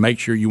and make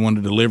sure you want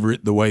to deliver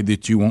it the way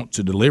that you want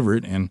to deliver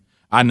it. And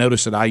I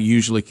notice that I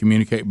usually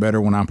communicate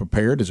better when I'm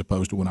prepared as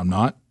opposed to when I'm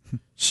not.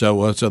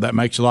 So that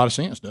makes a lot of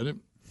sense,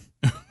 doesn't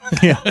it?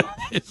 Yeah.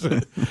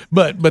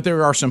 But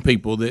there are some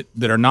people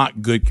that are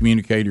not good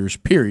communicators,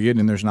 period,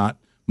 and there's not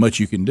much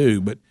you can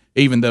do. But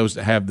even those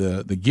that have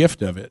the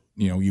gift of it,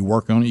 you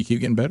work on it, you keep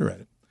getting better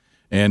at it.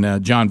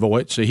 And John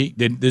Voight, so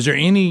is there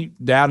any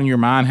doubt in your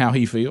mind how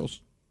he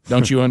feels?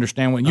 Don't you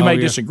understand what you may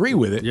disagree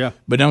with it? Yeah,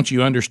 but don't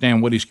you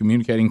understand what he's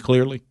communicating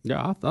clearly?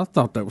 Yeah, I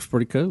thought that was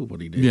pretty cool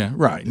what he did. Yeah,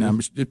 right. Now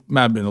it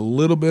might have been a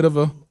little bit of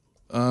a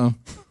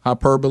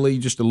hyperbole,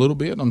 just a little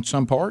bit on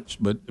some parts,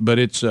 but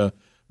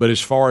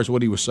as far as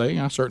what he was saying,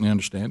 I certainly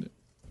understand it.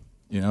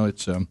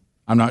 It's I'm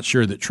not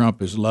sure that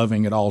Trump is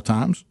loving at all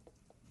times,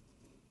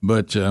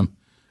 but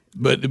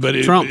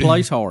Trump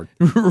plays hard.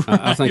 Right.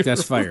 I think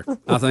that's fair.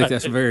 I think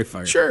that's very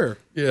fair. Sure,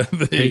 yeah.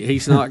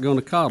 He's not going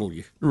to coddle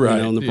you, right?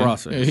 In the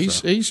process. Yeah,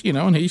 he's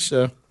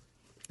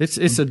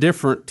it's a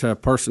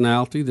different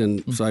personality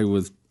than say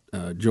with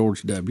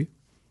George W.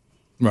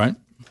 Right,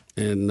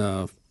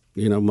 and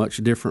much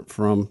different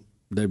from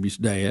Debbie's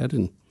dad,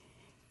 and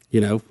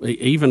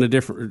even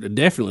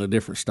definitely a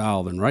different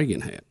style than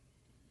Reagan had.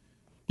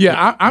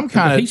 Yeah, I'm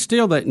kind of. He's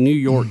still that New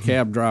York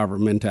cab driver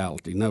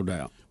mentality, no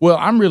doubt. Well,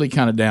 I'm really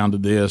kind of down to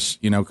this,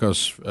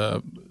 because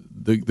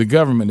the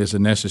government is a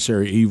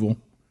necessary evil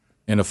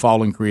in a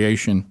fallen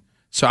creation.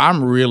 So I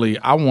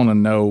want to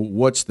know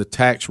what's the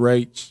tax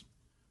rates,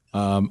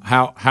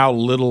 how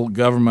little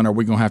government are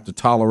we going to have to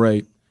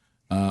tolerate?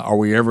 Are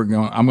we ever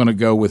going? I'm going to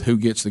go with who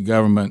gets the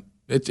government.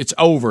 It's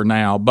over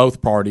now.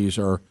 Both parties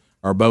are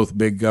both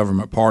big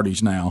government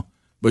parties now.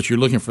 But you're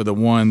looking for the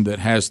one that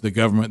has the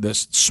government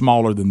that's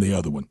smaller than the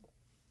other one.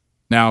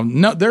 Now,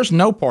 there's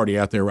no party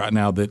out there right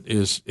now that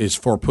is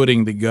for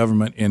putting the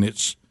government in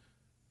its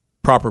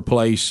proper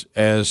place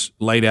as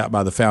laid out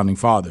by the Founding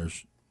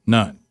Fathers.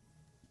 None.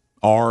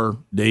 R,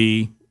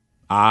 D,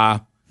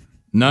 I,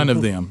 none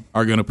of them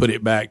are going to put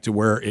it back to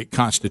where it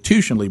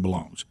constitutionally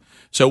belongs.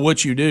 So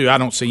what you do, I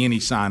don't see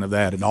any sign of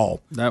that at all.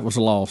 That was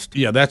lost.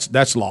 Yeah,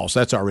 that's lost.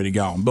 That's already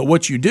gone. But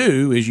what you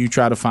do is you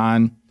try to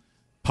find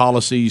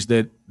policies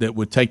that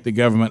would take the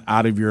government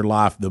out of your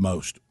life the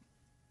most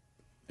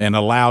and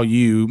allow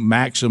you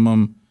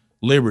maximum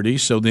liberty.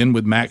 So then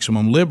with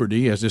maximum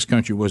liberty, as this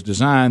country was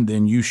designed,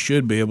 then you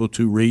should be able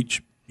to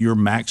reach your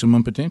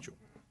maximum potential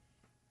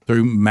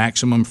through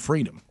maximum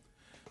freedom.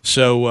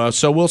 So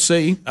we'll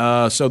see.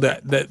 So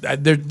that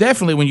there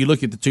definitely, when you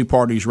look at the two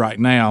parties right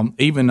now,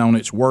 even on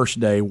its worst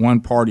day,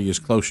 one party is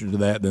closer to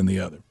that than the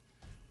other,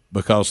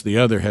 because the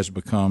other has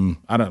become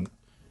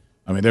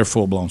they're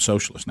full blown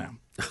socialists now.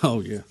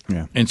 Oh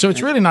yeah. And so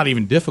it's really not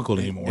even difficult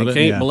anymore.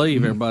 They can't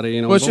believe everybody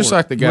ain't on Well, it's just board.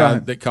 like the guy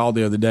that called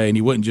the other day, and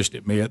he wouldn't just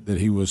admit that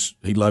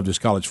he loved his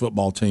college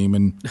football team,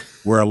 and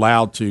we're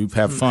allowed to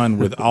have fun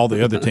with all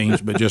the other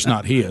teams, but just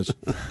not his,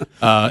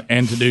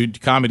 and to do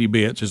comedy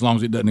bits as long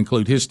as it doesn't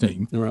include his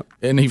team. Right.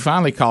 And he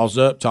finally calls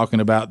up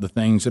talking about the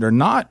things that are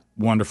not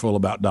wonderful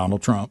about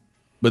Donald Trump.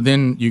 But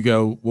then you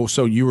go, well,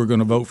 so you were going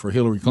to vote for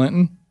Hillary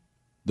Clinton,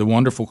 the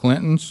wonderful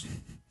Clintons?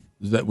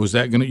 Was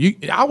that going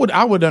to?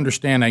 I would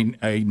understand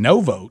a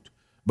no vote,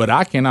 but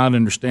I cannot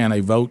understand a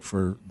vote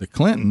for the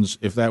Clintons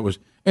if that was.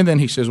 And then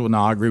he says, "Well, no,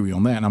 I agree with you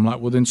on that." And I'm like,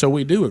 "Well, then so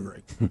we do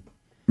agree."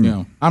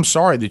 I'm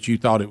sorry that you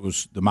thought it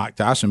was the Mike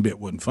Tyson bit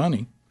wasn't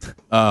funny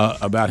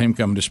about him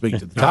coming to speak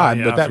to the Tide,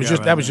 yeah, but that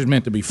was just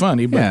meant to be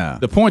funny. But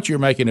the point you're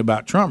making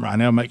about Trump right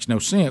now makes no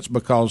sense,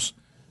 because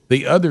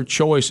the other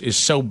choice is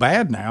so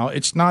bad now.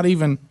 It's not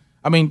even.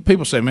 I mean,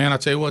 people say, "Man, I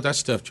tell you what,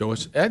 that's a tough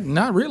choice."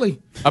 Not really.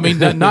 I mean,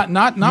 not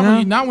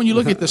when you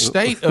look at the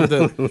state of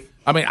the.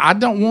 I mean, I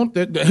don't want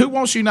that. Who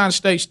wants the United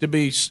States to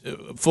be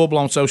full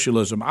blown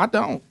socialism? I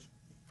don't.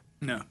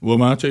 No. Well,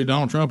 when I tell you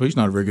Donald Trump, he's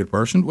not a very good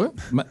person. Well,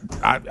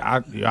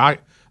 I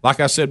like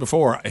I said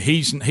before,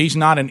 he's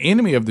not an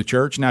enemy of the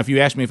church. Now, if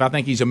you ask me if I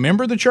think he's a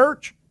member of the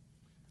church,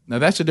 now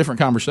that's a different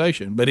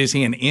conversation. But is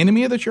he an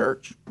enemy of the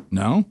church?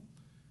 No.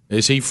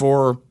 Is he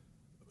for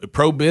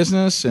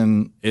pro-business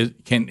and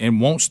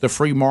wants the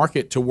free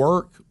market to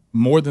work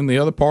more than the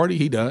other party?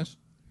 He does.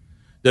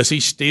 Does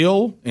he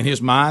still, in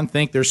his mind,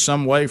 think there's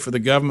some way for the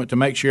government to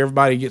make sure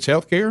everybody gets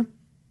health care?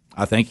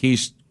 I think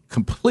he's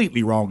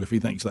completely wrong if he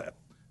thinks that.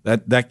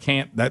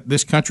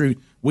 This country,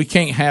 we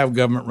can't have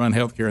government-run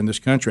health care in this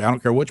country. I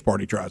don't care which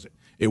party tries it.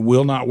 It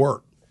will not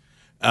work.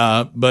 So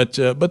I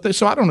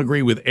don't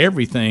agree with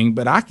everything,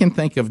 but I can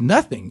think of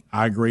nothing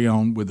I agree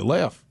on with the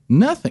left.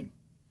 Nothing.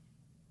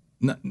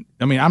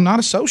 I mean, I'm not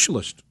a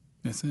socialist.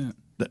 That's it.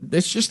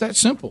 It's just that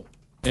simple.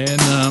 And,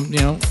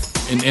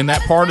 in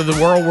that part of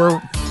the world where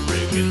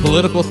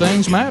political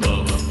things matter.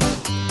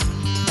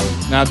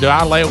 Now, do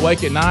I lay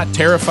awake at night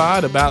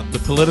terrified about the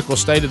political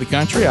state of the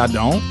country? I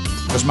don't,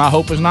 because my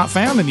hope is not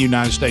found in the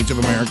United States of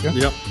America.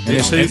 Yep. And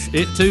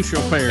it too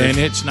shall perish. And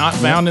it's not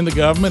found in the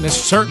government. It's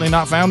certainly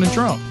not found in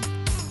Trump.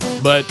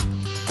 But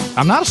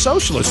I'm not a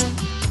socialist.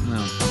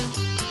 No.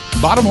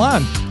 Bottom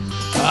line.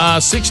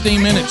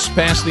 16 minutes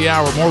past the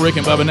hour. More Rick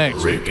and Bubba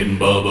next. Rick and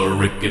Bubba,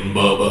 Rick and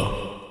Bubba.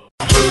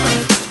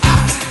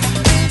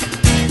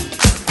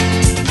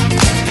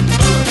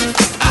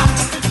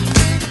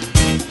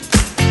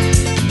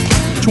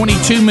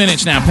 22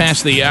 minutes now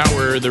past the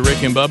hour. The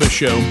Rick and Bubba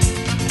Show.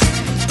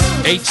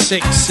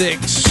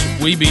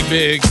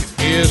 866-WE-BE-BIG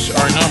is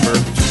our number.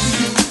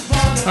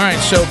 All right,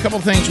 so a couple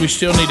of things we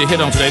still need to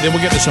hit on today. Then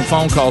we'll get to some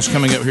phone calls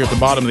coming up here at the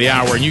bottom of the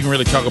hour, and you can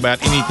really talk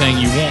about anything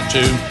you want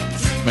to.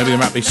 Maybe there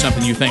might be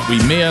something you think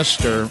we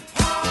missed or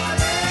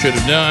should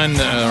have done,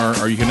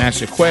 or you can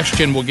ask a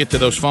question. We'll get to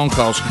those phone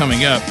calls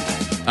coming up.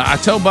 I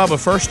told Bubba,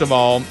 first of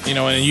all,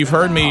 and you've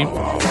heard me,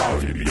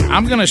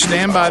 I'm going to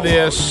stand by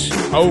this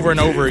over and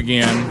over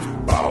again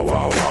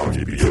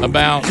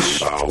about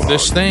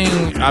this thing.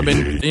 I've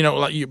been,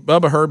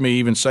 Bubba heard me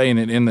even saying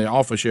it in the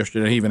office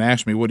yesterday. He even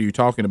asked me, what are you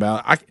talking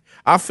about?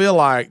 I feel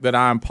like that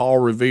I'm Paul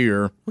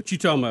Revere. What you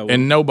talking about?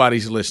 And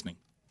nobody's listening.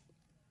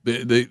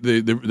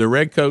 The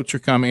redcoats are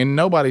coming, and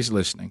nobody's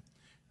listening.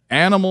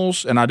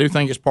 Animals, and I do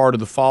think it's part of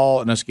the fall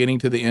and us getting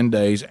to the end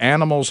days,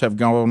 animals have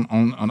gone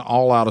on an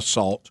all-out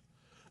assault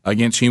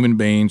against human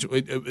beings.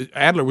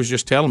 Adler was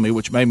just telling me,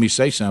 which made me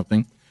say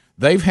something,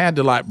 they've had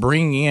to like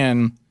bring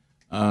in.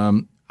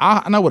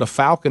 I know what a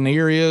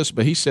falconer is,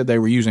 but he said they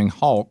were using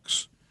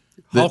hawks.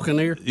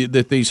 Falconer?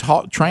 That these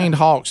trained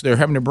hawks, they're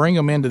having to bring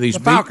them into these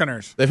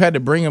falconers. They've had to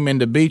bring them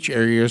into beach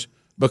areas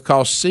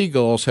because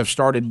seagulls have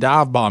started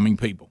dive bombing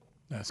people.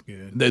 That's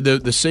good.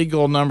 The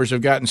seagull numbers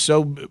have gotten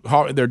so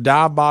hard. They're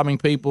dive bombing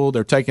people.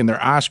 They're taking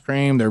their ice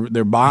cream.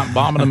 They're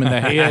bombing them in the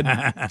head.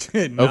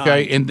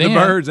 Okay, and then the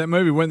birds. That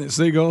movie wasn't it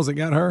seagulls that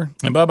got her?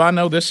 And Bub, I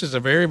know this is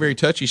a very, very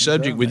touchy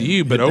subject with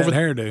you, but over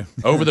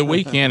the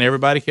weekend,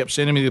 everybody kept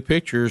sending me the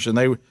pictures, and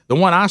the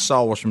one I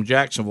saw was from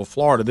Jacksonville,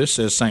 Florida. This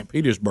says St.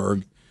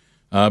 Petersburg,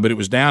 but it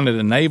was down at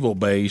a naval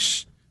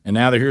base, and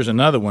now here's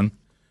another one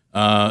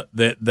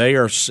that they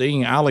are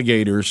seeing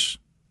alligators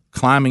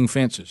climbing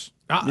fences.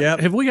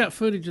 Have we got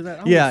footage of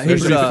that? Yeah,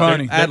 he's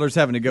funny. Adler's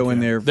having to go in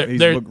there.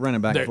 He's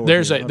running back and forth.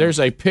 There's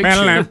a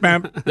picture.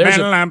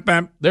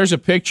 There's a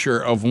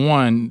picture of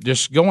one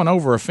just going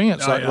over a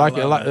fence.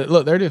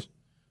 Look, there it is.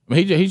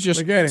 He's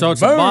just so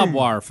it's a barbed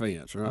wire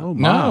fence, right? Oh,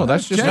 no,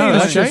 that's just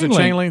a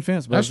chain link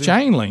fence. That's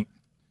chain link.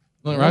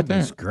 Look right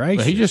there.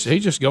 But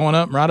he's just going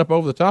up right up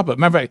over the top of it.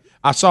 Matter of fact,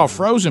 I saw a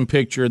Frozen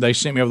picture they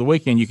sent me over the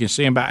weekend. You can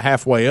see him about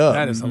halfway up.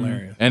 That is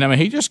hilarious. And I mean,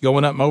 he's just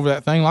going up and over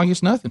that thing like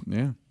it's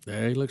nothing.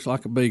 Yeah, he looks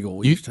like a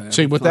beagle.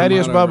 See what that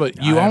is, Bubba?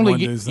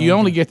 You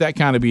only get that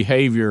kind of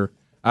behavior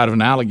out of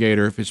an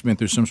alligator if it's been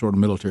through some sort of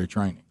military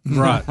training.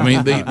 Right. I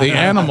mean, the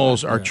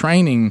animals are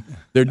training.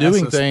 They're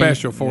doing things.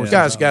 Special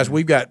forces. Guys,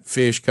 we've got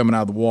fish coming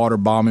out of the water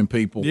bombing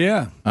people.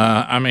 Yeah.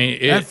 I mean,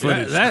 that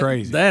footage is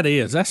crazy.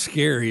 That's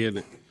scary, isn't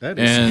it? That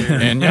is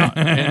scary.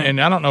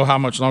 And I don't know how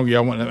much longer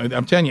y'all want.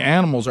 I'm telling you,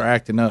 animals are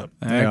acting up.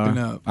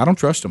 I don't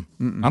trust them.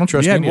 I don't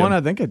trust any of them.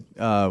 I think,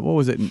 what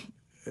was it?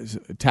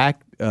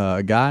 Attacked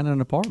a guy in an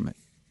apartment.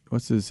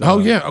 What's his?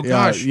 Oh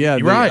gosh, yeah,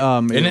 you're right.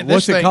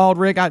 What's it called,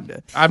 Rick?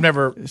 I've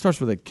never. It starts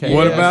with a K.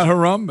 What about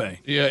Harambe?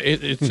 Yeah,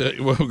 it's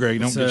well,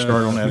 Greg, don't get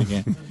started on that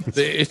again.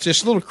 It's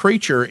this little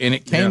creature, and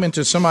it came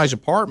into somebody's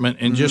apartment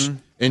and just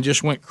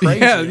went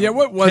crazy. Yeah.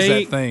 What was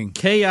that thing?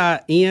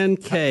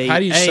 KINKAJOU. How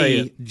do you say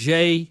it?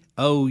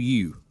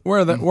 JOU.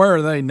 Where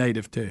are they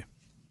native to?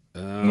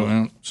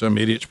 Well, some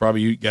idiots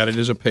probably got it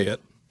as a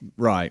pet,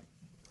 right?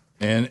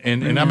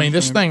 And I mean,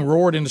 this thing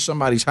roared into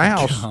somebody's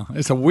house.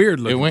 It's a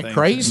weird looking. It went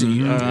crazy,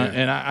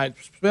 and I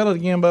spell it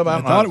again, Bub. I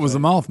thought it was a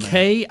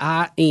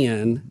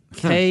Mothman.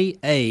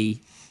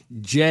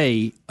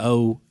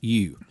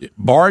 KINKAJOU.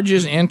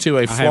 Barges into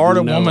a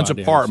Florida woman's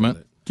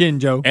apartment,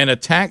 Kenjo, and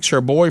attacks her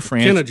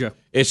boyfriend. Kenjo.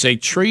 It's a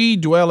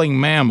tree-dwelling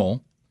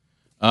mammal,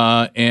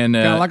 and kind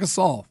of like a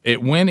sloth.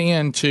 It went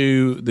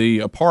into the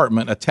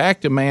apartment,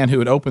 attacked a man who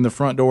had opened the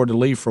front door to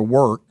leave for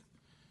work,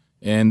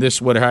 and this,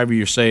 however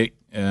you say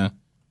it.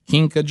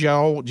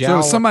 Kinkajow.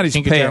 So somebody's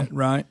pet,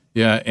 right?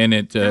 Yeah, and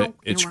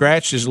it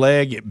scratched his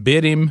leg. It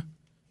bit him.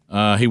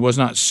 He was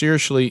not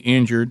seriously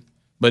injured,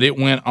 but it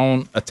went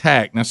on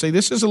attack. Now, see,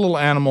 this is a little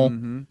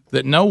animal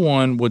that no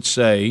one would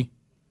say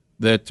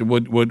that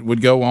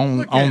would go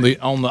on the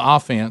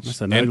offense.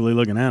 That's an ugly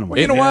looking animal. Well,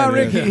 you know why,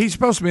 Rick? He's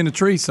supposed to be in a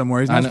tree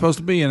somewhere. He's not supposed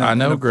to be in. I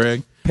know,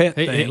 Greg. Pet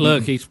thing.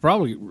 Look, he's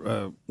probably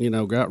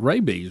got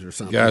rabies or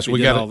something. Guys,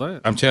 we got all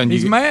that. I'm telling you,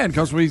 he's mad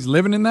because he's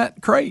living in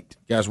that crate.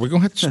 Guys, we're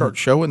gonna have to start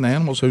showing the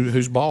animals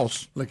who's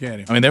boss. Look at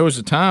him. I mean, there was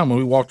a time when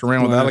we walked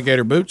around with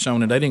alligator boots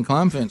on and they didn't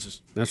climb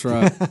fences. That's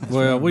right.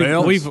 Well,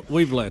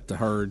 we've let the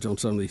herds on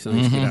some of these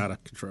things get out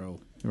of control.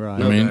 Right.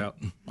 No doubt.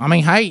 I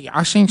mean, hey,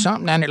 I seen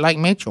something down at Lake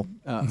Mitchell.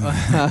 Hey,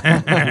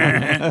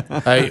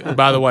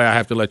 by the way, I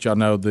have to let y'all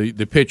know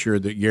the picture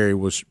that Gary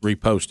was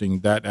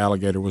reposting, that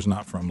alligator was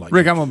not from Lake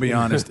Rick, Mitchell. I'm going to be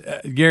honest.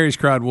 Gary's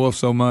cried wolf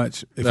so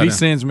much. If he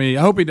sends me,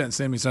 I hope he doesn't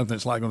send me something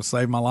that's like going to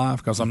save my life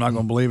because I'm not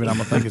going to believe it. I'm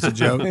going to think it's a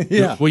joke.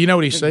 Yeah. Well, you know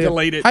what he said?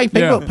 Delete it. Hey,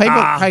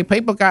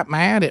 people got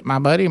mad at my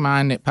buddy of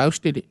mine that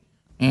posted it.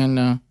 And,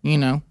 I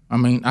mean,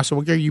 I said,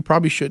 well, Gary, you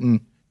probably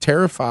shouldn't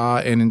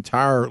terrify an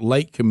entire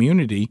lake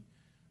community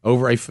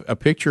over a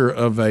picture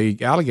of a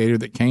alligator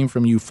that came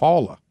from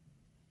Eufaula.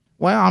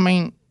 Well, I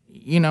mean,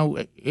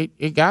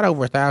 it got over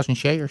 1,000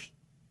 shares.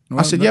 Well,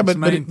 I said, yeah, but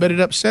it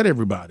upset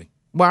everybody.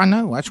 Well, I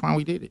know. That's why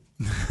we did it.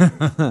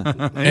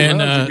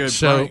 And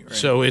so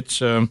it's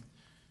have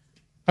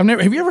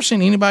you ever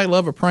seen anybody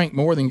love a prank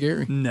more than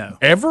Gary? No.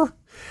 Ever?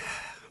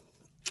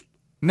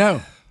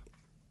 No.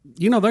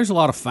 There's a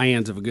lot of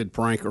fans of a good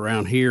prank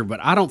around here, but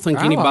I don't think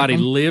anybody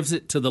lives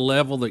it to the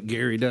level that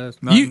Gary does.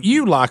 No.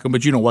 You like them,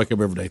 but you don't wake up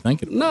every day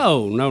thinking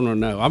about it.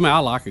 No. I mean, I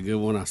like a good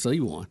one. I see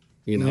one.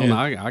 And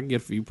I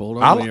get a few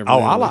pulled on me every day.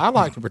 I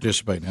like to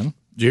participate in them.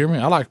 Do you hear me?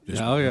 I like to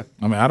participate. Oh, yeah.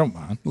 I mean, I don't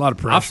mind. A lot of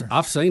pressure.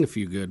 I've seen a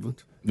few good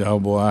ones. Oh,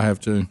 boy, I have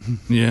too.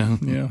 Yeah.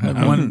 Yeah, I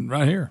had one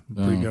right here.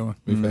 Pretty good one.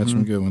 We've had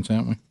some good ones,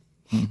 haven't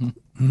we?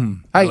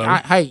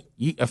 Hey,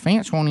 a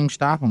fence won't even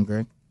stop them,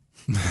 Greg.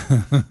 They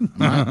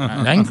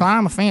can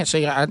climb a fence.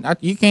 See,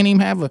 you can't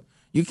even have a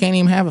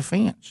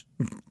fence.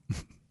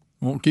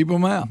 Won't keep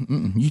them out.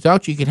 You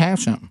thought you could have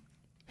something,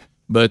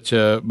 but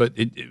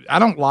I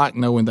don't like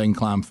knowing they can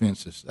climb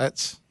fences.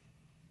 That's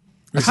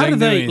how do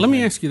they? Let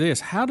me ask you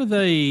this: how do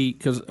they?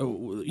 Because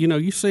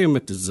you see them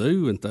at the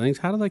zoo and things.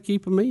 How do they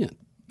keep them in?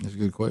 That's a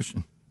good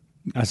question.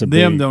 That's a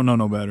them big, don't know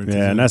no better.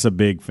 Yeah, and that's a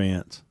big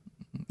fence.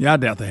 Yeah, I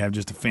doubt they have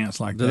just a fence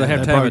like Do that. they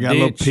have to have probably a got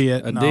little ditch?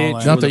 pit A and all ditch?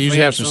 that. Don't they with a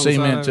usually have some fence on the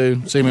cement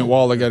side? too? Cement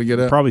wall they got to get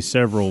up. Probably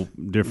several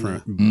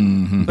different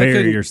Mm-hmm.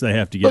 barriers they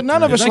have to get. But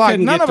none of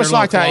through. us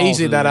like how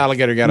easy that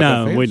alligator got up No,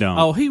 that fence. we don't.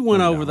 Oh, he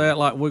went over that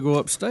like we go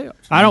up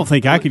steps. I don't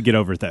think I could get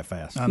over it that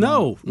fast.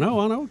 No, I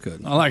know it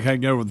couldn't. I like how he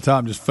got over the top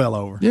and just fell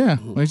over. Yeah,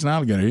 well, he's an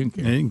alligator. He didn't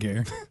care. He didn't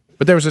care.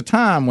 But there was a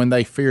time when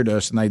they feared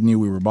us and they knew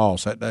we were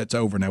boss. That's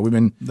over now. We've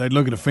been. They'd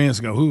look at the fence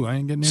and go, "Ooh, I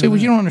ain't getting." See,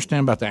 what you don't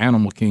understand about the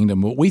animal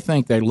kingdom. What we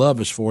think they love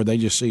us for, they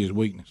just see as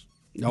weakness.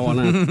 Oh, I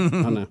know.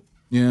 I know.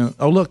 Yeah.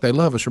 Oh, look, they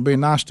love us for being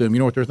nice to them. You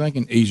know what they're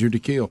thinking? Easier to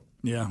kill.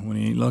 Yeah, when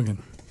he ain't looking.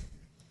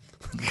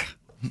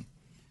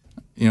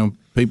 You know,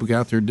 people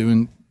out there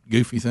doing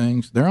goofy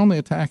things. They're on the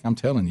attack. I'm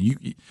telling you.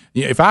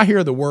 If I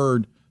hear the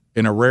word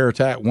in a rare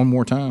attack one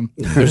more time,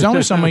 there's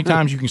only so many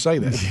times you can say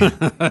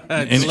that.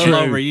 And It's a little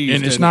overused,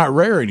 and it's isn't not it?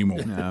 rare anymore.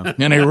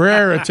 In a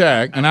rare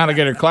attack, an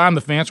alligator climbed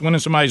the fence, went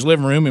in somebody's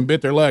living room, and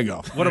bit their leg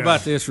off. What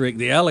about this, Rick?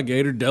 The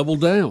alligator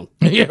doubled down.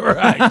 Yeah,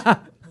 right.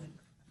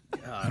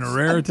 In a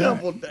rare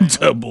attack.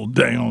 Double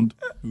downed.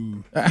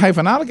 Hey, if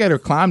an alligator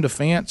climbed a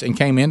fence and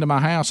came into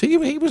my house, he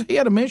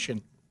had a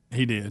mission.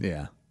 He did.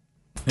 Yeah.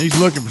 He's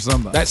looking for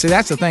somebody.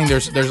 That's the thing.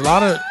 There's a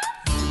lot of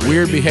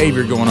weird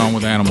behavior going on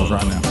with animals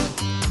right now.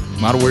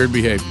 A lot of weird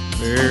behavior.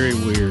 Very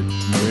weird.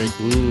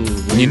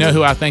 And you know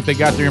who I think they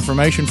got their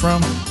information from?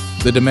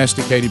 The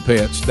domesticated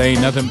pets. They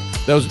ain't nothing.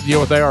 Those, you know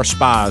what they are?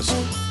 Spies.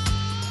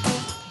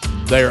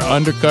 They are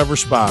undercover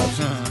spies,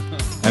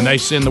 and they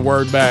send the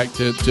word back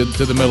to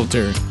the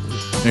military.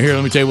 Now here,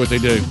 let me tell you what they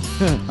do.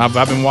 I've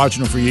been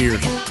watching them for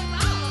years.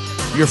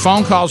 Your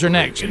phone calls are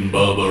next. Rick and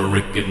Bubba,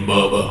 Rick and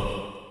Bubba.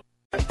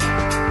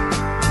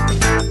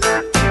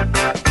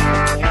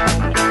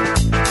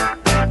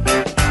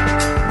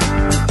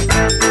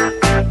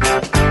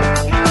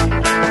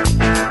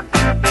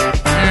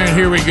 And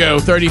here we go.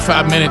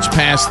 35 minutes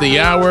past the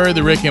hour.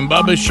 The Rick and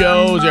Bubba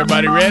Show. Is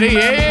everybody ready?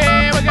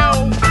 Here we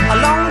go.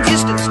 A long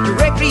distance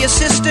directory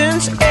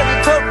assistance.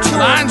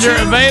 Lines are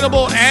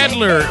available.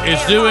 Adler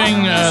is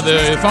doing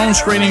the phone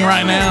screening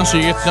right now, so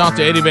you get to talk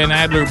to Eddie Van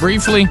Adler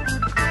briefly.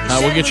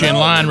 We'll get you in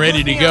line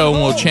ready to go,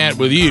 and we'll chat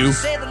with you.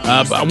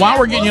 But while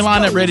we're getting you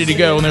lined up ready to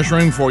go, and there's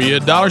room for you,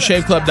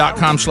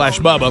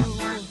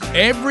 DollarShaveClub.com/Bubba.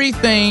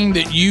 Everything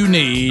that you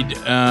need,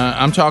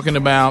 I'm talking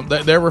about,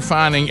 they're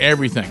refining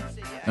everything.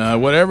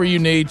 Whatever you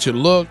need to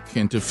look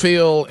and to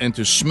feel and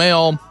to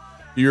smell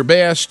your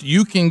best,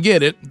 you can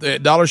get it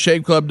at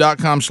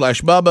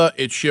DollarShaveClub.com/Bubba.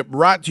 It's shipped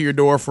right to your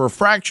door for a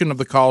fraction of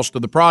the cost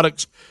of the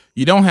products.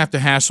 You don't have to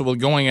hassle with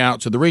going out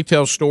to the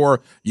retail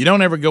store. You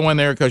don't ever go in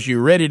there because you're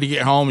ready to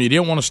get home. You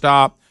didn't want to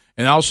stop,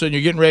 and all of a sudden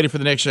you're getting ready for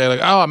the next day. Like,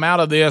 oh, I'm out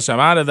of this,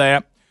 I'm out of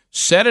that.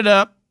 Set it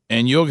up,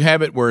 and you'll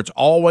have it where it's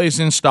always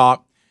in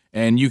stock,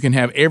 and you can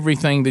have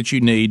everything that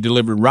you need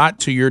delivered right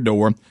to your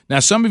door.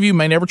 Now, some of you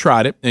may never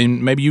tried it,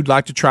 and maybe you'd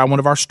like to try one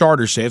of our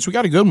starter sets. We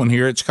got a good one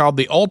here. It's called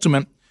the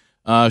Ultimate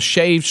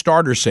Shave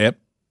Starter Set,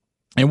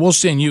 and we'll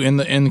send you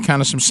in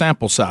kind of some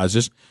sample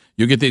sizes.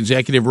 You'll get the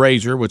executive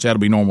razor, which that'll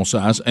be normal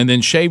size, and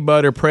then shave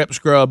butter, prep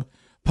scrub,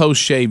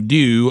 post-shave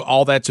dew.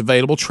 All that's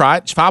available. Try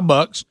it. It's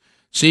 $5.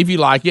 See if you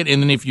like it,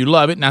 and then if you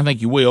love it, and I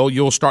think you will,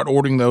 you'll start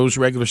ordering those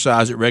regular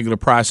size at regular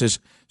prices.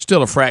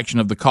 Still a fraction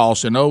of the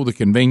cost, and the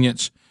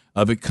convenience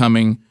of it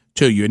coming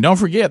to you. And don't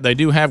forget, they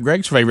do have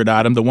Greg's favorite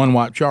item, the One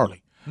Wipe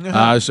Charlie.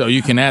 So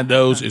you can add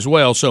those as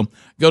well. So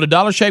go to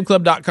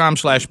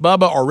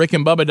DollarShaveClub.com/Bubba or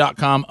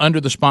RickandBubba.com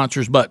under the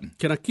sponsors button.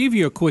 Can I give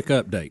you a quick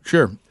update?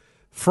 Sure.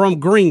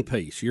 From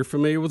Greenpeace. You're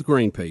familiar with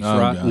Greenpeace,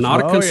 right? Gosh. Not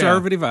a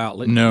conservative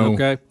outlet. No.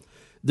 Okay.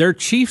 Their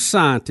chief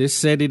scientist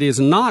said it is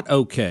not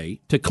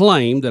okay to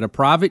claim that a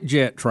private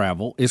jet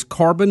travel is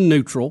carbon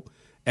neutral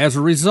as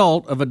a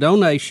result of a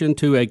donation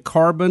to a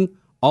carbon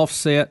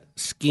offset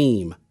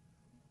scheme.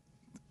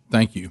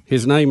 Thank you.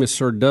 His name is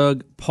Sir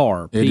Doug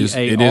Parr. It is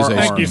a P-A-R-R.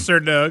 Thank you, Sir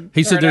Doug.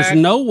 He said there's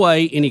no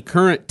way any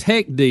current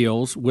tech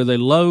deals with a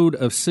load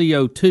of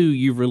CO2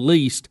 you've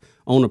released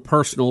on a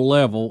personal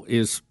level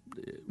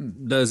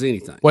does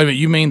anything. Wait a minute.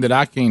 You mean that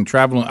I can't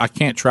travel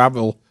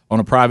on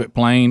a private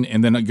plane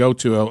and then go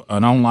to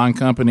an online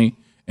company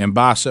and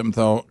buy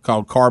something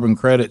called carbon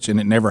credits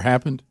and it never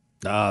happened?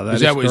 Is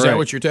that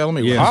what you're telling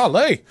me? Yes.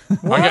 Golly.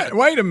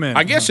 Wait a minute.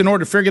 I guess in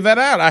order to figure that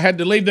out, I had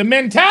to leave the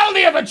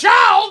mentality of a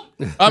child.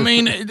 I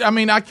mean,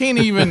 I can't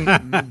even.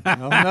 Oh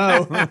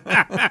no!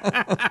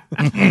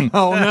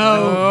 Oh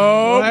no!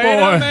 Oh Wait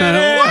boy! a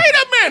minute. Wait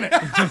a minute!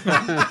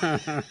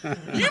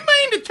 You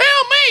mean to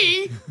tell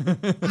me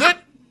that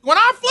when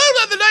I flew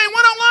the other day and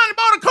went online and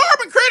bought a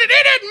carbon credit,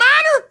 it didn't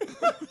matter?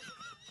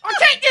 I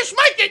can't just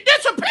make it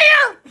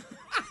disappear.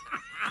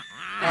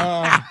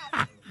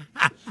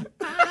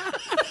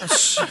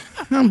 That's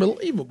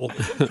unbelievable.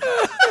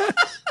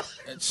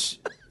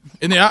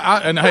 And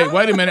hey,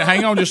 wait a minute.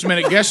 Hang on just a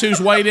minute. Guess who's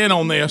weighed in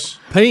on this?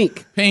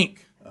 Pink.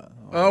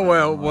 Oh,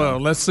 well,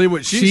 let's see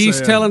what she's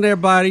said. telling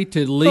everybody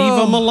to leave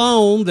them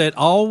alone, that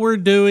all we're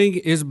doing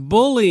is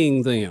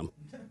bullying them.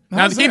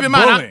 Now, keep in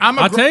mind,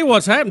 I'll tell you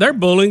what's happening. They're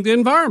bullying the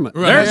environment.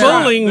 Right. They're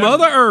bullying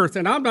Mother Earth,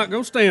 and I'm not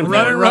going to stand for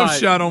Running it.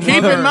 roughshod on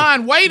Keep Mother in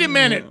mind, wait a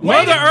minute.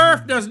 Mother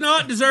Earth does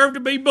not deserve to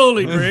be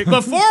bullied, Rick.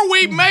 Before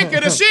we make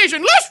a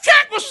decision, let's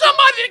check with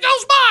somebody that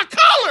goes by a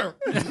color.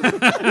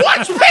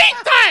 What's Pink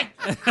think?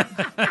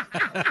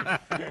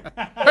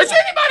 Has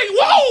anybody?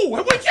 Whoa!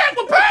 Have we checked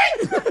with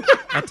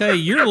Pink? I tell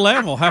you, your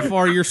level, how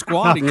far you're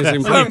squatting is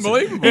impressive.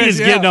 Unbelievable. He's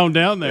getting on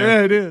down there.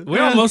 Yeah, it is. We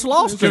almost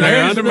lost you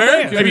there. under the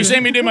bed. Have you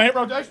seen me do my hip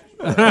rotation?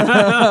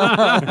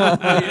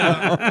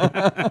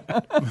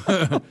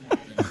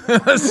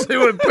 Let's see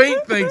what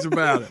Pink thinks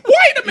about it.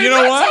 Wait a minute! You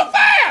know not what? so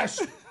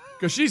fast.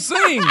 Because she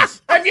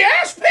sings. Have you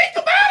asked Pink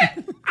about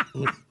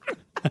it?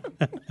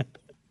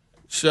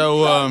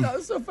 So,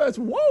 Not so fast.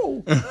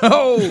 Whoa.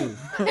 Oh.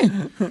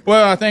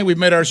 well, I think we've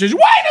made our decision.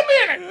 Wait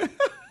a minute!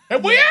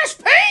 Have we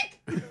asked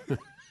Pink?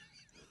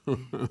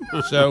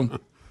 So,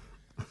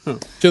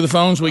 to the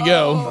phones we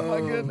go. Oh, my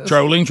goodness.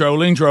 Trolling.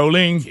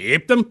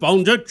 Keep them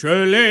phones a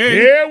trolling.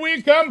 Here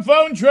we come,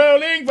 phone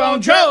trolling.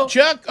 Phone troll.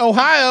 Chuck,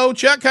 Ohio.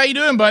 Chuck, how you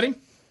doing, buddy?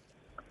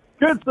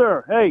 Good,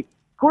 sir. Hey,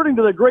 according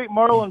to the great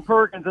Marlon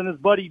Perkins and his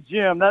buddy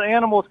Jim, that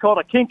animal is called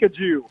a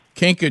kinkajou.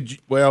 Kinkajou.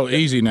 Well,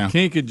 easy now.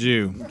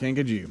 Kinkajou.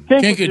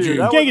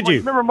 Kinkajou.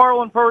 Remember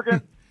Marlon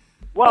Perkins?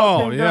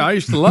 Wow, yeah, I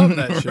used to love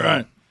that show.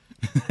 Right.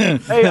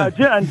 Hey,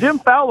 and Jim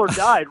Fowler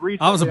died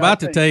recently. I was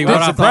about to tell you I'm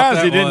what I thought surprised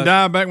that he didn't was.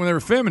 die back when they were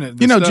feminine.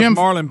 The You know, stuff Jim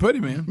Marlon put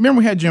him in. Remember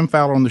we had Jim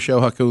Fowler on the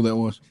show? How cool that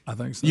was. I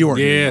think so. You were.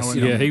 Yes,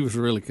 yeah, he was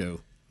really cool.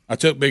 I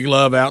took Big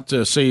Love out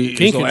to see his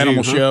little Kinkajou,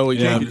 animal huh? show.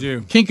 Yeah.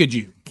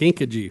 Kinkajou.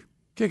 Kinkajou.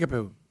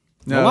 Kickapoo.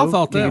 Well, I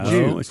thought that was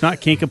No, it's not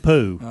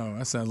Kinkapoo. Oh,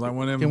 that sounds like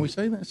one of them. Can we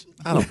say that?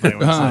 I don't think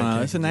we can say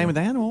that. It's the name of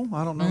the animal.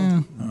 I don't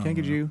know.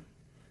 Kinkajou.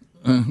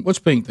 What's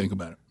Pink think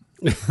about it?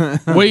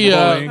 We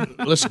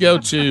let's go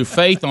to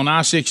Faith on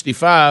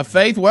I-65.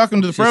 Faith,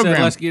 welcome to the She said,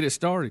 program. let's get it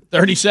started.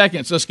 30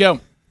 seconds. Let's go.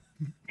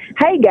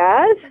 Hey,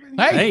 guys.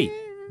 Hey.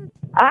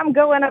 I'm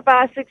going up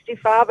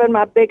I-65 in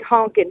my big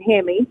honking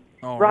Hemi.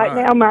 All Right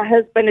right. now, my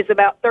husband is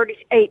about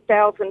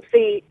 38,000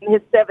 feet in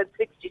his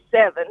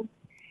 767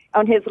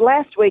 on his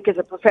last week as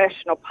a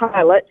professional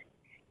pilot.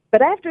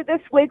 But after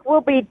this week,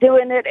 we'll be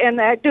doing it and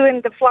doing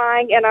the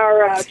flying in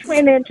our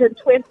twin-engine,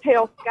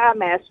 twin-tail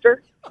Skymaster.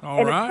 All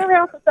and right. if someone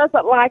else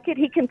doesn't like it,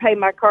 he can pay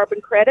my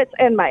carbon credits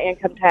and my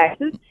income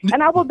taxes,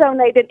 and I will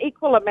donate an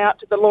equal amount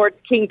to the Lord's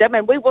kingdom,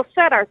 and we will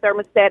set our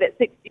thermostat at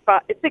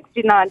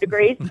 69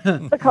 degrees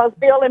because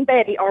Bill and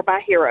Betty are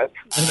my heroes.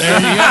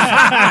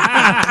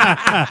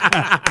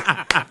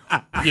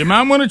 You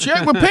might want to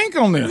check with Pink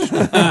on this. Wait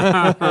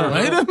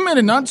a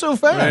minute. Not so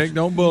fast. Greg,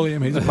 don't bully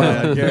him. He's a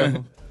pilot.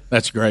 Careful.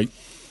 That's great. We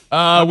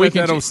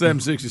that old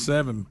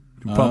 767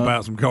 can pump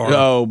out some cars.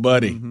 Oh,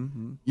 buddy.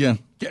 Yeah.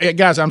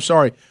 Guys, I'm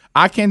sorry.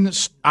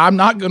 I'm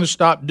not going to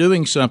stop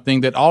doing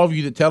something that all of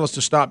you that tell us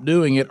to stop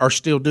doing it are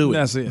still doing.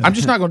 That's it. I'm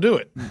just not going to do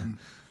it.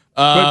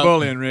 Quit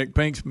bullying, Rick.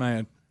 Pink's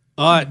mad.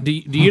 Do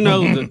you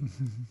know that?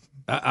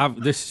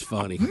 This is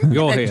funny.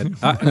 Go ahead.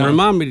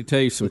 Remind me to tell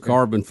you some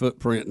carbon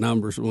footprint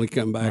numbers when we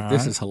come back.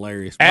 This is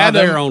hilarious. Adam-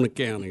 They're on the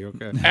county.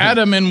 Okay.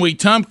 Adam in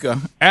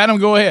Wetumpka. Adam,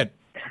 go ahead.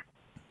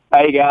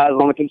 Hey guys,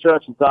 on the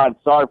construction side,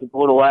 sorry if it's a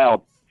little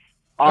loud.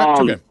 That's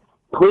okay.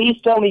 Please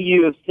tell me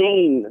you have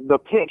seen the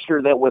picture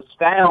that was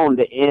found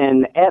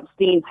in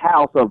Epstein's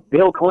house of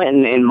Bill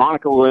Clinton in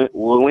Monica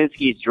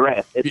Lewinsky's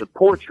dress. It's a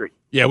portrait.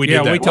 Yeah, we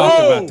did that. we talked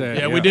about that.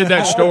 Yeah, we did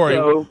that story.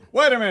 Also,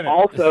 Wait a minute.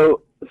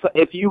 Also, so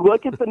if you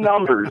look at the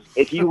numbers,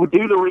 if you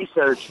do the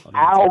research,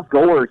 Al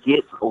Gore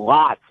gets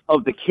lots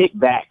of the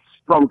kickbacks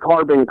from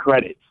carbon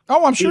credits.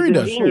 Oh, I'm sure he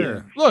does.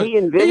 Sure. Look, He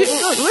invented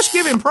look, let's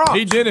give him props.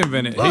 He did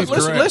invent it. Look, He's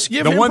let's- correct. let's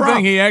give the him one props.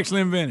 thing he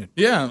actually invented.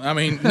 Yeah, I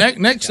mean,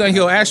 next thing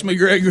he'll ask me,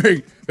 Greg,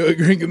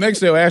 next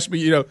thing he'll ask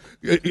me,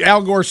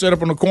 Al Gore set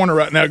up on the corner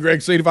right now,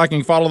 Greg, see if I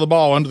can follow the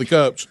ball under the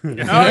cups. Can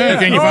you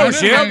find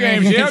shell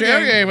game, shell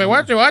game.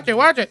 Watch it.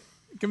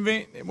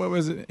 What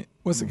was it?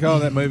 What's it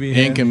called, that movie? he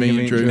had?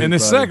 Inconvenient Truth. And the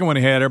second one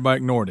he had, everybody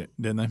ignored it,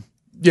 didn't they?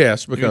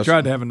 Yes, He because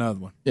tried to have another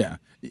one. Yeah.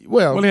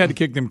 Well, he had to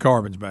kick them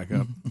carbons back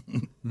up.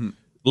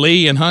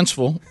 Lee in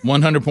Huntsville,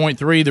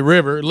 100.3 The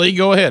River. Lee,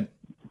 go ahead.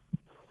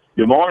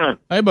 Good morning.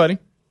 Hey, buddy.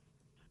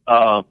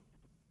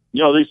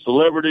 These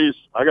celebrities,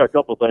 I got a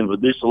couple of things,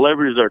 but these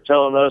celebrities are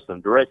telling us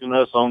and directing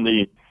us on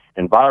the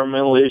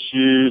environmental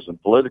issues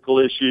and political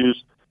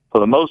issues. For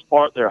the most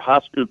part, they're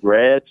high school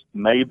grads,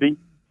 maybe.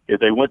 If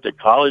they went to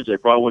college, they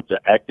probably went to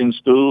acting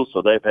school,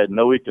 so they've had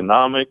no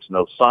economics,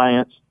 no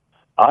science.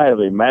 I have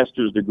a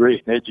master's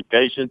degree in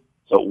education,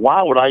 so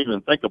why would I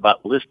even think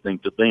about listening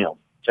to them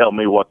tell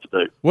me what to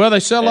do? Well, they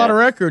sell a lot of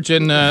records,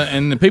 and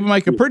the people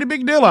make a pretty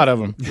big deal out of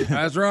them.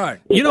 That's right.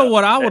 You know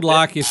what I would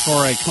like is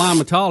for a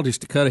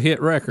climatologist to cut a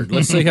hit record.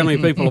 Let's see how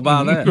many people will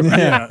buy that.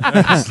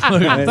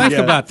 Think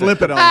about that.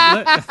 Flip it on.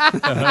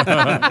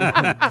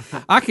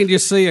 I can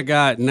just see a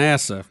guy at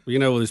NASA,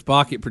 with his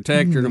pocket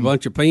protector and a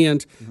bunch of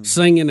pens,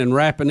 singing and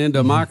rapping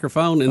into a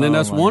microphone, and then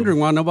us wondering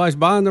why nobody's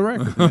buying the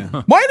record. Wait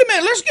a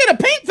minute, let's get a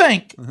Pink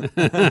think.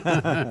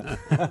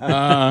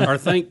 Or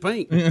think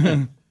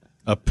pink.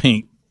 A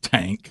pink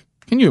tank.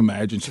 Can you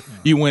imagine?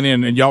 You went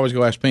in and you always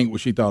go ask Pink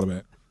what she thought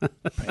about it.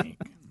 Pink.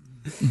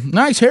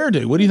 Nice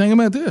hairdo. What do you think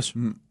about this?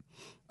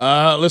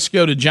 Let's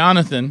go to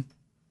Jonathan,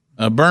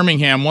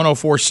 Birmingham,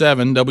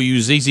 104.7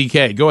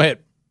 WZZK. Go ahead.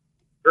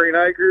 Green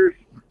Acres.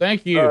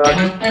 Thank you. One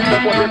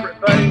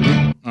different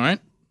thing. All right.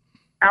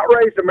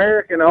 Outraged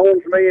American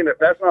owns me, and if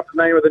that's not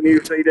the name of the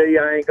new CD,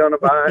 I ain't gonna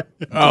buy it.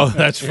 Oh,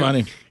 that's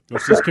funny.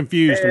 It's just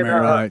confused, And,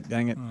 American. Right,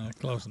 dang it.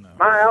 Close enough.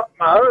 My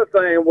other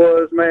thing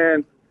was,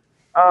 man,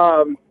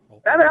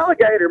 that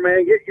alligator,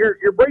 man,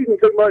 you're breathing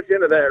too much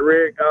into that,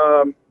 Rick.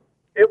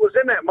 It was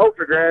in that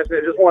motor grass, and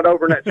it just went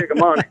over in that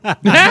Chickamauga.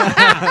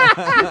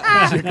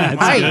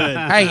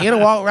 Hey, it'll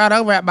walk right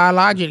over at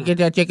Biologic to get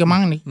that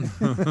Chickamauga.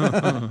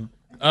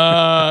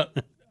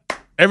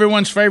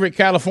 Everyone's favorite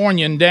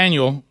Californian,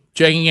 Daniel,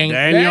 checking in.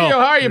 Daniel, how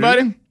are you,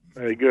 buddy?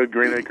 Hey, good.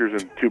 Green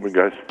Acres and Cuban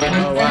guys.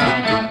 Oh,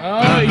 wow.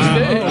 Oh, he's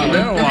good.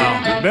 Been a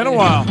while. Been a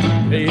while.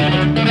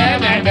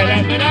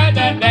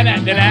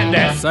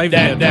 Save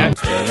that.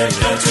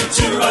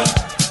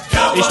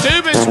 He's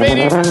tubing,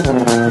 Speedy.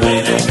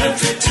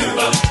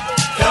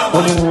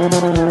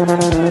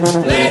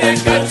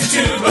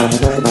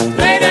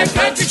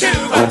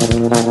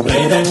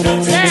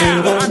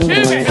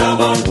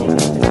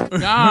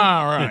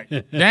 All right.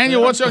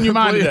 Daniel, what's on your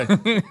mind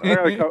today?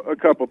 I got a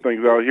couple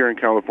things out here in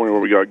California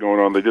what we got going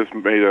on. They just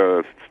made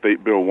a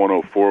State Bill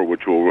 104,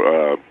 which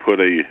will put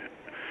a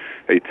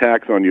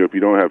tax on you if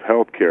you don't have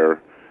health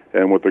care.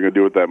 And what they're going to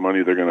do with that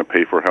money, they're going to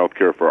pay for health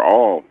care for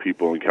all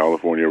people in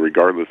California,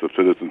 regardless of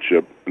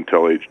citizenship,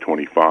 until age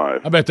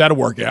 25. I bet that'll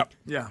work out.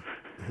 Yeah.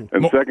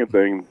 And second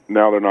thing,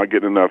 now they're not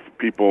getting enough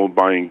people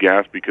buying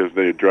gas because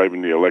they're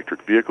driving the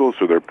electric vehicles,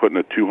 so they're putting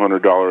a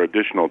 $200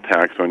 additional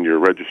tax on your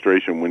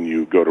registration when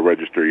you go to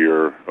register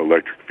your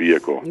electric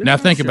vehicle. Now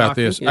think about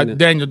this.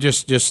 Daniel,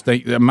 just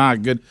think, my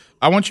good.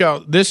 I want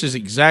y'all, this is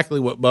exactly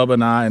what Bubba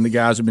and I and the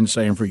guys have been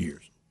saying for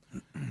years.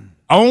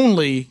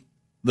 Only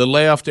the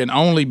left and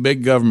only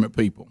big government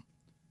people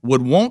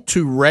would want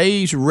to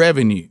raise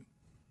revenue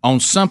on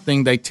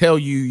something they tell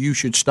you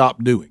should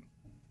stop doing.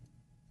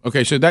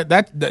 Okay, so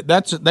that's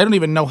they don't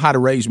even know how to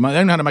raise money. They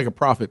don't know how to make a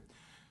profit.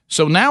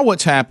 So now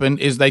what's happened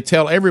is they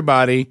tell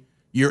everybody,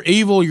 you're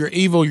evil, you're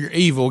evil, you're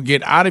evil.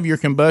 Get out of your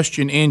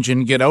combustion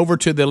engine. Get over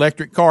to the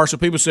electric car. So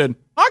people said,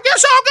 I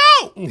guess I'll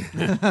go.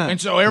 And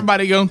so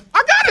everybody goes,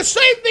 I got to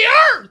save the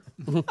earth.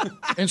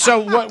 And so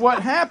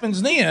what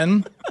happens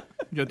then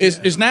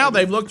is now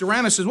they've looked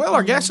around and says, well,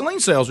 our gasoline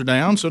sales are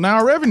down, so now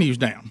our revenue's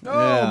down.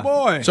 Oh,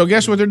 boy. So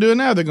guess what they're doing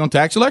now? They're going to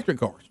tax electric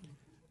cars.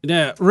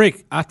 Now,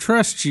 Rick, I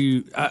trust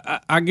you.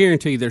 I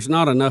guarantee there's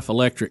not enough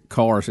electric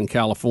cars in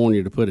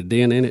California to put a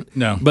dent in it.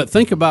 No. But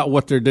think about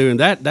what they're doing.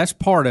 That's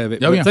part of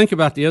it. Oh, but yeah. think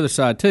about the other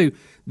side, too.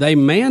 They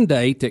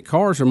mandate that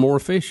cars are more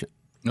efficient.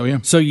 Oh, yeah.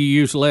 So you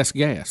use less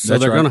gas. So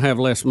That's they're right. going to have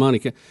less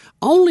money.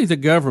 Only the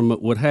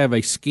government would have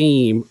a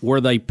scheme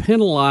where they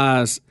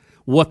penalize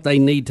what they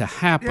need to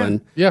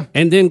happen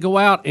and then go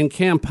out and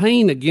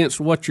campaign against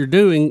what you're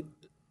doing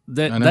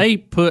that they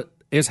put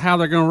as how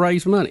they're going to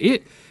raise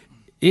money.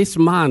 It's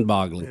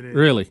mind-boggling,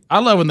 really. I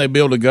love when they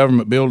build a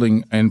government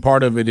building and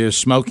part of it is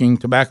smoking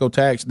tobacco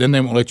tax, then they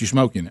won't let you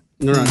smoke in it.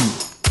 Right.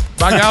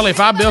 By golly,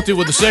 if I built it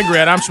with a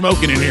cigarette, I'm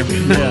smoking in here.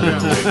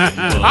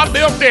 I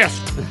built this.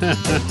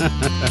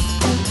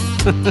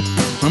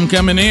 I'm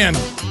coming in.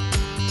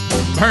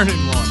 Burning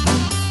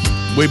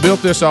one. We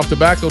built this off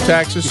tobacco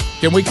taxes.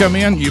 Can we come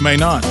in? You may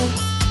not.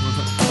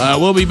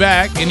 We'll be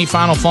back. Any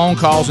final phone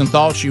calls and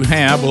thoughts you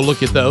have, we'll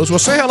look at those. We'll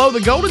say hello to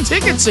the golden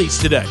ticket seats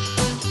today.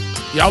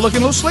 Y'all looking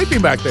a little sleepy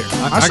back there.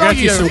 I got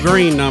you some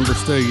green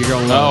numbers, too. You're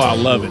going to love I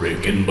love it.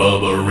 Rick and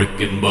Bubba, Rick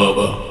and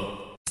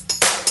Bubba.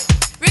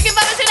 Rick and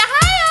Bubba's in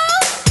Ohio.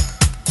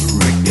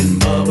 Rick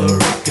and Bubba,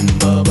 Rick and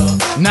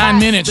Bubba. 9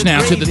 minutes now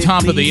to the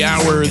top of the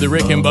hour of the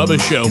Rick and Bubba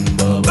Show.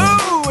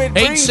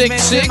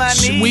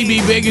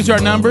 866-WE-BE-BIG is our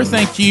number.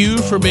 Thank you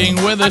for being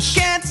with us.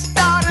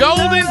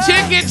 Golden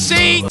ticket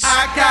seats.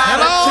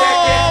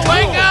 Hello.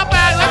 Wake up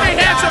and let me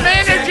have some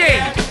energy.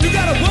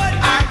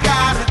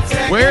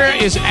 Where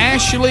is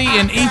Ashley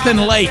and Ethan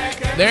Lake?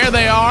 There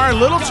they are. A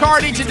little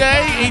tardy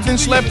today. Ethan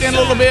slept in a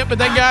little bit, but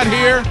they got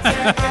here.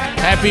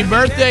 Happy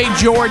birthday,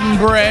 Jordan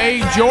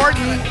Bray.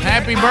 Jordan,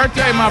 happy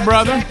birthday, my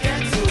brother.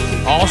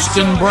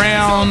 Austin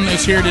Brown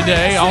is here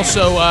today.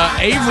 Also,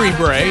 Avery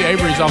Bray.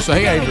 Avery's also,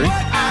 hey, Avery.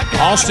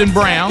 Austin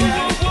Brown.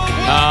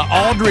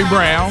 Audrey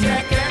Brown.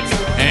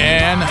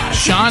 And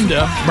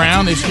Shonda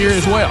Brown is here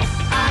as well.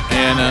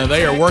 And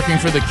they are working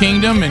for the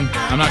Kingdom, and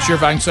I'm not sure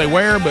if I can say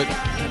where, but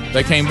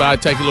they came by,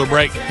 take a little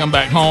break, come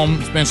back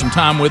home, spend some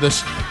time with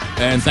us,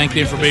 and thank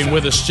them for being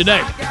with us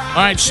today. All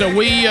right, so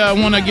we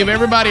want to give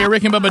everybody a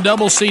Rick and Bubba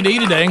double CD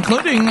today,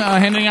 including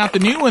handing out the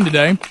new one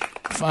today.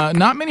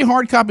 Not many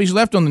hard copies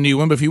left on the new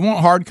one, but if you want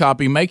hard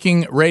copy,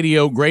 Making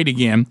Radio Great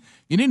Again,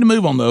 you need to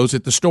move on those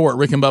at the store at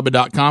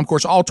rickandbubba.com. Of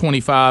course, all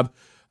 25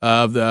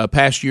 of the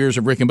past years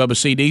of Rick and Bubba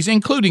CDs,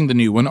 including the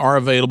new one, are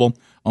available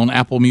on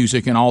Apple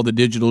Music and all the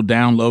digital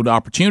download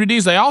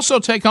opportunities. They also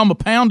take home a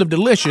pound of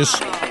delicious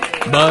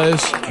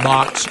Buzz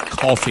Box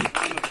coffee.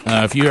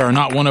 If you are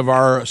not one of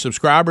our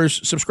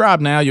subscribers, subscribe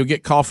now. You'll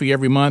get coffee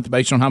every month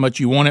based on how much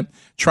you want it.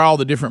 Try all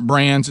the different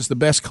brands. It's the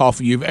best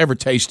coffee you've ever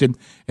tasted.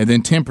 And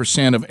then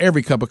 10% of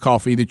every cup of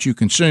coffee that you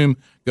consume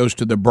goes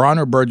to the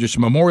Bronner Burgess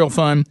Memorial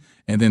Fund.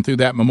 And then through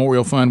that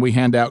Memorial Fund, we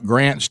hand out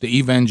grants to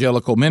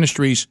evangelical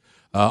ministries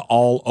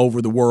all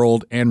over the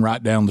world and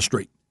right down the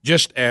street,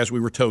 just as we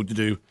were told to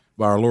do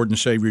by our Lord and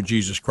Savior,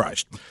 Jesus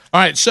Christ.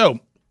 All right, so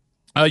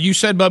you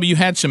said, Bubba, you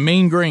had some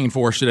mean green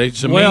for us today,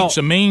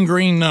 some mean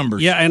green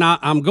numbers. Yeah, and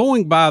I'm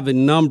going by the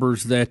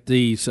numbers that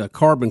these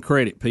carbon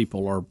credit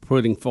people are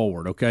putting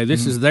forward, okay?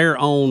 This is their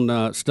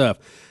own stuff.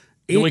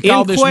 Do we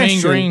call this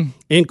mean green?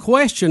 In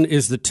question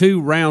is the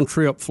 2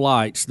 round-trip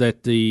flights that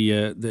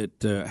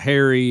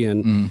Harry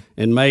and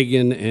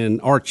Meghan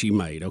and Archie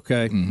made,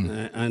 okay?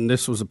 And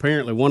this was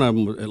apparently, one of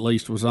them at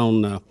least was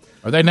on...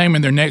 Are they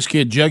naming their next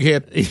kid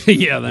Jughead?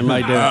 Yeah, they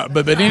may do.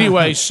 But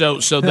anyway, so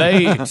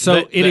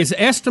it is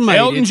estimated.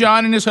 Elton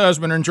John and his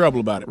husband are in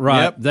trouble about it.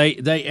 Right. Yep.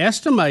 They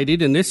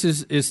estimated, and this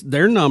is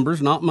their numbers,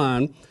 not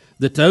mine,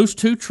 that those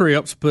 2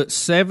 trips put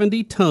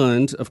 70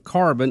 tons of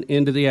carbon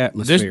into the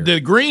atmosphere. The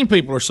green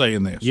people are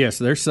saying this. Yes,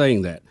 they're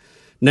saying that.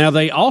 Now,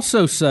 they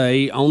also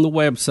say on the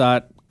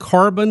website,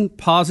 Carbon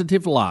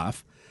Positive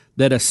Life,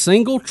 that a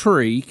single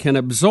tree can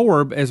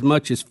absorb as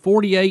much as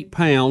 48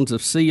 pounds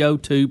of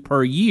CO2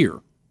 per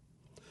year.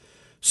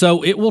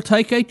 So it will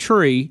take a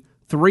tree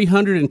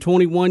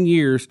 321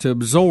 years to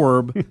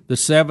absorb the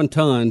 7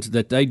 tons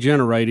that they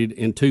generated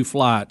in 2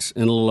 flights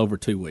in a little over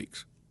 2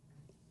 weeks.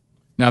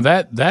 Now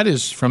that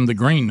is from the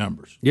green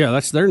numbers. Yeah,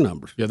 that's their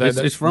numbers. Yeah,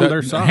 it's from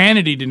their side.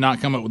 Hannity did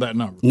not come up with that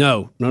number.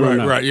 No.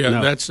 Right. Yeah,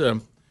 no. That's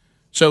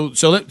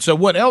so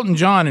what Elton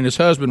John and his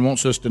husband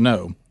wants us to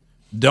know: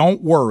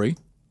 don't worry.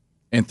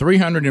 In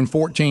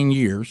 314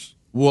 years,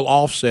 we'll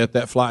offset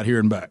that flight here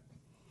and back.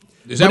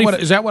 Is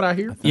that what I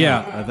hear?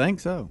 Yeah, I think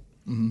so.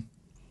 Mm-hmm.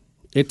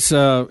 It's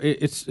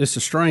a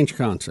strange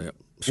concept.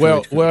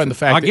 Well, and the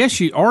fact I guess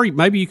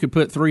maybe you could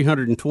put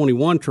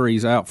 321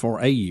 trees out for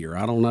a year.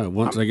 I don't know.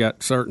 Once they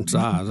got certain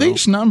size,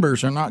 these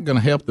numbers are not going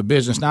to help the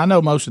business. Now I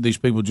know most of these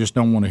people just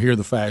don't want to hear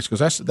the facts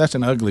because that's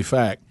an ugly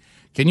fact.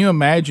 Can you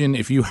imagine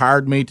if you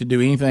hired me to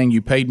do anything,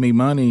 you paid me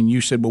money, and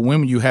you said, "Well,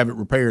 when will you have it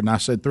repaired?" And I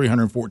said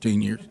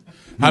 314 years.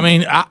 I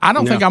mean, I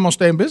don't think I'm going to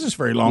stay in business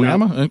very long,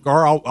 am I?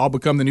 Or I'll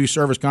become the new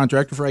service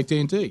contractor for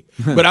AT&T.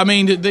 But I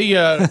mean,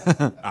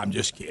 I'm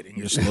just kidding.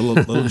 Just a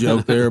little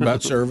joke there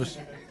about service.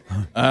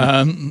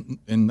 And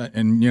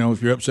you know,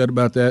 if you're upset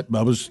about that,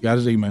 Bubba's got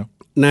his email.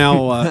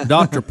 Now,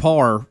 Dr.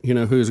 Parr,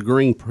 who is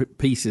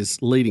Greenpeace's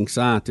leading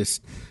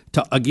scientist,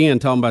 again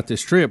talking about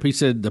this trip, he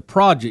said the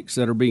projects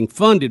that are being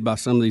funded by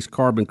some of these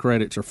carbon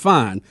credits are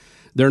fine.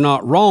 They're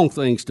not wrong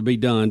things to be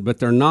done, but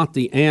they're not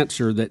the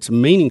answer that's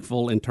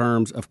meaningful in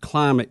terms of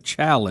climate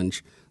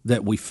challenge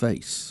that we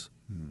face.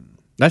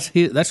 That's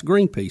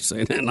Greenpeace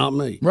saying that, not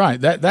me.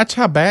 Right. That's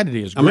how bad it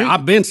is. I mean,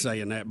 I've been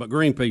saying that, but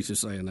Greenpeace is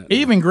saying that.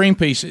 Even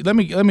Greenpeace. Let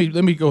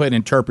me go ahead and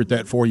interpret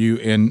that for you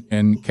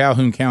in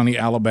Calhoun County,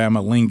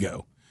 Alabama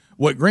lingo.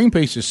 What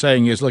Greenpeace is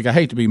saying is, look, I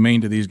hate to be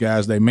mean to these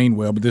guys. They mean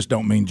well, but this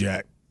don't mean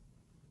jack.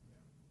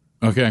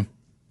 Okay.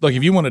 Look,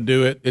 if you want to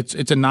do it,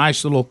 it's a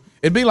nice little.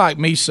 It'd be like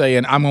me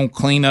saying I'm going to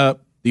clean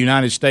up the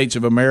United States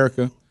of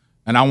America,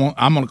 and I'm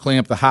going to clean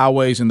up the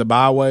highways and the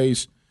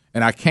byways.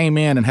 And I came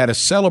in and had a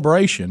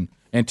celebration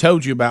and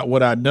told you about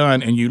what I'd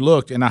done, and you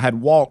looked, and I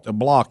had walked a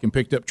block and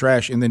picked up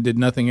trash and then did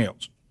nothing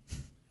else.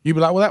 You'd be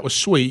like, well, that was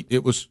sweet.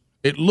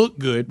 It looked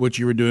good what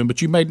you were doing,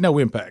 but you made no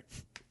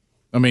impact.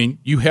 I mean,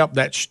 you helped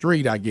that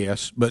street, I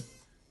guess, but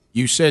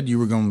you said you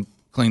were going to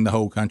clean the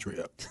whole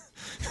country up.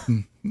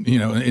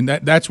 And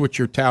that's what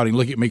you're touting.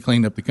 Look at me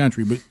cleaning up the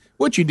country. But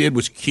what you did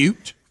was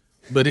cute,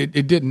 but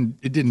it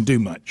didn't do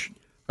much.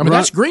 I mean,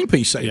 that's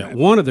Greenpeace saying that.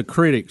 One of the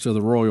critics of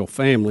the royal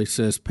family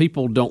says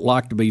people don't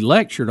like to be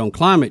lectured on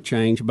climate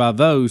change by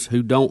those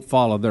who don't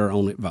follow their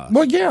own advice.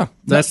 Well, yeah.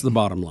 That's the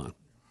bottom line.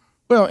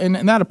 Well, and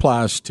that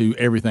applies to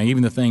everything,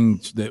 even the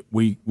things that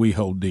we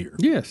hold dear.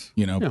 Yes.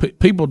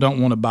 People don't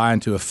want to buy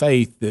into a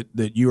faith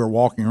that you are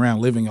walking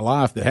around living a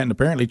life that hadn't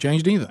apparently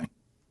changed anything.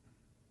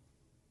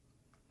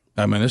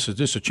 I mean, this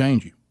will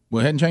change you. Well,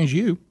 it hadn't changed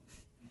you.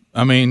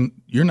 I mean,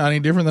 you're not any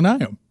different than I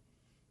am.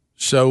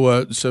 So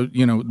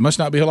it must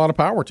not be a lot of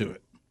power to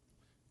it.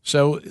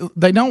 So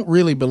they don't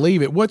really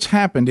believe it. What's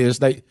happened is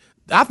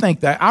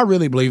I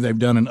really believe they've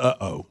done an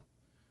uh-oh.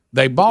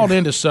 They bought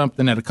into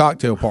something at a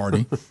cocktail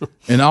party,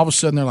 and all of a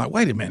sudden they're like,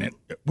 wait a minute,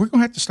 we're going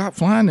to have to stop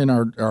flying in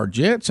our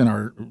jets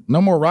and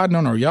no more riding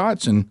on our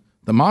yachts and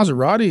the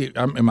Maserati.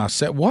 Am I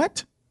set?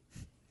 What?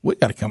 We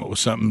got to come up with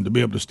something to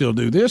be able to still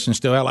do this and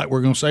still act like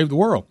we're going to save the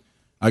world.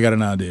 I got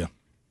an idea.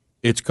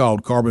 It's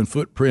called Carbon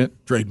Footprint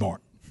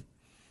Trademark.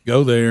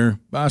 Go there,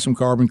 buy some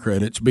carbon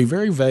credits, be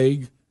very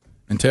vague,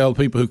 and tell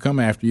people who come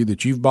after you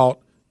that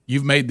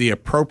you've made the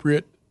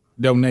appropriate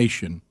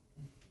donation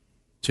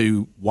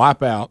to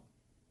wipe out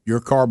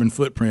your carbon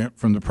footprint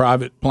from the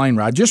private plane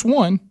ride. Just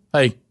one.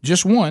 Hey,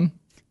 just one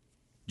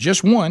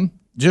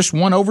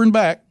over and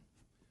back.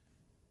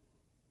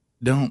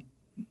 Don't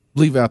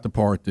leave out the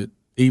part that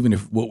even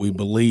if what we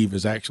believe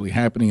is actually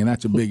happening, and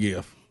that's a big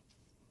if.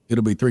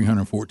 it'll be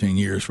 314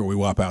 years before we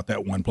wipe out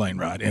that one plane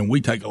ride, and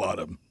we take a lot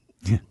of them.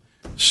 Yeah.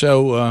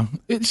 So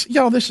it's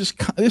y'all. This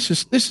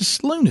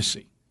is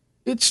lunacy.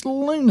 It's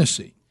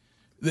lunacy.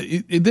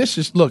 This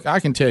is look. I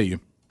can tell you.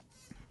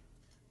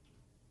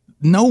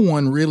 No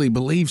one really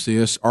believes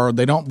this, or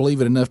they don't believe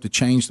it enough to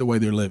change the way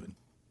they're living.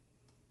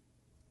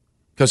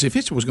 Because if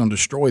it was going to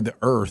destroy the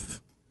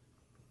earth,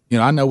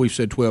 I know we've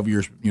said 12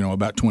 years,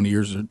 about 20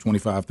 years or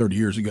 25, 30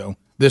 years ago,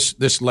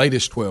 this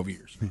latest 12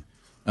 years,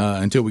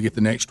 until we get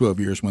the next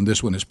 12 years when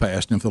this one is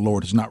passed, and if the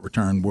Lord has not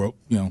returned,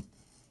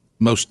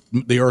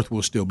 the earth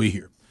will still be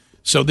here.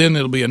 So then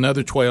it'll be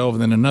another 12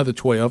 and then another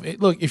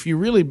 12. Look, if you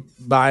really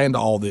buy into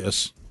all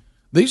this,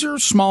 these are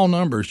small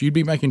numbers. You'd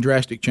be making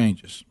drastic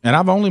changes. And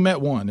I've only met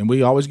one, and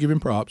we always give him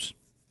props,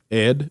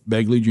 Ed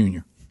Begley Jr.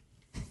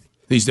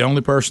 He's the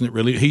only person that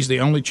really – he's the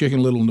only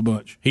Chicken Little in the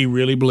bunch. He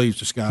really believes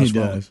the sky's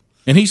falling. Does.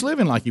 And he's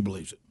living like he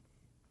believes it.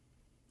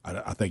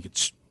 I think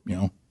it's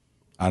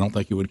I don't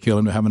think it would kill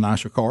him to have a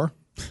nicer car.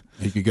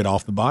 He could get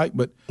off the bike,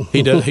 but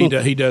he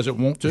doesn't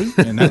want to.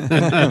 And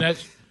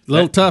that's – a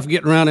little tough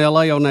getting around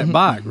L.A. on that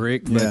bike,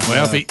 Rick.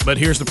 But, but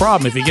here's the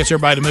problem. If he gets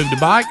everybody to move to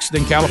bikes,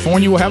 then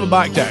California will have a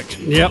bike tax.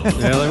 Yep, yeah,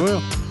 they will.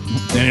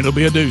 Then it'll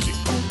be a doozy.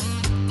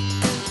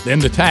 Then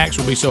the tax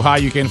will be so high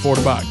you can't afford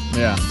a bike.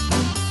 Yeah.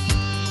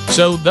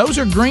 So those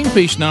are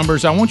Greenpeace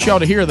numbers. I want y'all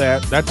to hear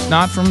that. That's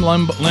not from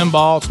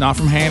Limbaugh. It's not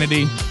from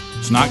Hannity.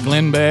 It's not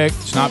Glenn Beck.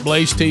 It's not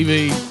Blaze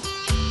TV.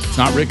 It's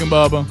not Rick and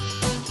Bubba.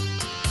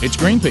 It's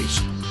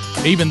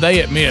Greenpeace. Even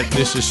they admit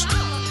this is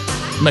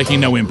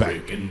making no impact.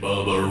 Rick and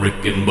Bubba,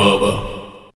 Rick and Bubba.